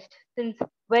depressed since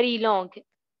very long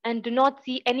and do not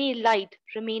see any light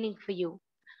remaining for you.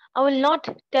 I will not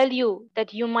tell you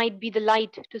that you might be the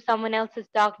light to someone else's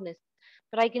darkness,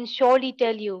 but I can surely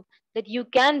tell you that you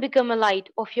can become a light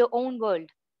of your own world.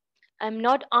 I'm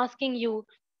not asking you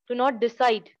to not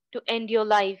decide to end your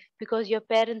life because your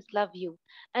parents love you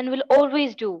and will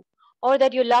always do, or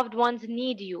that your loved ones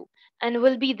need you and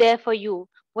will be there for you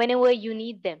whenever you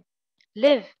need them.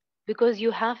 Live because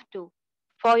you have to,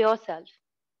 for yourself.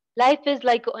 Life is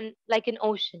like an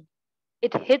ocean.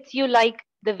 It hits you like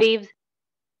the waves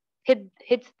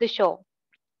hits the shore.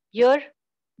 Here,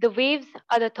 the waves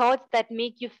are the thoughts that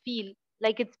make you feel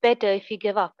like it's better if you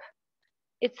give up.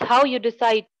 It's how you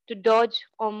decide to dodge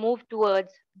or move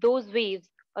towards those waves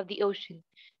of the ocean.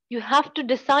 You have to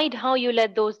decide how you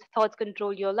let those thoughts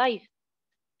control your life.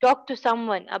 Talk to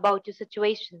someone about your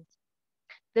situations.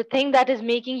 The thing that is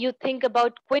making you think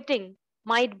about quitting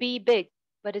might be big,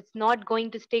 but it's not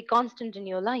going to stay constant in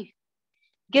your life.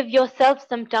 Give yourself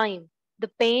some time.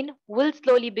 The pain will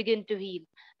slowly begin to heal,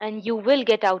 and you will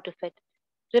get out of it.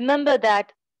 Remember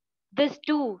that this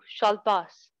too shall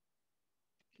pass.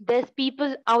 There's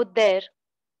people out there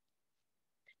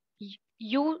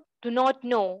you do not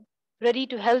know ready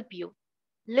to help you,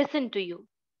 listen to you.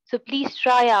 So please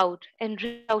try out and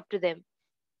reach out to them.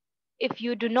 If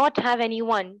you do not have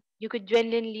anyone you could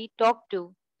genuinely talk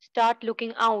to, start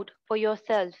looking out for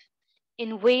yourself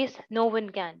in ways no one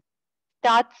can.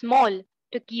 Start small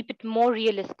to keep it more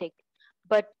realistic,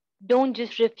 but don't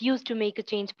just refuse to make a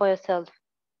change for yourself.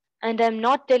 And to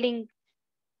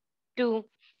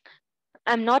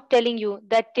I'm not telling you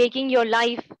that taking your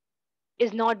life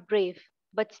is not brave,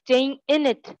 but staying in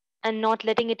it and not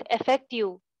letting it affect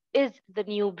you is the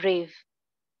new brave.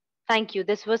 Thank you.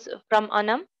 This was from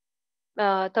Anam,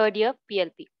 third year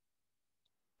PLP.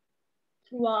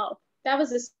 Wow, that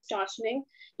was astonishing.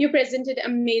 You presented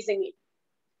amazingly.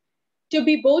 To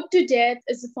be bored to death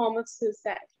is a form of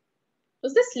suicide.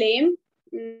 Was this lame?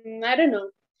 I don't know.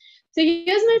 So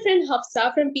here's my friend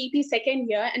Hafsa from PP second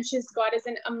year, and she's got us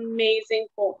an amazing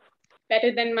poem.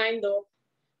 Better than mine though.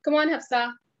 Come on,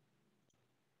 Hafsa.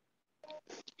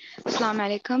 Assalamu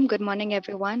alaikum. Good morning,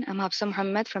 everyone. I'm Hafsa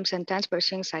Muhammad from St.Ann's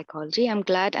pursuing psychology. I'm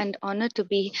glad and honored to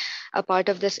be a part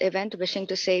of this event, wishing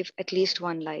to save at least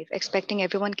one life. Expecting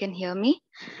everyone can hear me.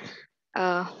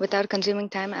 Without consuming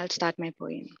time, I'll start my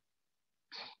poem.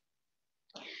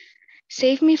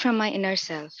 Save me from my inner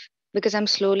self, because I'm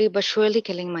slowly but surely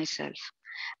killing myself.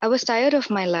 I was tired of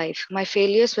my life. My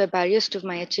failures were barriers to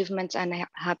my achievements and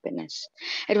happiness.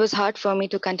 It was hard for me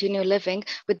to continue living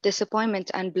with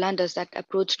disappointments and blunders that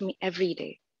approached me every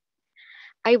day.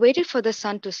 I waited for the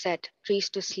sun to set, trees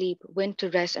to sleep, wind to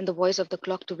rest, and the voice of the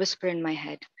clock to whisper in my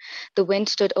head. The wind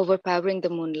stood overpowering the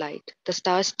moonlight. The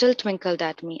stars still twinkled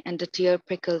at me, and a tear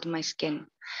prickled my skin.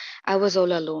 I was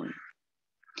all alone.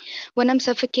 When I'm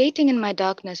suffocating in my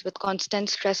darkness with constant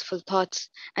stressful thoughts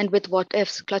and with what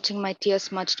ifs clutching my tear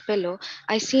smudged pillow,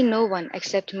 I see no one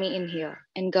except me in here,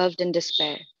 engulfed in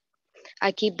despair.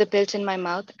 I keep the pills in my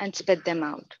mouth and spit them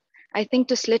out. I think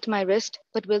to slit my wrist,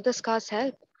 but will the scars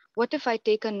help? What if I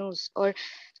take a noose or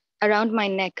around my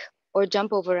neck or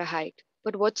jump over a height?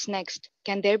 But what's next?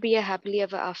 Can there be a happily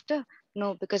ever after?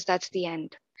 No, because that's the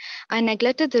end. I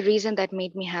neglected the reason that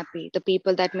made me happy, the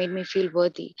people that made me feel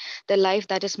worthy, the life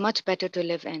that is much better to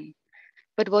live in.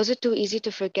 But was it too easy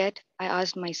to forget? I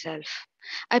asked myself.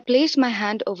 I placed my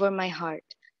hand over my heart.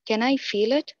 Can I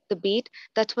feel it? The beat?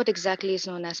 That's what exactly is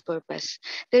known as purpose.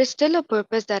 There is still a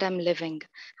purpose that I'm living,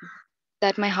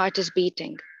 that my heart is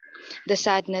beating. The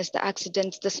sadness, the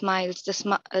accidents, the smiles,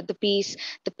 the peace,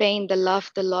 the pain, the love,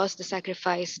 the loss, the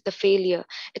sacrifice, the failure.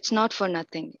 It's not for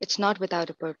nothing. It's not without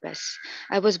a purpose.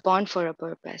 I was born for a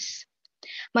purpose.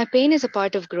 My pain is a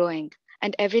part of growing,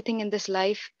 and everything in this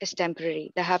life is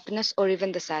temporary, the happiness or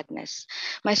even the sadness.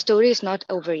 My story is not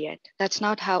over yet. That's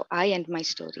not how I end my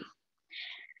story.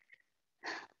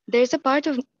 There's a part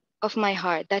of my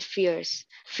heart that fears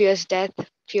death,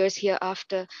 fears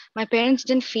hereafter. My parents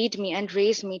didn't feed me and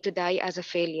raise me to die as a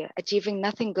failure, achieving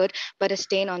nothing good but a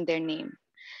stain on their name.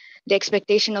 The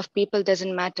expectation of people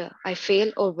doesn't matter. I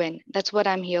fail or win. That's what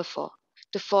I'm here for.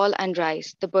 To fall and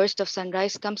rise. The burst of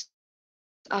sunrise comes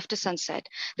after sunset.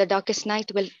 The darkest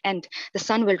night will end. The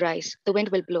sun will rise. The wind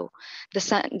will blow.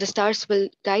 The stars will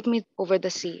guide me over the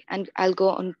sea, and I'll go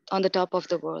on the top of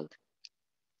the world.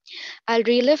 I'll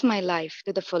relive my life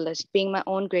to the fullest, being my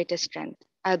own greatest strength.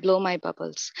 I'll blow my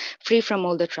bubbles, free from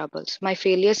all the troubles. My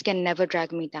failures can never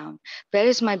drag me down. Where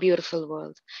is my beautiful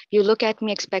world? You look at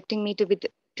me expecting me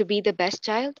to be the best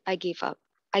child? I give up.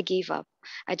 I give up.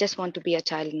 I just want to be a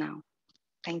child now.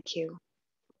 Thank you.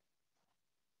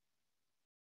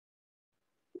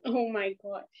 Oh my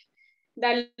god.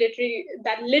 That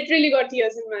literally got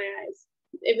tears in my eyes.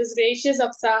 It was gracious,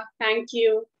 Hafsa. Thank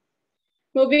you.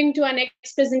 Moving to our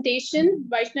next presentation,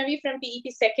 Vaishnavi from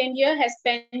PEP second year has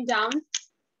penned down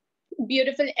a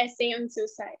beautiful essay on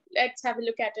suicide. Let's have a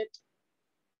look at it.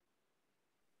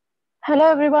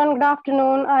 Hello everyone, good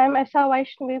afternoon. I am Esa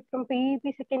Vaishnavi from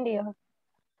PEP second year.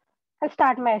 I'll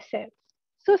start my essay.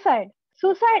 Suicide.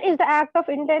 Suicide is the act of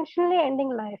intentionally ending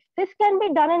life. This can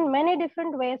be done in many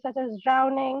different ways, such as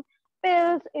drowning,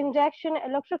 pills, injection,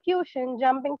 electrocution,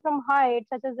 jumping from heights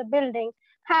such as a building,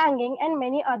 hanging, and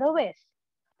many other ways.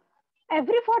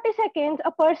 Every 40 seconds,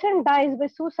 a person dies by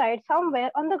suicide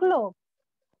somewhere on the globe.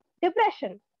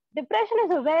 Depression. Depression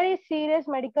is a very serious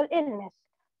medical illness.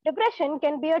 Depression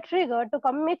can be a trigger to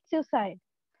commit suicide.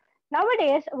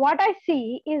 Nowadays, what I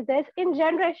see is this in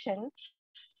generation,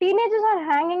 teenagers are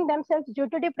hanging themselves due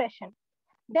to depression.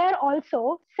 They are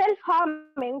also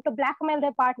self-harming to blackmail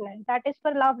their partner, that is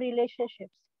for love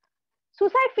relationships.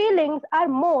 Suicide feelings are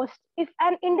most if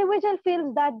an individual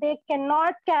feels that they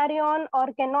cannot carry on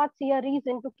or cannot see a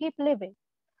reason to keep living.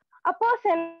 A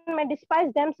person may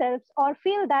despise themselves or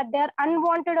feel that they are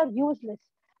unwanted or useless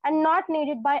and not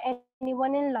needed by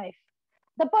anyone in life.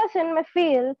 The person may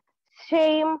feel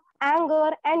shame,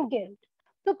 anger, and guilt.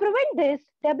 To prevent this,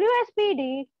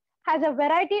 WSPD has a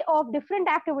variety of different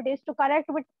activities to connect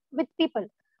with people,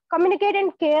 communicate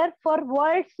and care for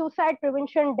World Suicide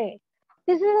Prevention Day.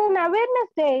 This is an awareness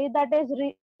day that is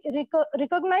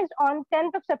recognized on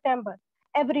 10th of September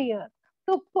every year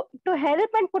to help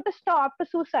and put a stop to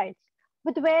suicides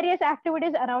with various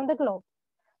activities around the globe.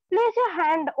 Place your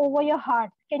hand over your heart.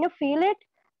 Can you feel it?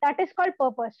 That is called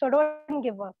purpose. So don't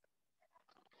give up.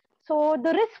 So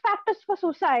the risk factors for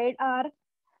suicide are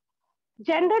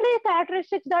generally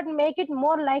characteristics that make it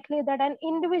more likely that an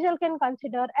individual can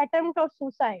consider attempt or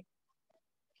suicide.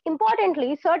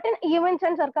 Importantly, certain events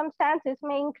and circumstances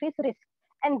may increase risk,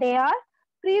 and they are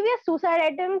previous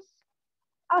suicide attempts,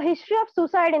 a history of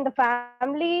suicide in the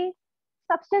family,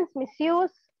 substance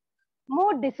misuse,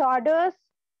 mood disorders,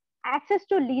 access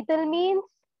to lethal means,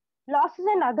 losses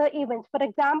and other events. For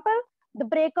example, the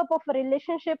breakup of a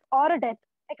relationship or a death,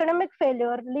 academic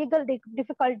failure, legal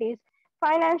difficulties,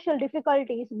 financial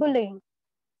difficulties, bullying,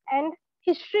 and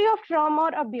history of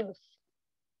trauma or abuse,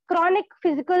 chronic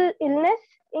physical illness,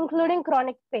 including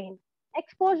chronic pain,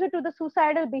 exposure to the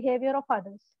suicidal behavior of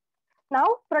others. Now,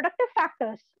 productive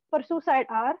factors for suicide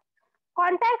are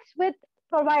contacts with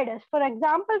providers. For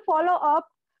example, follow up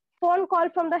phone call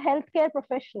from the healthcare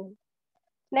professional.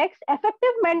 Next,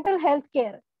 effective mental health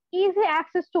care, easy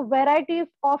access to variety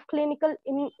of clinical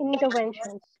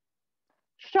interventions.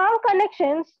 Strong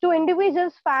connections to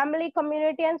individuals, family,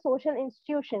 community, and social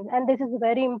institutions, and this is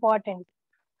very important.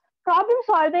 Problem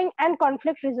solving and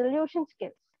conflict resolution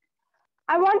skills.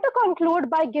 I want to conclude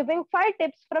by giving 5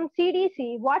 tips from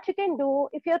CDC what you can do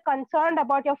if you're concerned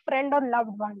about your friend or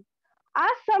loved one.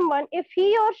 Ask someone if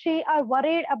he or she are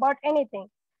worried about anything.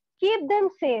 Keep them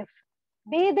safe.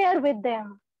 Be there with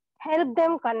them. Help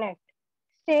them connect.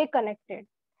 Stay connected.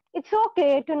 It's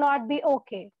okay to not be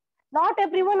okay. Not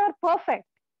everyone are perfect.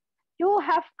 You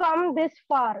have come this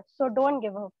far, so don't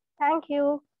give up. Thank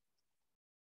you.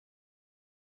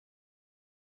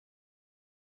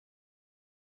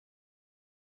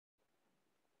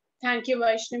 Thank you,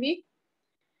 Vaishnavi.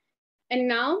 And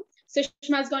now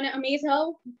Sushma is going to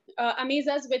amaze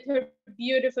us with her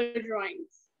beautiful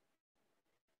drawings.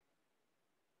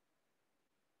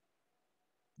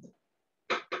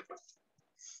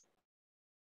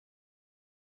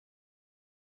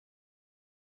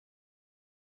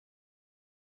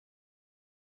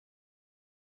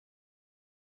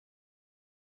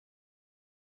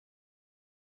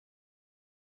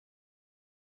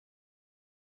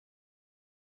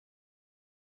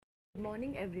 Good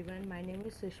morning everyone, my name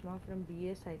is Sushma from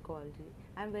BA Psychology.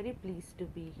 I'm very pleased to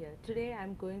be here. Today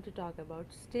I'm going to talk about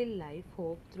still life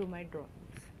hope through my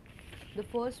drawings. The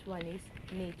first one is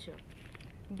nature.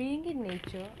 Being in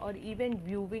nature or even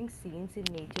viewing scenes in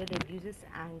nature reduces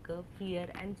anger, fear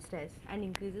and stress and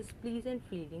increases pleasant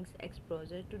feelings.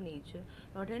 Exposure to nature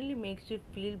not only makes you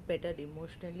feel better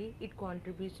emotionally, it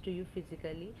contributes to your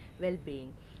physically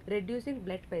well-being, reducing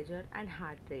blood pressure and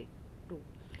heart rate too.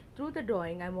 Through the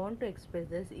drawing, I want to express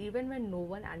this: even when no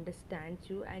one understands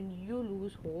you and you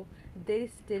lose hope, there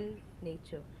is still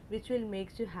nature, which will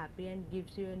makes you happy and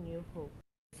gives you a new hope.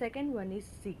 Second one is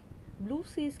sea. Blue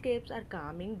seascapes are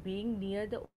calming. Being near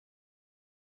the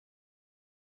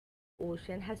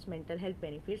ocean has mental health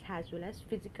benefits as well as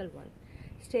physical ones.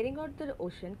 Staring out the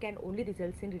ocean can only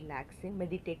result in relaxing,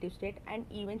 meditative state and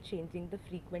even changing the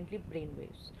frequently brain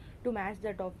waves to match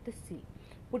that of the sea,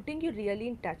 putting you really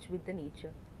in touch with the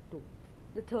nature too.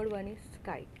 The third one is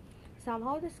sky.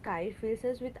 Somehow the sky fills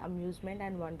us with amusement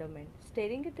and wonderment.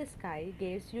 Staring at the sky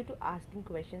gives you to asking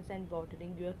questions and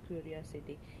watering your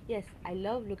curiosity. Yes, I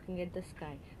love looking at the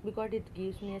sky because it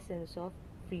gives me a sense of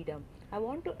freedom. I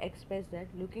want to express that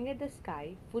looking at the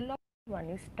sky full of one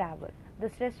is travel. The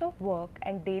stress of work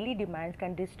and daily demands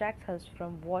can distract us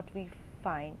from what we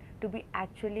find to be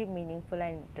actually meaningful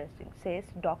and interesting, says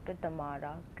Dr.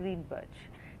 Tamara Greenberg.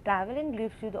 Traveling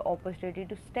gives you the opportunity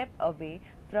to step away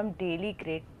from daily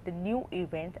grit, the new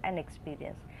events and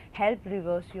experience, help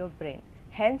reverse your brain,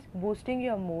 hence boosting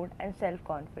your mood and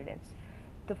self-confidence.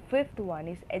 The fifth one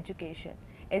is education.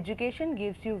 Education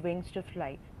gives you wings to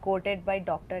fly, quoted by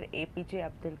Dr. APJ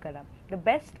Abdul Kalam. The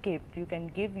best gift you can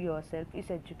give yourself is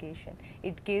education.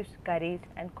 It gives courage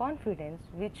and confidence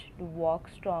which to walk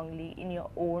strongly in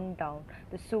your own down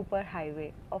the super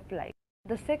highway of life.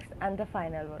 The sixth and the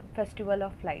final one, Festival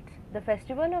of Lights. The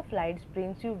Festival of Lights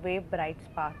brings you way bright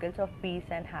sparkles of peace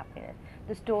and happiness.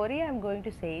 The story I'm going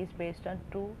to say is based on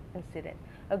true incident.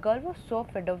 A girl was so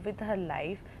fed up with her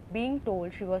life, being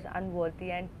told she was unworthy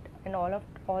and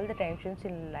all the tensions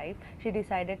in life, she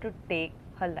decided to take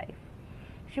her life.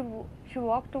 She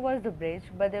walked towards the bridge,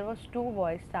 but there was two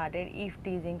boys started Eve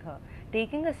teasing her.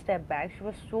 Taking a step back, she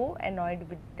was so annoyed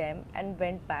with them and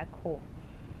went back home.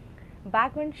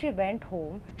 Back when she went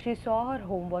home, she saw her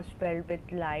home was filled with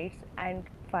lights and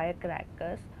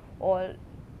firecrackers all,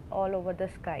 all over the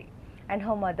sky. And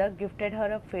her mother gifted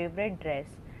her a favorite dress.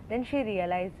 Then she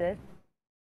realizes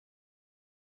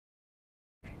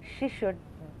she should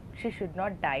she should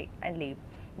not die and live.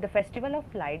 The Festival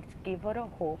of Lights gave her a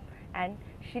hope, and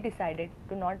she decided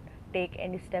to not take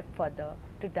any step further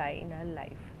to die in her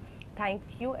life. Thank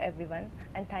you, everyone,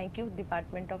 and thank you,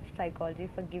 Department of Psychology,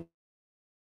 for giving me this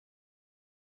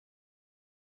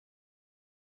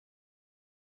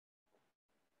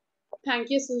opportunity. Thank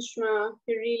you, Sushma.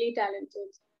 You're really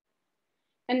talented.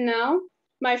 And now,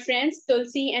 my friends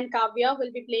Tulsi and Kavya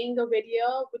will be playing a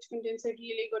video which contains a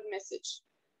really good message.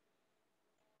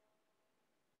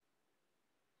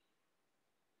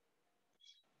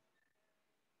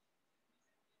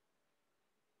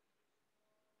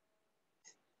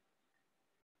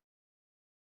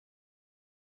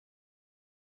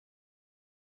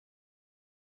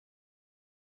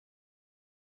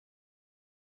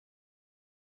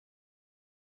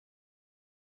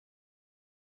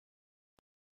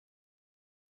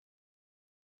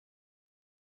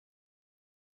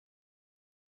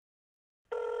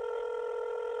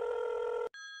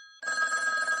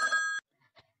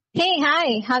 Hey,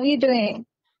 hi, how are you doing?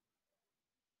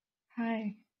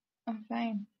 Hi, I'm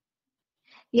fine.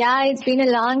 Yeah, it's been a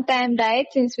long time, right,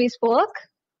 since we spoke?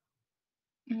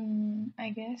 I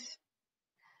guess.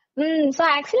 So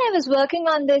actually I was working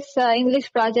on this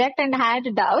English project and I had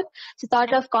a doubt, so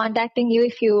thought of contacting you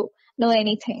if you know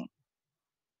anything.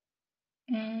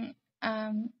 I'm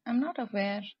not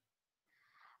aware.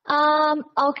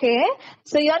 Okay,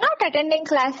 so you're not attending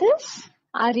classes,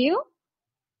 are you?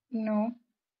 No.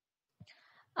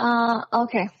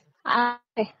 Okay.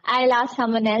 I'll ask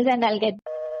someone else and I'll get.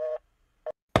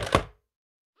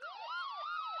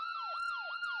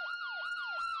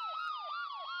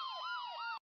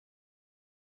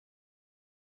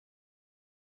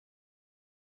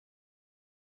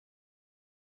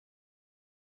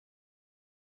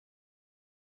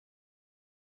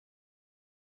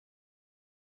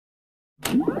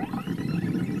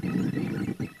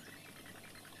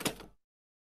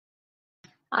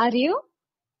 Are you?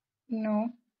 No.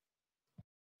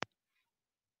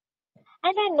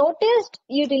 And I noticed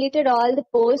you deleted all the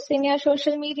posts in your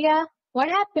social media. What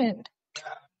happened?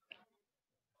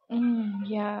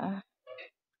 Yeah.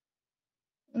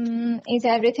 Is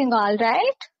everything all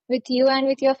right with you and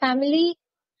with your family?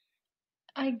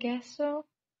 I guess so.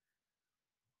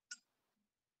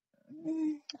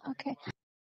 Okay.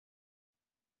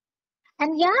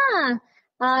 And yeah,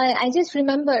 I just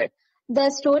remembered the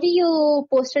story you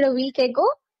posted a week ago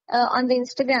on the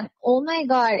Instagram. Oh my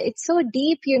God, it's so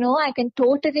deep, I can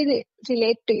totally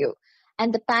relate to you.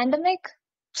 And the pandemic,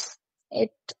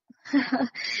 it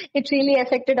it really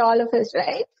affected all of us,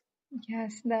 right?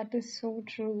 Yes, that is so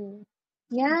true.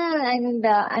 Yeah,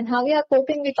 and how you are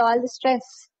coping with all the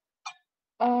stress?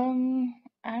 I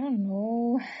don't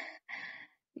know.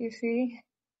 You see?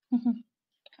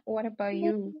 What about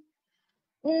you?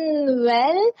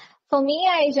 Well, for me,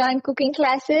 I joined cooking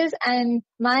classes and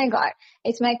my God,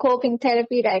 it's my coping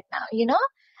therapy right now,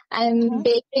 I'm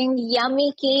baking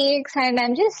yummy cakes and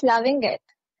I'm just loving it.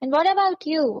 And what about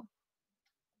you?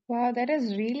 Wow, that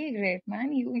is really great,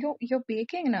 man. You're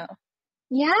baking now.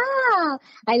 Yeah,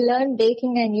 I learned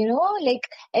baking and like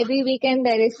every weekend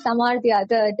there is some or the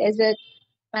other dessert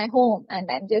my home and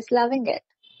I'm just loving it.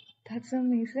 That's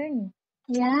amazing.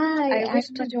 Yeah, I I'm wish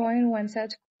to join one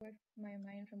such with my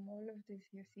mind from all of this.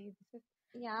 You see,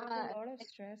 there's a lot of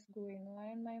stress going on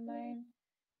in my mind.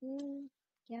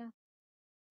 Yeah.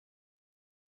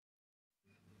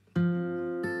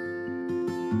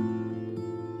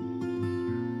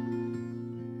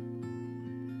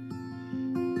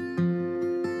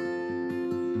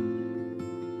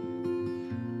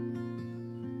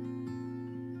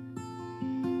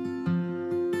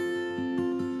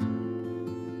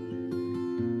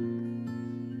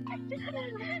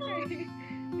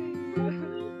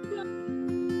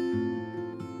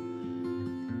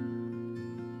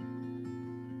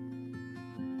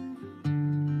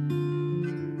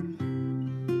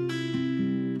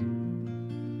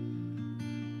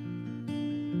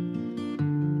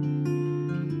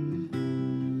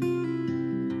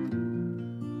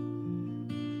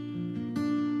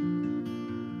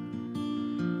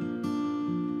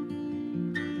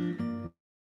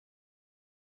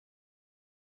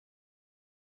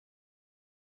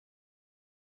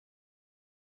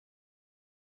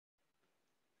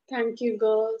 Thank you,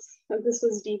 girls. This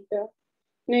was deeper.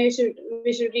 No, we should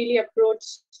really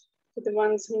approach to the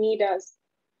ones who need us.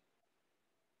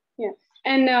 Yeah.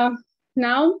 And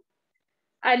now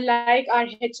I'd like our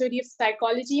HOD of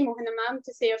Psychology, Mohana ma'am,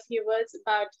 to say a few words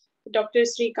about Dr.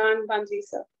 Srikant Bandri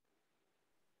sir.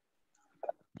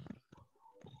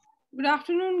 Good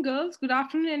afternoon, girls. Good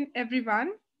afternoon,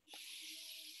 everyone.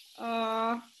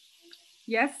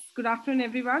 Yes, good afternoon,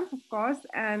 everyone, of course.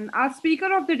 And our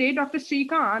speaker of the day, Dr.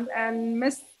 Srikanth and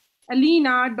Miss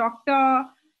Alina, Dr.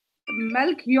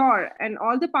 Melchior, and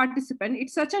all the participants.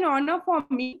 It's such an honor for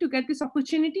me to get this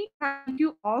opportunity. Thank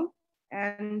you all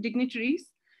and dignitaries.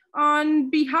 On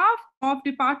behalf of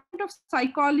Department of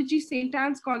Psychology, St.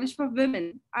 Anne's College for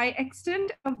Women, I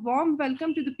extend a warm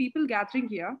welcome to the people gathering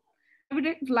here. I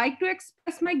would like to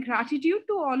express my gratitude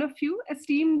to all of you,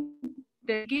 esteemed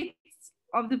delegates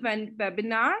of the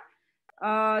webinar,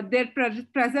 their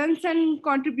presence and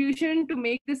contribution to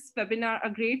make this webinar a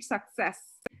great success.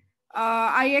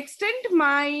 I extend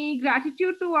my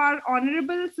gratitude to our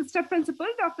Honorable Sister Principal,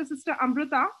 Dr. Sister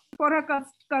Amrita, for her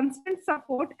constant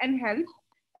support and help,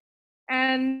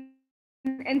 and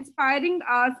inspiring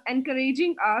us,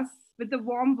 encouraging us with the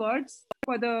warm words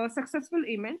for the successful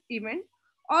event.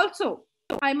 Also,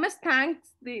 I must thank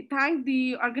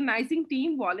the organizing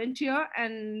team, volunteer,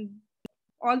 and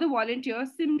all the volunteers,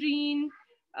 Simreen,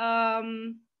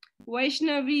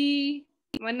 Vaishnavi,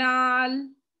 Manal,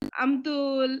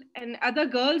 Amtul, and other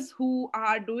girls who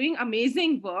are doing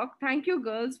amazing work. Thank you,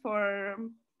 girls, for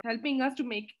helping us to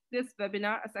make this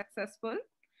webinar a successful.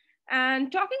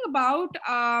 And talking about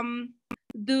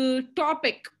the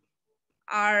topic,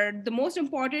 the most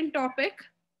important topic,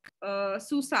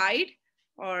 suicide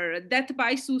or death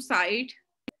by suicide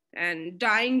and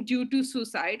dying due to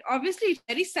suicide. Obviously, it's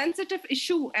a very sensitive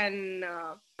issue, and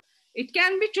it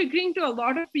can be triggering to a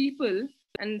lot of people,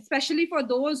 and especially for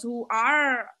those who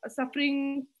are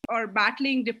suffering or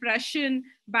battling depression,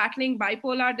 battling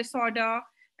bipolar disorder.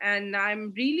 And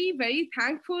I'm really very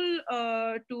thankful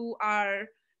to our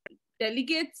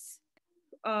delegates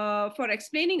for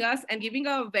explaining us and giving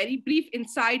a very brief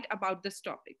insight about this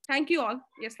topic. Thank you all.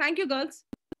 Yes, thank you, girls.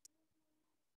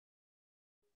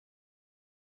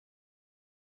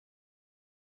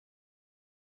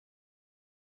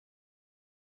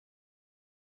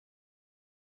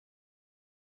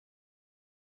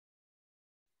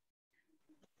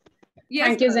 Yes,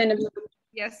 Thank you, Zainab.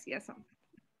 Yes, yes.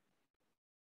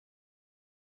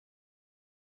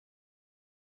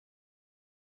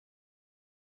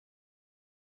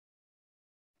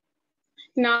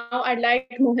 Now I'd like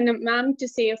Mohana ma'am to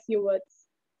say a few words.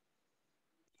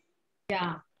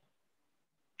 Yeah.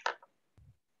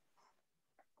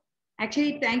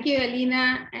 Actually, thank you,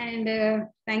 Alina, and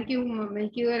thank you,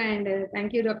 Melchior, and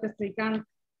thank you, Dr. Srikanth.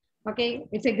 Okay,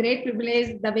 it's a great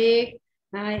privilege the way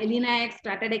Elena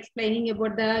started explaining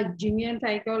about the Jungian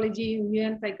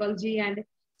psychology, and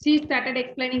she started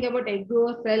explaining about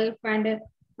ego, self, and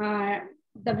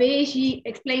the way she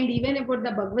explained even about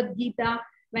the Bhagavad Gita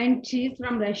when she's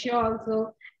from Russia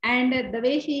also, and the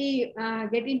way she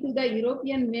get into the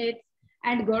European myths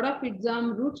and God of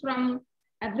Islam, roots from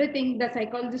everything the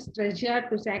psychologist treasure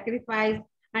to sacrifice,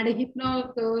 and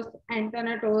hypnosis and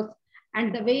thanatos,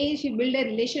 and the way she built a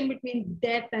relation between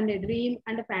death and a dream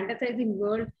and a fantasizing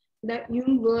world, the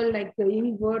Jung world, like the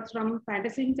Jung words from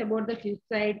fantasizing about the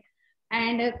suicide.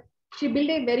 And she built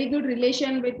a very good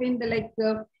relation between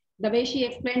the way she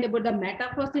explained about the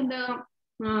metaphors in the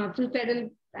suicidal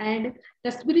and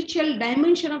the spiritual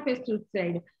dimension of a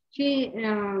suicide. She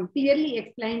clearly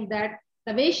explained that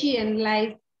the way she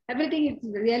analyzed everything is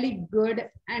really good.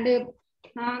 And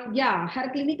yeah, her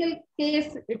clinical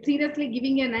case, seriously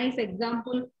giving a nice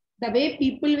example, the way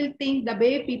people will think, the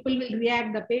way people will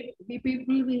react, the way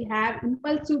people will have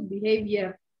impulsive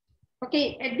behavior.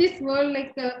 Okay, at this world,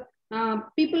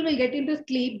 people will get into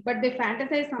sleep, but they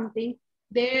fantasize something.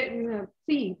 They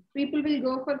see, people will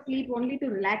go for sleep only to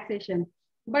relaxation.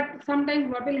 But sometimes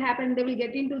what will happen, they will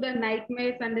get into the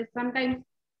nightmares, and sometimes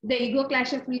the ego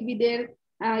clashes will be there,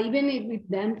 even with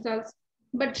themselves.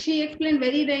 But she explained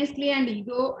very nicely, and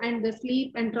ego and the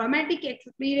sleep and traumatic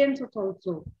experiences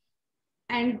also,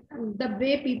 and the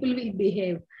way people will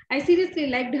behave. I seriously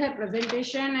liked her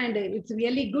presentation, and it's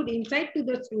really good insight to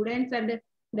the students and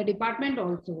the department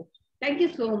also. Thank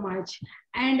you so much.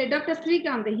 And Dr.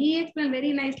 Srikanth, he explained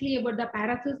very nicely about the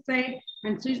parasuicide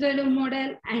and suicidal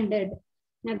model, and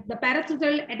the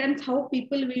parasuicidal attempts, how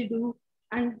people will do,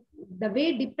 and the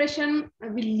way depression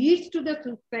will leads to the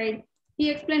suicide. He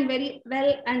explained very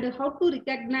well, and how to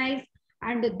recognize,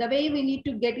 and the way we need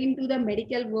to get into the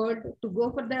medical world to go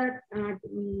for the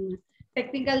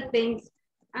technical things.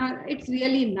 It's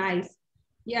really nice.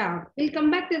 Yeah, we'll come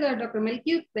back to the Dr.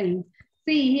 Melchior thing.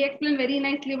 See, he explained very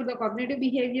nicely about the cognitive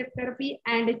behavior therapy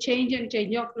and change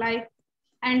of life,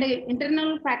 and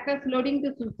internal factors loading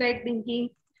to suicide thinking,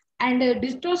 and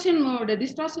distortion mode,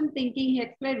 distortion thinking, he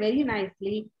explained very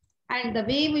nicely, and the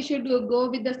way we should go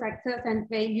with the success and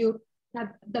failure,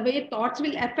 the way thoughts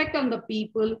will affect on the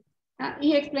people,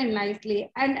 He explained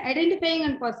nicely, and identifying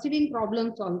and perceiving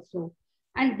problems also,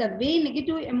 and the way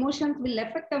negative emotions will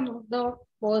affect the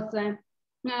person.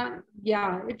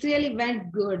 Yeah, it really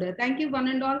went good. Thank you, one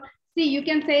and all. See, you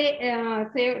can say a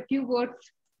few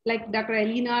words like Dr.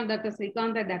 Elena, Dr.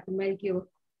 Srikant, and Dr. Melchior.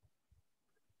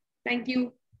 Thank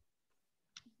you.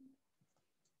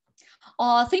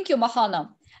 Thank you, Mahana.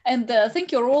 And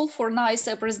thank you all for nice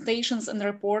presentations and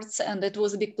reports. And it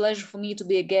was a big pleasure for me to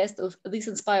be a guest of this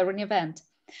inspiring event.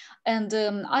 And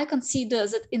I consider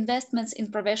that investments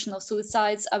in prevention of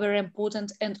suicides are very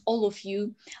important, and all of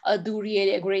you do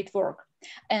really a great work.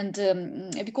 And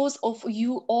because of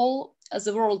you all,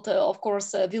 the world, of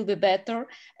course, will be better.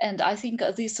 And I think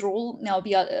this role now,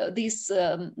 this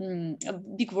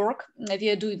big work we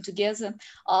are doing together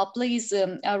plays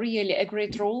really a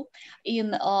great role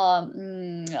in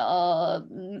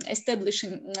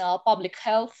establishing public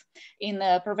health, in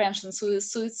prevention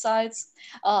suicides,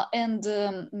 and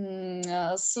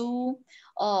so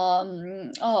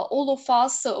all of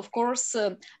us, of course,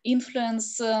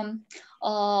 influence the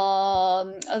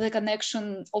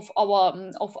connection of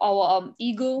our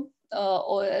ego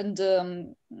and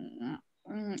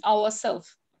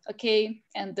ourself. Okay,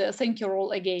 and thank you all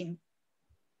again.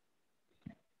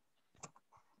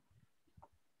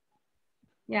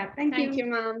 Yeah, thank you. Thank you,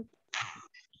 ma'am.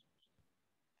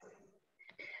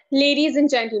 Ladies and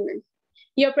gentlemen,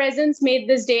 your presence made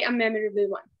this day a memorable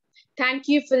one. Thank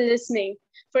you for listening,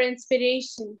 for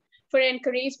inspiration, for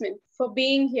encouragement, for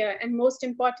being here, and most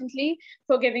importantly,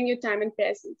 for giving your time and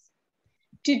presence.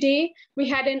 Today, we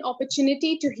had an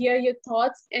opportunity to hear your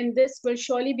thoughts, and this will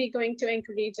surely be going to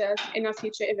encourage us in our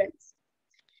future events.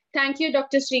 Thank you,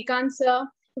 Dr. Srikant sir,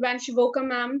 Vanshivoka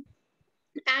ma'am,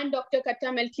 and Dr.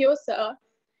 Katta Melchior sir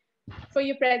for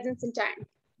your presence and time.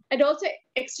 I'd also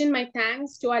extend my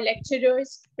thanks to our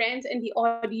lecturers, friends, and the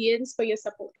audience for your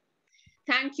support.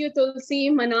 Thank you,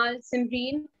 Tulsi, Manal,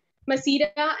 Simreen,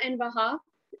 Masira, and Vaha,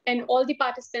 and all the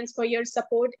participants for your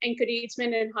support,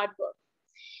 encouragement, and hard work.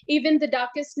 Even the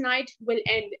darkest night will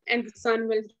end and the sun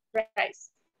will rise.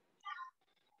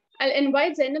 I'll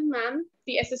invite Zainab ma'am,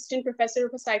 the Assistant Professor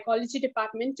of the Psychology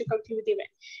Department, to conclude the event.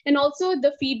 And also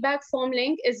the feedback form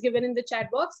link is given in the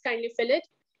chat box. Kindly fill it.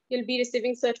 You'll be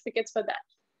receiving certificates for that.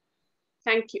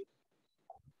 Thank you.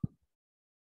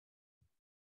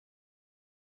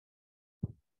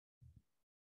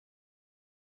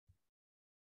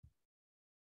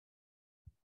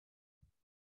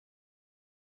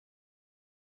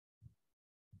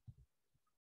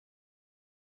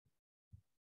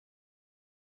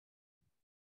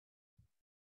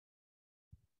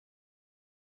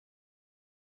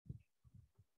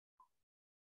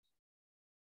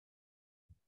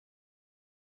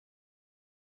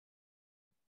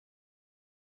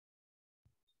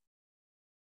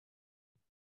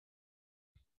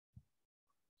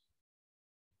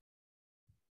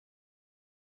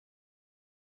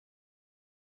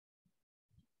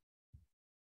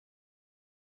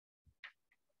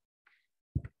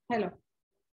 Hello.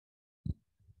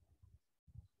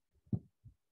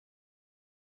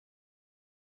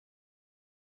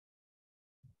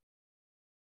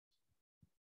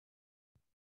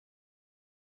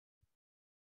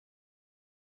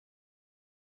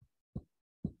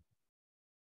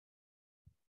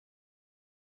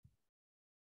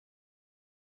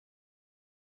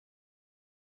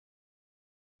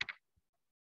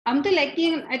 Amtul,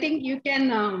 I think you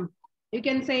can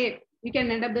say, you can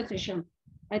end up the session.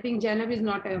 I think Janav is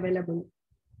not available.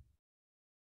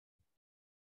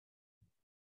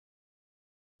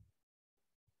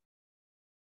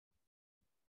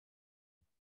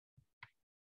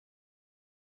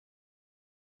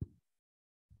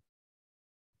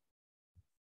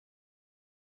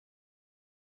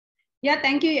 Yeah,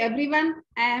 thank you, everyone.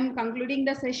 I am concluding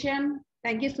the session.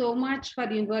 Thank you so much for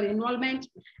your involvement.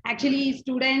 Actually,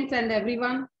 students and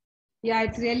everyone. Yeah,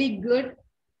 it's really good.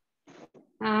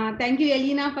 Thank you,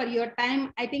 Elena, for your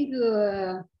time. I think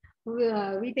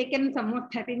we taken some more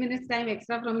 30 minutes time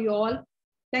extra from you all.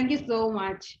 Thank you so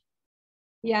much.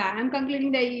 Yeah, I'm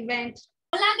concluding the event.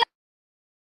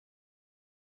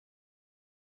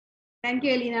 Thank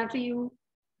you, Elena. See you.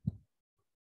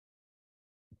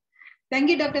 Thank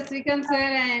you, Dr. Srikant sir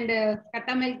and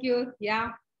Katta Melchior.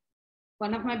 Yeah,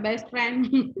 one of my best friends.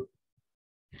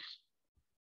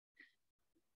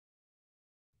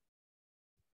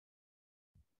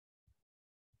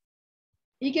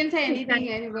 You can say anything,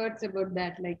 any words about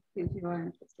that, like if you are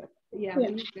interested. Yeah.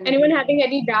 Anyone having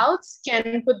any doubts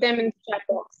can put them in the chat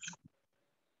box.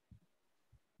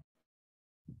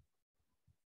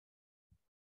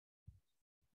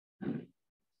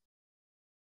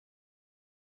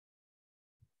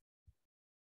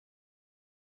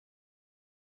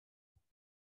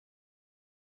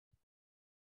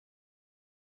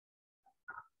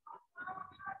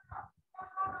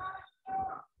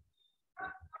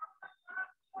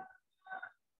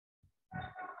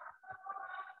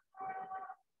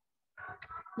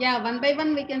 Yeah, one by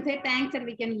one we can say thanks and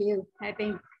we can leave, I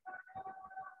think.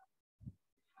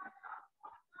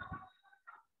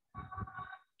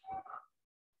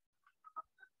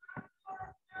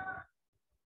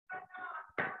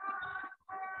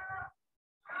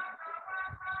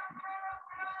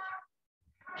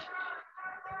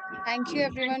 Thank you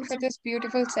everyone for this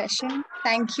beautiful session.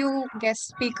 Thank you guest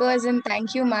speakers and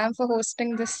thank you ma'am for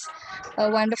hosting this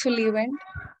wonderful event.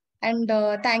 And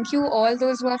thank you all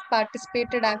those who have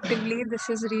participated actively. This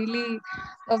is really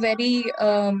a very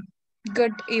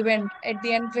good event. At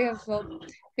the end, we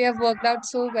have worked out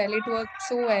so well. It worked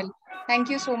so well. Thank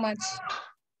you so much.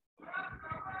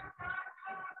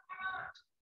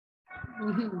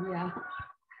 Yeah.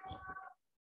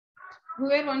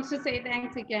 Whoever wants to say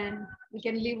thanks, we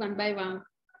can leave one by one.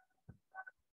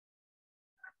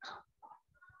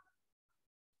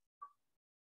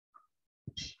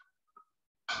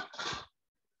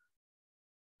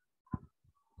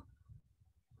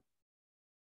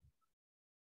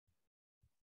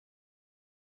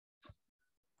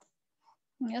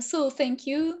 Yeah, so thank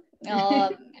you.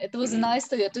 It was nice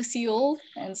to see you all,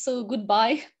 and so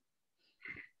goodbye.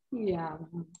 Yeah.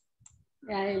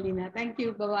 Yeah, Elena. Thank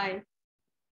you. Bye-bye.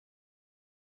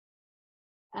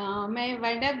 May I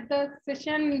wind up the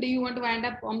session? Do you want to wind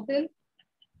up, Amtul?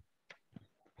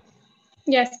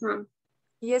 Yes, ma'am.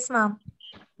 Yes, ma'am.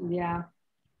 Yeah.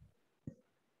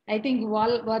 I think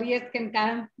all warriors can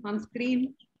come on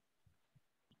screen.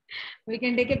 We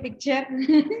can take a picture.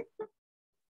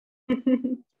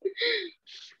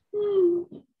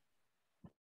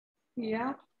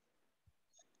 Yeah.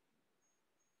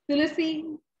 Tulasi.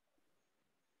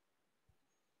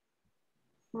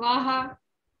 Vaha.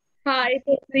 Hi,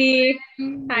 Tulsi.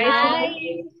 Hi,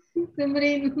 Simran.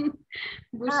 Simran.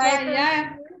 Bushra. Hi,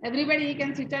 Yeah. Everybody, you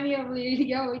can switch on your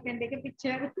video. We can take a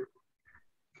picture.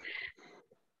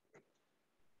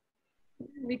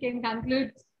 We can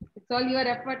conclude. It's all your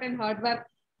effort and hard work.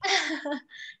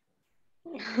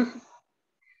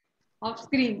 Off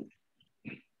screen.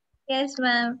 Yes,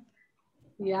 ma'am.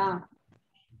 Yeah.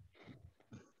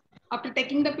 After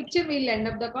taking the picture, we'll end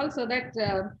up the call so that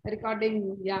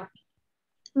recording, yeah.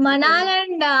 Manal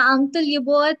and Amtul, you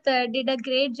both did a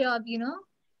great job,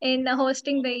 in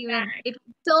hosting the event. It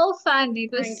was so fun.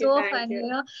 It was so fun,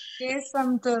 Yes,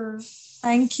 Amtul.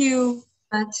 Thank you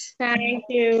much. Thank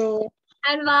you.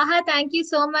 And Vaha, thank you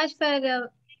so much for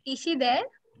Ishi there.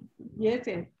 Yes,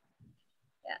 yes.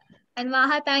 And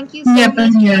Vaha, thank you so Yep,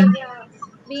 much I'm here. for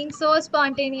being so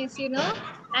spontaneous,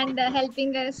 and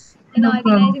helping us in No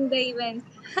problem. organizing the event.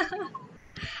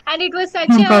 And it was such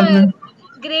No a problem.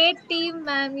 great team,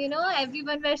 ma'am.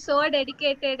 Everyone were so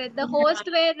dedicated. The host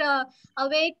were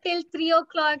awake till 3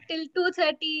 o'clock, till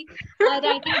 2:30,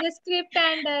 writing the script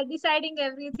and deciding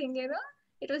everything.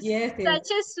 It was Yes, yes. such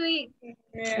a sweet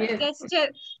Yeah. gesture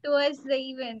towards the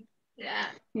event. Yeah.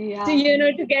 Yeah.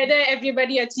 So, together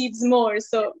everybody achieves more.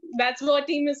 So that's what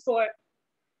team is for.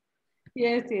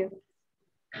 Yes, yes.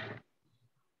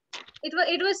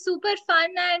 It was super fun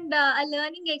and a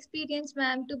learning experience,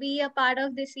 ma'am, to be a part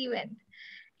of this event.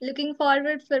 Looking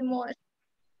forward for more,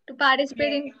 to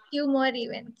participate in few more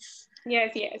events.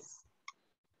 Yes, yes.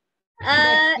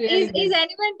 That's really Is good.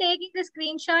 anyone taking a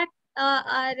screenshot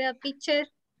or a picture?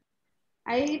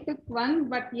 I took one,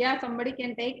 but yeah, somebody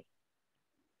can take.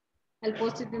 I'll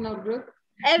post it in our group.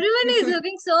 Everyone is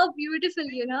looking so beautiful,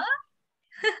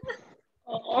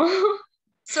 Oh.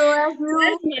 So as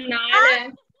you.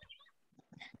 Manal.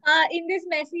 In this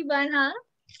messy bun, huh?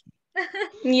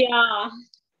 Yeah,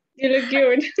 you look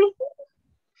good.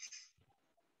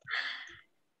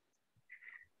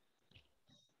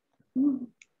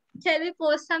 Shall we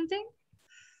post something?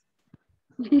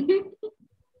 Thank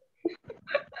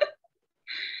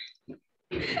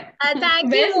you,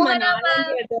 Where's Mohana, Manal and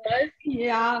ma'am. the others?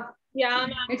 Yeah. Yeah,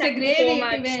 ma'am. It's a Thank you great so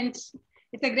much. event.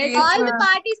 It's a great All event. the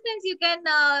participants, you can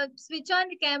switch on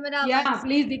the camera. Yeah, once.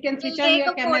 please, you can We'll switch on take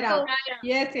your a camera. photo.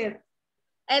 Yes, yes.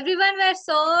 Everyone were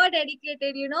so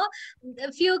dedicated,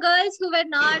 A few girls who were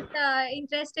not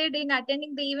interested in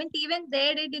attending the event, even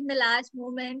they did in the last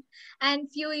moment.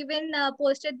 And few even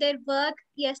posted their work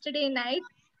yesterday night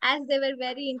as they were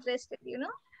very interested,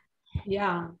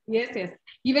 Yeah, yes, yes.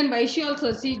 Even Vaishi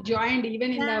also, she joined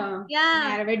even in the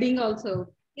Yeah. wedding also.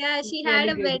 Yeah, she It's had really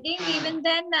a good. wedding. Even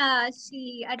then,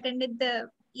 she attended the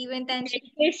event and she.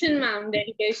 Dedication, ma'am.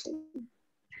 Dedication.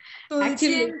 Tulsi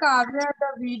Actually, and Kavya, the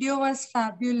video was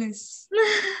fabulous.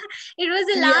 It was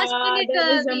a Yeah, last minute that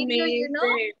was video,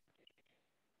 amazing.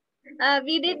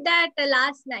 We did that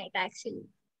last night actually.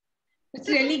 It's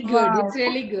really good. Wow. It's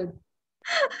really good.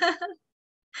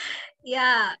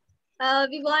 Yeah.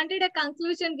 We wanted a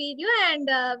conclusion video and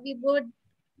we would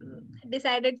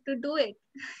decided to do it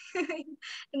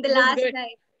in the It was last good.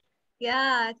 night.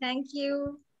 Yeah, thank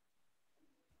you.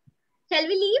 Shall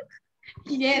we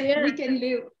leave? Yes, we can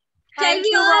leave. Shall Thank we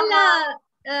you, all Mama.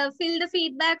 fill the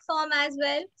feedback form as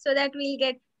well so that we'll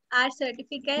get our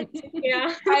certificates?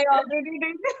 Yeah. I already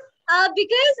did.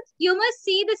 Because you must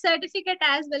see the certificate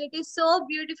as well. It is so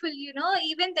beautiful, you know.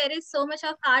 Even there is so much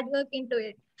of hard work into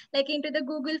it, like into the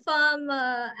Google form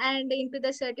and into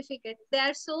the certificate. They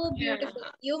are so beautiful.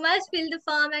 You must fill the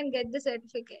form and get the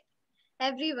certificate.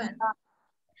 Everyone.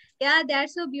 Yeah, they are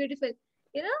so beautiful.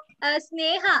 You know,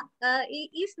 Sneha,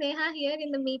 is Sneha here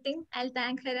in the meeting? I'll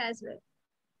thank her as well.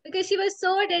 Because she was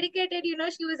so dedicated, you know,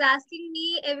 she was asking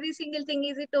me every single thing.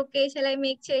 Is it okay? Shall I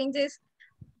make changes?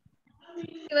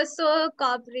 She was so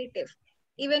cooperative,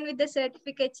 even with the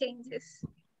certificate changes.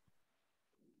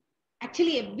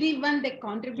 Actually, everyone, they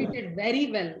contributed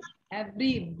very well.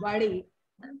 Everybody,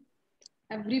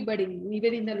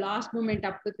 even in the last moment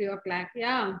up to 3 o'clock.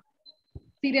 Yeah,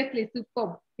 seriously,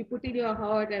 superb. You put in your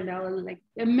heart and all, like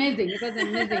amazing. It was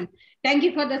amazing. Thank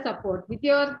you for the support.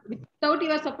 Without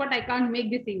your support, I can't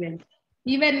make this event.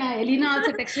 Even Elena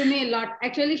also texted me a lot.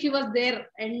 Actually, she was there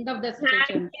end of the Thank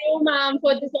session. you, ma'am,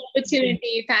 for this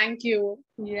opportunity. Thank you.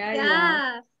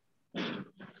 Yeah.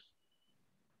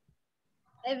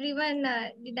 Everyone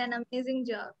did an amazing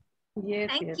job. Yes.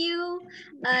 Thank you.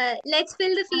 Let's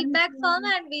fill the feedback form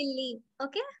and we'll leave.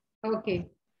 Okay? Okay.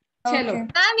 Chalo.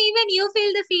 Ma'am, even you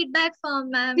fill the feedback form,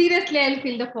 ma'am. Seriously, I'll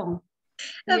fill the form.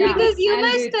 Because you I'll do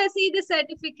must it. see the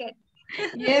certificate.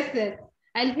 Yes.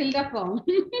 I'll fill the form.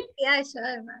 Yeah,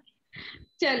 sure, ma'am.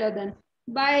 Chalo then.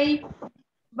 Bye. Bye,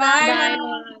 Bye, ma'am.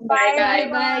 ma'am. Bye, Bye.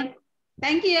 guys. Bye.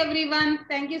 Thank you, everyone.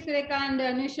 Thank you, Surekha and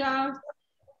Anusha,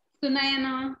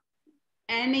 Sunayana,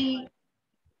 Annie.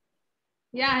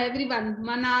 Yeah, everyone.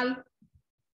 Manal,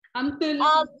 Amtul,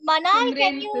 Manal,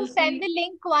 can Simran, you Tulsi. send the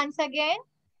link once again?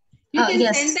 You can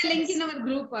Yes. send the link in our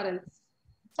group or else.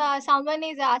 So someone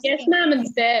is asking. Yes, ma'am,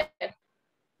 it's there.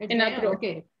 It's In our there? group.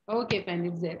 Okay. Okay, fine.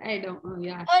 It's there. I don't know.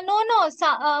 Yeah. No.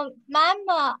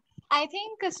 Ma'am, I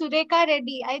think Sureka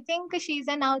Reddy, I think she's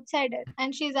an outsider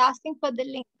and she's asking for the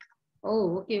link.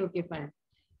 Oh, okay, fine.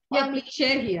 Yeah, please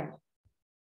share here.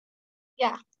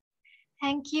 Yeah.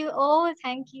 Thank you. Oh,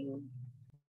 thank you.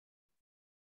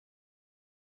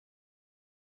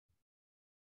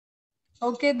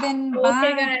 Okay, then Okay,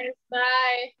 bye. guys.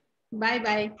 Bye.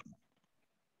 Bye.